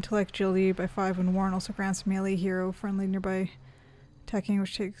strength, intellect, agility by 5 when worn. Also grants melee hero friendly nearby attacking,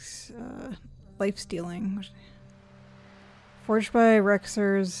 which takes life stealing. Forged by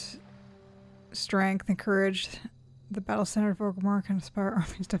Rexar's strength and courage, the battle standard of Orgrimmar can inspire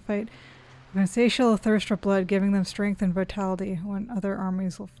armies to fight with an insatiable thirst for blood, giving them strength and vitality when other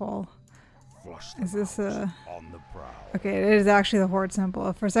armies will fall. flush Is this a... on the prowl. Okay, it is actually the Horde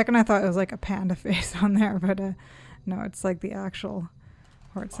symbol. For a second I thought it was like a panda face on there, but no, it's like the actual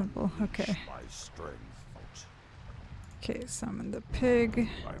Horde symbol. Okay. My strength. Okay, summon the pig.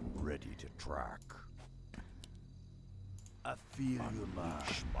 I'm ready to track. I feel you,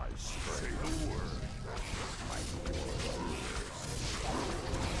 Unleash my strength. Say the word. My word.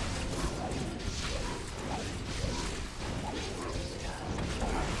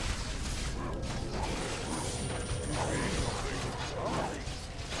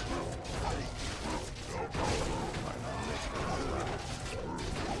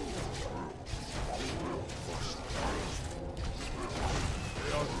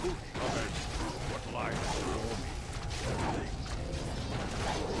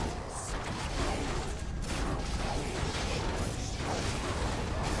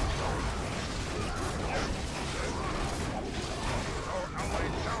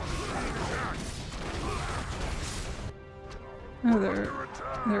 Oh,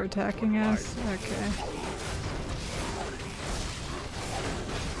 they're attacking us? Okay.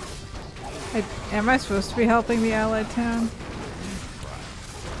 Am I supposed to be helping the allied town?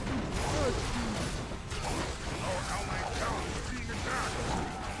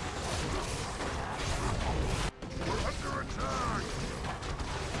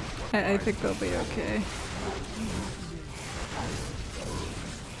 I think they'll be okay.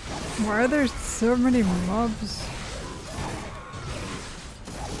 Why are there so many mobs?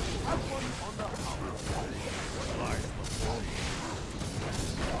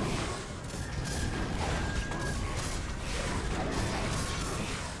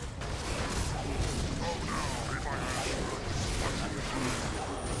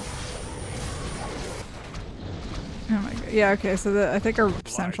 Oh my god. Yeah, okay, so I think our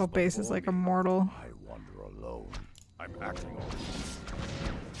central base is like immortal. I wander alone. I'm acting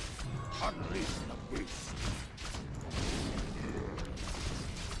on unleash the beast.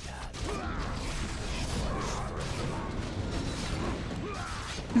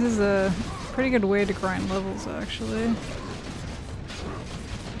 This is a pretty good way to grind levels, actually.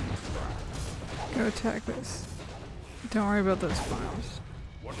 Go attack this. Don't worry about those farms.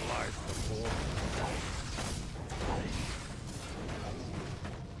 What lies before?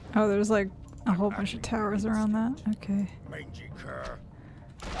 Oh, there's like a whole bunch of towers around that. Okay. Mangy cur.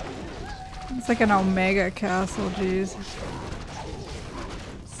 It's like an Omega castle, jeez.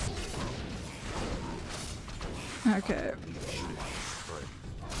 Okay.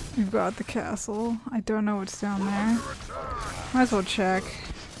 We've got the castle. I don't know what's down there. Might as well check.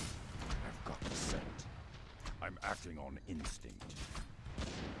 I've got the scent. I'm acting on instinct.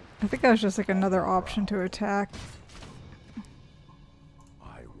 I think that was just like another option to attack.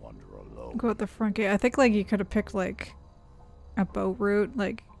 I wander alone. Go at the front gate. I think like you could have picked like a boat route.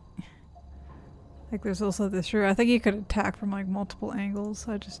 Like there's also this route. I think you could attack from like multiple angles.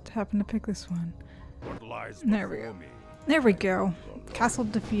 I just happened to pick this one. What lies There we before go. me? There we go. Castle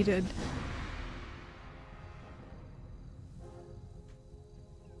defeated.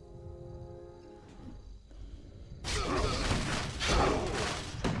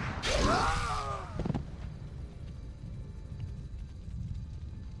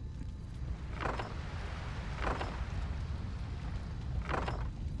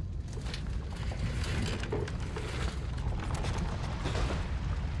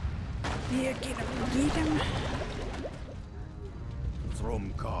 Yeah, get him, get him.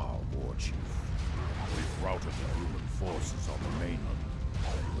 Thromkar, War Chief. We've routed the human forces on the mainland,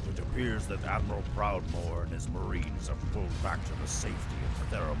 but it appears that Admiral Proudmoore and his marines have pulled back to the safety of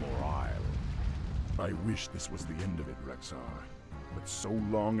Theramore Isle. I wish this was the end of it, Rexar. But so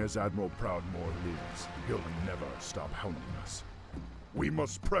long as Admiral Proudmoore lives, he'll never stop hounding us. We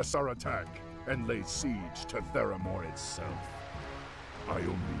must press our attack and lay siege to Theramore itself. I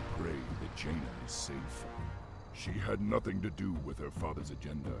only pray that Jaina is safe. She had nothing to do with her father's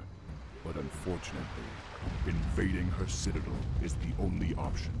agenda, but unfortunately, invading her citadel is the only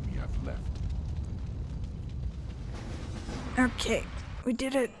option we have left. Okay, we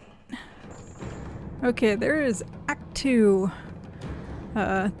did it. Okay, there is Act 2.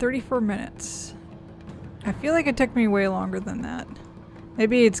 34 minutes. I feel like it took me way longer than that.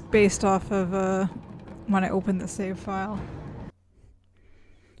 Maybe it's based off of when I opened the save file.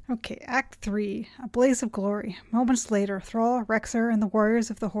 Okay, Act 3. A Blaze of Glory. Moments later, Thrall, Rexar, and the warriors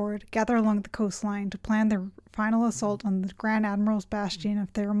of the Horde gather along the coastline to plan their final assault on the Grand Admiral's bastion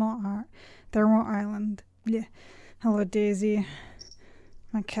of Theramore Island. Yeah. Hello, Daisy.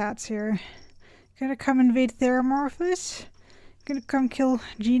 My cat's here. Gonna come invade Theramore with us? Gonna come kill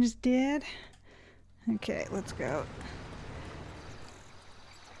Jaina's dad? Okay, let's go.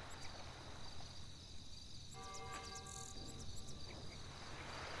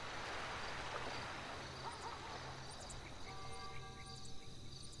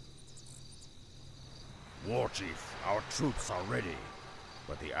 Warchief, our troops are ready.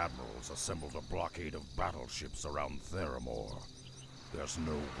 But the Admirals assembled a blockade of battleships around Theramore. There's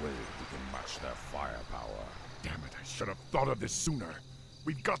no way we can match their firepower. Damn it, I should have thought of this sooner.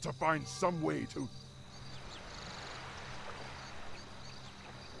 We've got to find some way to...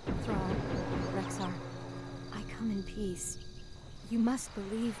 Thrall, Rexar, I come in peace. You must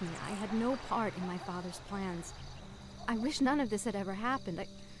believe me, I had no part in my father's plans. I wish none of this had ever happened.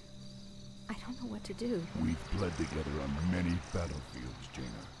 I don't know what to do. We've bled together on many battlefields, Jaina.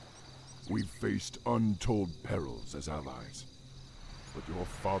 We've faced untold perils as allies. But your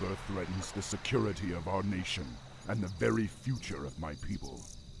father threatens the security of our nation and the very future of my people.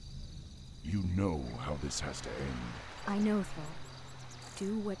 You know how this has to end. I know, Thrall.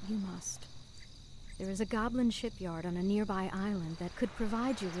 Do what you must. There is a goblin shipyard on a nearby island that could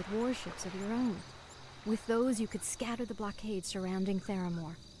provide you with warships of your own. With those, you could scatter the blockade surrounding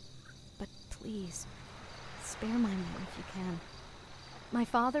Theramore. But please, spare my men if you can. My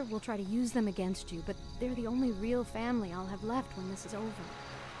father will try to use them against you, but they're the only real family I'll have left when this is over.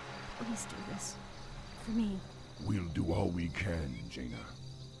 Please do this. For me. We'll do all we can, Jaina.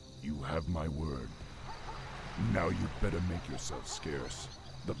 You have my word. Now you'd better make yourself scarce.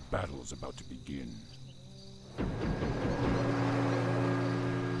 The battle's about to begin.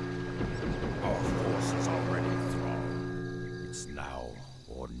 Our forces are ready, Thrall. It's now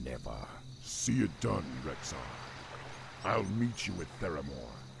or never. See it done, Rexar. I'll meet you at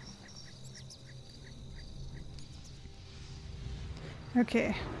Theramore.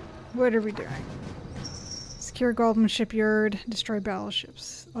 Okay, what are we doing? Secure Goldman Shipyard, destroy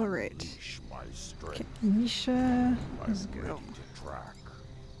battleships. Alright. Okay, Misha, let's go. Ready to track.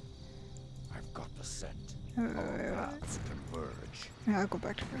 I've got the scent. Let's converge. Yeah, I'll go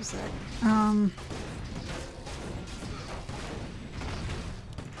back to for a sec.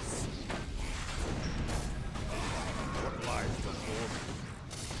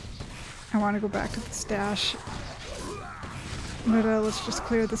 I want to go back to the stash. But let's just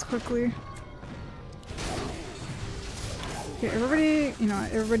clear this quickly. Okay, everybody, you know,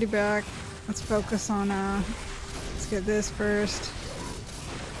 everybody back. Let's focus on, let's get this first.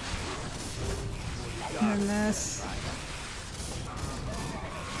 And then this.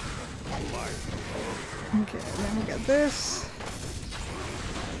 Okay, then we got this.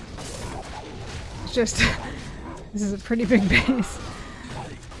 It's just, this is a pretty big base.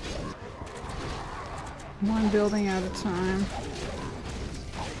 One building at a time.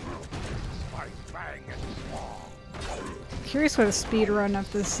 Curious what a speed run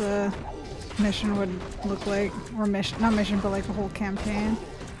of this mission would look like, or mission, not mission, but like the whole campaign.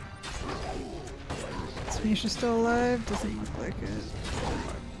 Is Misha still alive? Doesn't look like it.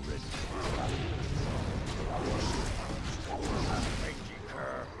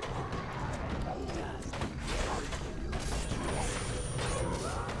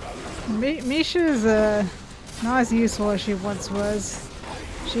 Misha's not as useful as she once was.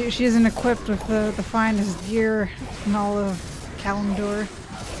 She isn't equipped with the finest gear in all of Kalimdor.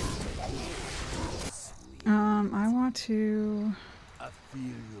 I want to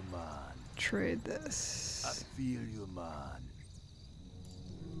trade this.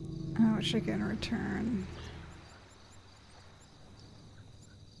 How much I get in return?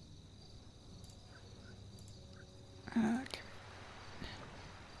 Okay.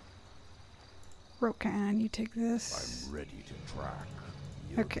 Rokan, you take this. I'm ready to track.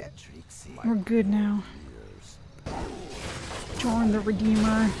 Okay, we're good now. Jorn the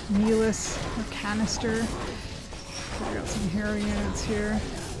Redeemer, Neelis, a canister. We got some hero units here.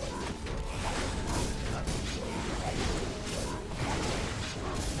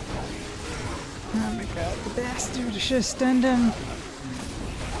 Oh my god, the bastard! I should have stunned him.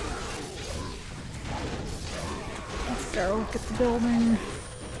 Let's go get the building.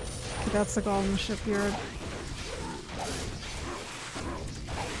 Okay, that's the Golden Shipyard.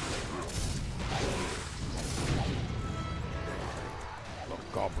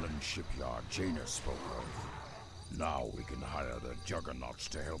 Goblin shipyard Jaina spoke of. Now we can hire the juggernauts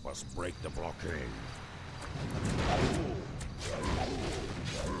to help us break the blockade.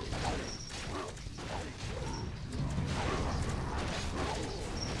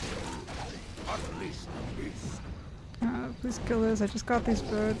 Unleash the beast. Please kill this. I just got these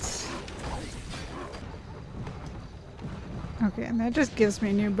boats. Okay, and that just gives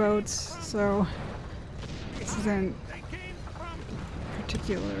me new boats, so this isn't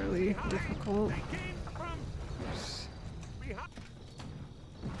particularly difficult. Oops.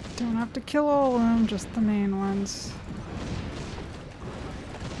 Don't have to kill all of them, just the main ones.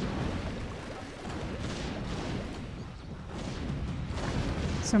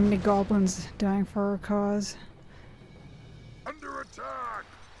 So many goblins dying for our cause. Under attack!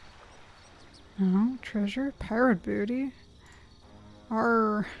 Oh, treasure? Pirate booty?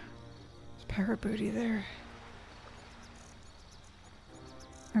 There's pirate booty there.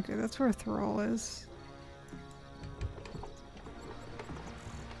 Okay, that's where Thrall is.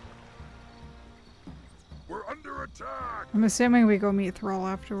 We're under attack! I'm assuming we go meet Thrall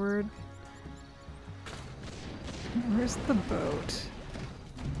afterward. Where's the boat?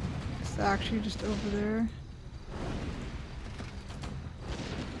 It's actually just over there.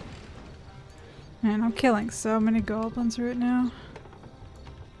 Man, I'm killing so many goblins right now.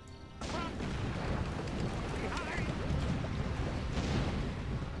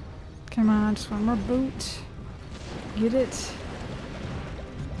 Come on, just one more boot. Get it.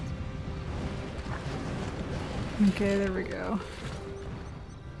 Okay, there we go.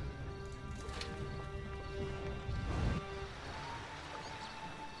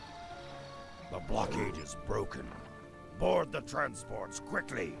 The blockade is broken. Board the transports,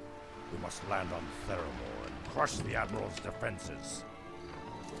 quickly! We must land on Theramore and crush the Admiral's defenses.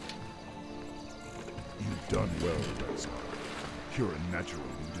 You've done well, Rexar. You're a natural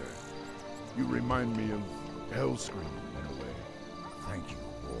leader. You remind me of Hellscream in a way. Thank you,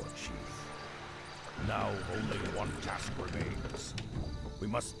 War Chief. Now only one task remains. We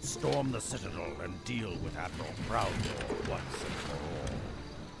must storm the Citadel and deal with Admiral Proudmore once and for all.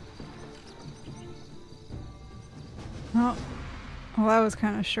 Well, that was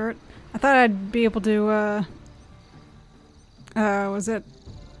kind of short. I thought I'd be able to, I thought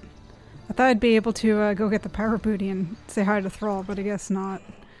I'd be able to, go get the pirate booty and say hi to Thrall, but I guess not.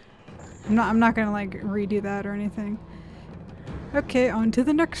 I'm not gonna, like, redo that or anything. Okay, on to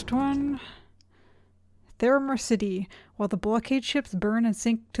the next one. Theramore City. While the blockade ships burn and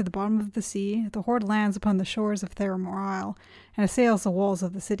sink to the bottom of the sea, the Horde lands upon the shores of Theramore Isle and assails the walls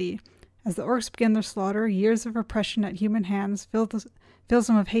of the city. As the orcs begin their slaughter, years of oppression at human hands fills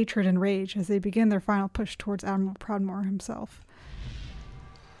them with hatred and rage as they begin their final push towards Admiral Proudmore himself.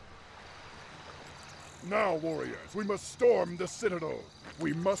 Now, warriors, we must storm the Citadel.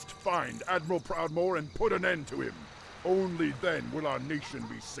 We must find Admiral Proudmore and put an end to him. Only then will our nation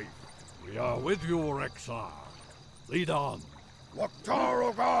be safe. We are with you, Rexar. Lead on.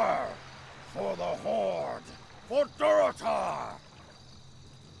 Loktar Ogar! For the Horde! For Durotar!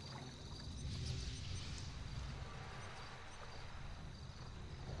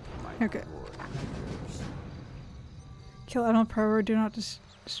 Okay. Kill Admiral Proudmore. Do not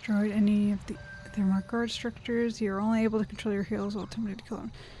destroy any of the Theramore guard structures. You are only able to control your heals while attempting to kill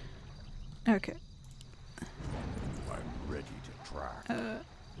them. Okay. I'm ready to track.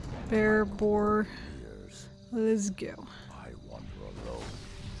 Bear, boar. Let's go. I wander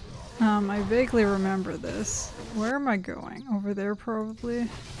alone. I vaguely remember this. Where am I going? Over there, probably.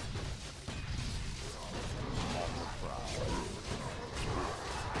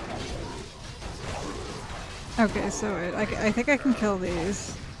 Okay, so I think I can kill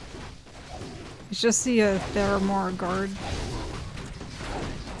these. It's just the Theramore guard.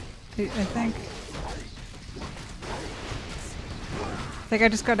 I think I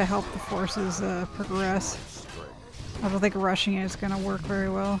just gotta help the forces progress. I don't think rushing it is gonna work very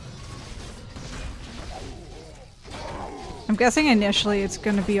well. I'm guessing initially it's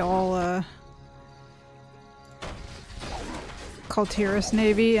gonna be all Kultiris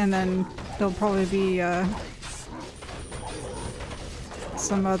Navy, and then there'll probably be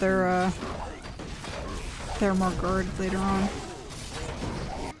some other Theramore guard later on.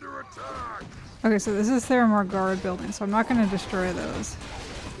 Okay, so this is Theramore guard building, so I'm not going to destroy those.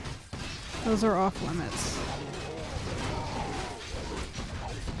 Those are off limits.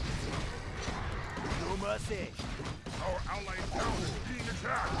 No mercy. Our allied town is being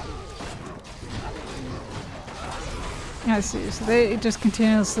attacked. I see, so they just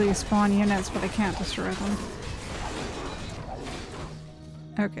continuously spawn units, but I can't destroy them.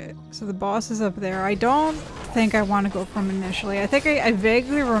 Okay, so the boss is up there. I don't think I want to go from initially. I think I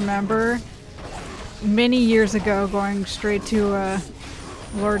vaguely remember many years ago going straight to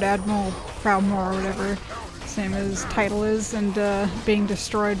Lord Admiral Proudmore or whatever his name is, title is, and being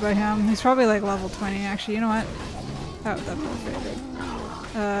destroyed by him. He's probably like level 20 actually. You know what? Oh, that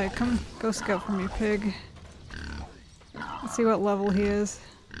perfect. Come go scout for me, pig. Let's see what level he is.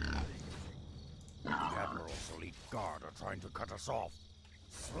 The Admiral's elite guard are trying to cut us off.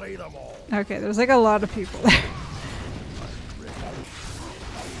 Slay them all. Okay, there's like a lot of people there.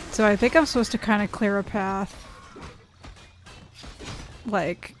 So I think I'm supposed to kind of clear a path,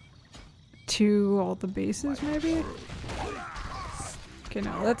 like, to all the bases, maybe? Okay,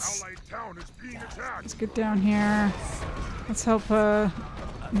 now let's get down here. Let's help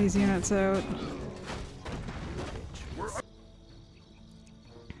these units out.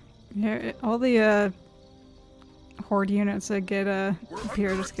 Yeah, all the Horde units that get up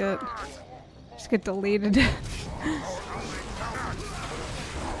here just get deleted.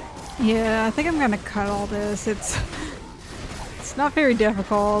 Yeah, I think I'm gonna cut all this. It's not very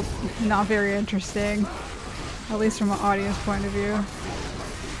difficult, not very interesting, at least from an audience point of view.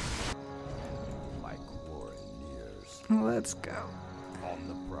 Like warring years Let's go. on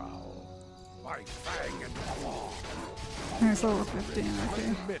the prowl. My fang and claw. There's level 15, I okay.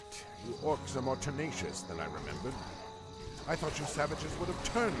 admit, you orcs are more tenacious than I remembered. I thought you savages would have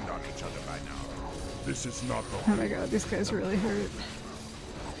turned on each other by now. This is not the Oh my god, these guys really hurt.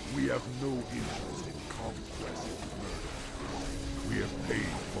 We have no interest in conquest. We have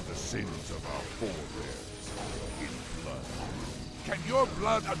paid for the sins of our forebears in blood. Can your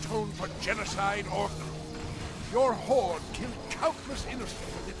blood atone for genocide, orc? Your horde killed countless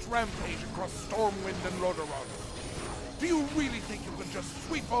innocents with its rampage across Stormwind and Lordaeron. Do you really think you can just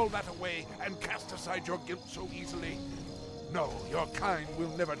sweep all that away and cast aside your guilt so easily? No, your kind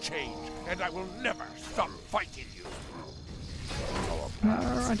will never change, and I will never stop fighting you. No,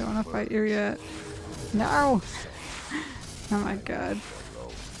 I don't want to fight you yet. No! Oh my god.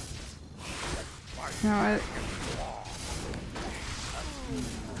 No,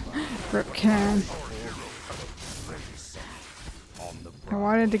 Rip Karen. I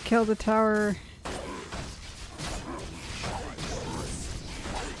wanted to kill the tower.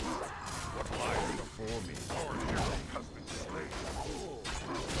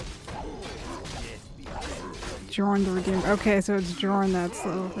 Jorn the Redeemer. Okay, so it's Jorn that's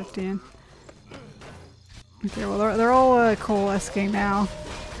level 15. Okay, well they're all coalescing now.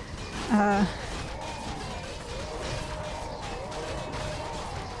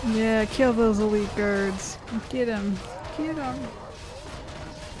 Yeah, kill those elite guards. Get him. Get him.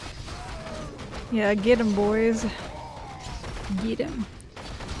 Yeah, get him, boys. Get him.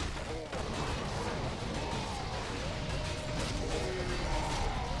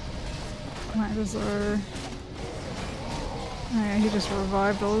 Might as well. Oh yeah, he just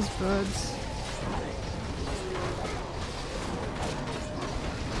revived all his buds.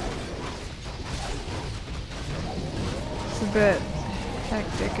 It's a bit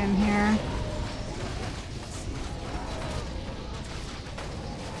hectic in here.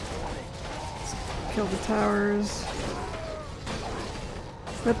 Let's kill the towers.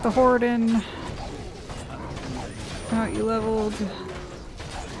 Put the Horde in. Oh, you leveled.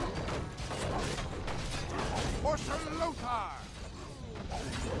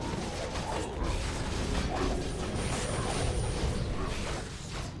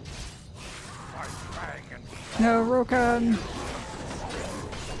 No, Rokan.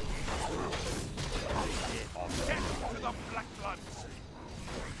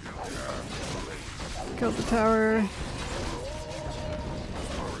 Killed the tower.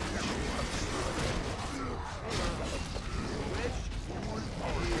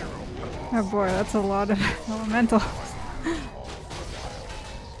 Oh boy, that's a lot of elementals.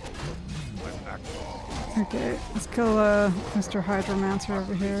 Okay, let's kill Mr. Hydromancer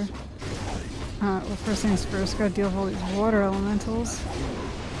over here. Well, first things first, gotta deal with all these water elementals.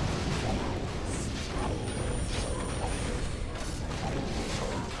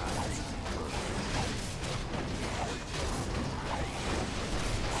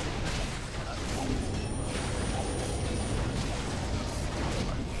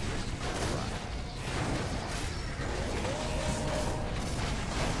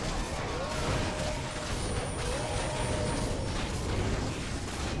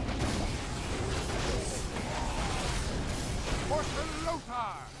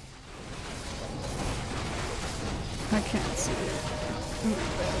 I can't see it.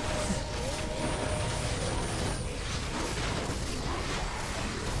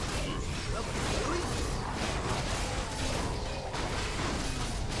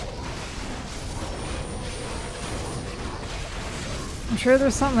 I'm sure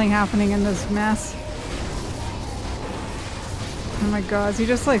there's something happening in this mess. Oh my god, is he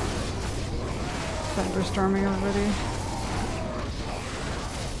just like thunderstorming everybody?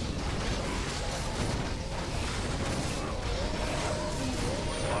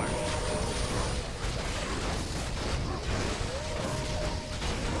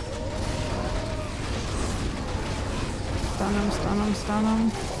 Stun him, stun him, stun him.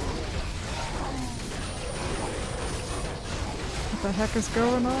 What the heck is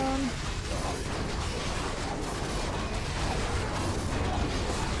going on?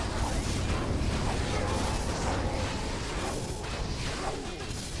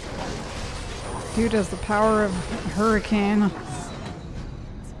 Dude has the power of a hurricane.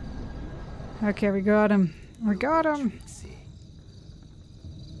 Okay, we got him. We got him.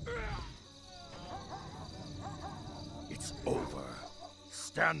 It's over.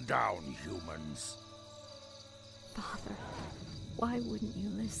 Stand down, humans. Father, why wouldn't you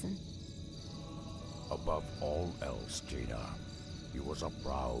listen? Above all else, Jaina, he was a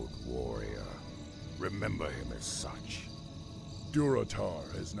proud warrior. Remember him as such. Durotar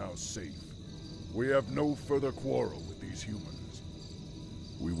is now safe. We have no further quarrel with these humans.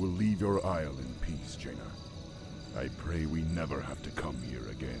 We will leave your isle in peace, Jaina. I pray we never have to come here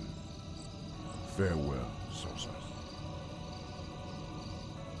again. Farewell, Sosas.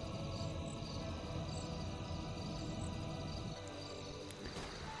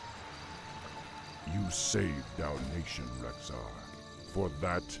 You saved our nation, Rexar. For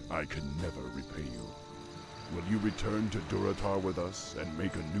that, I can never repay you. Will you return to Durotar with us and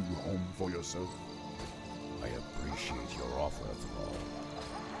make a new home for yourself? I appreciate your offer, Thrall.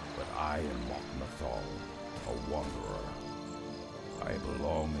 But I am Mok'Nathal, a wanderer. I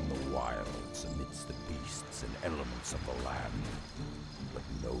belong in the wilds amidst the beasts and elements of the land. But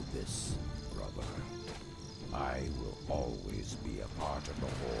know this, brother. I will always be a part of the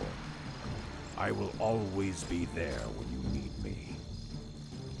Horde. I will always be there when you need me.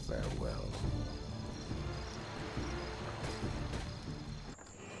 Farewell.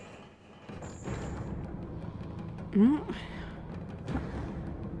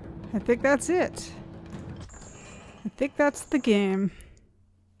 I think that's it. I think that's the game.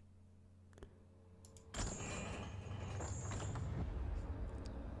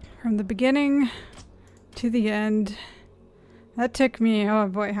 From the beginning to the end. That took me, oh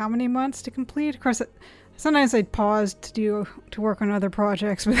boy, how many months to complete? Of course, sometimes I'd pause to work on other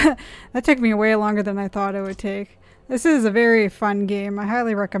projects, but that took me way longer than I thought it would take. This is a very fun game. I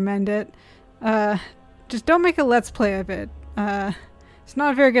highly recommend it. Just don't make a let's play of it. It's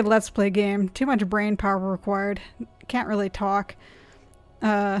not a very good let's play game. Too much brain power required. Can't really talk.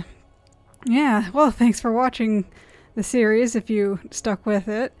 Yeah, well, thanks for watching the series if you stuck with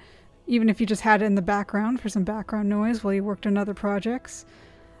it. Even if you just had it in the background for some background noise while you worked on other projects.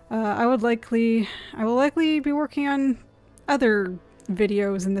 I will likely be working on other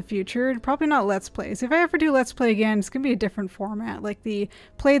videos in the future. Probably not Let's Plays. If I ever do Let's Play again, it's going to be a different format. Like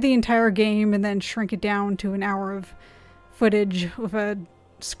play the entire game and then shrink it down to an hour of footage with a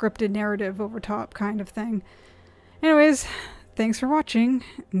scripted narrative over top kind of thing. Anyways, thanks for watching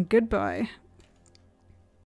and goodbye.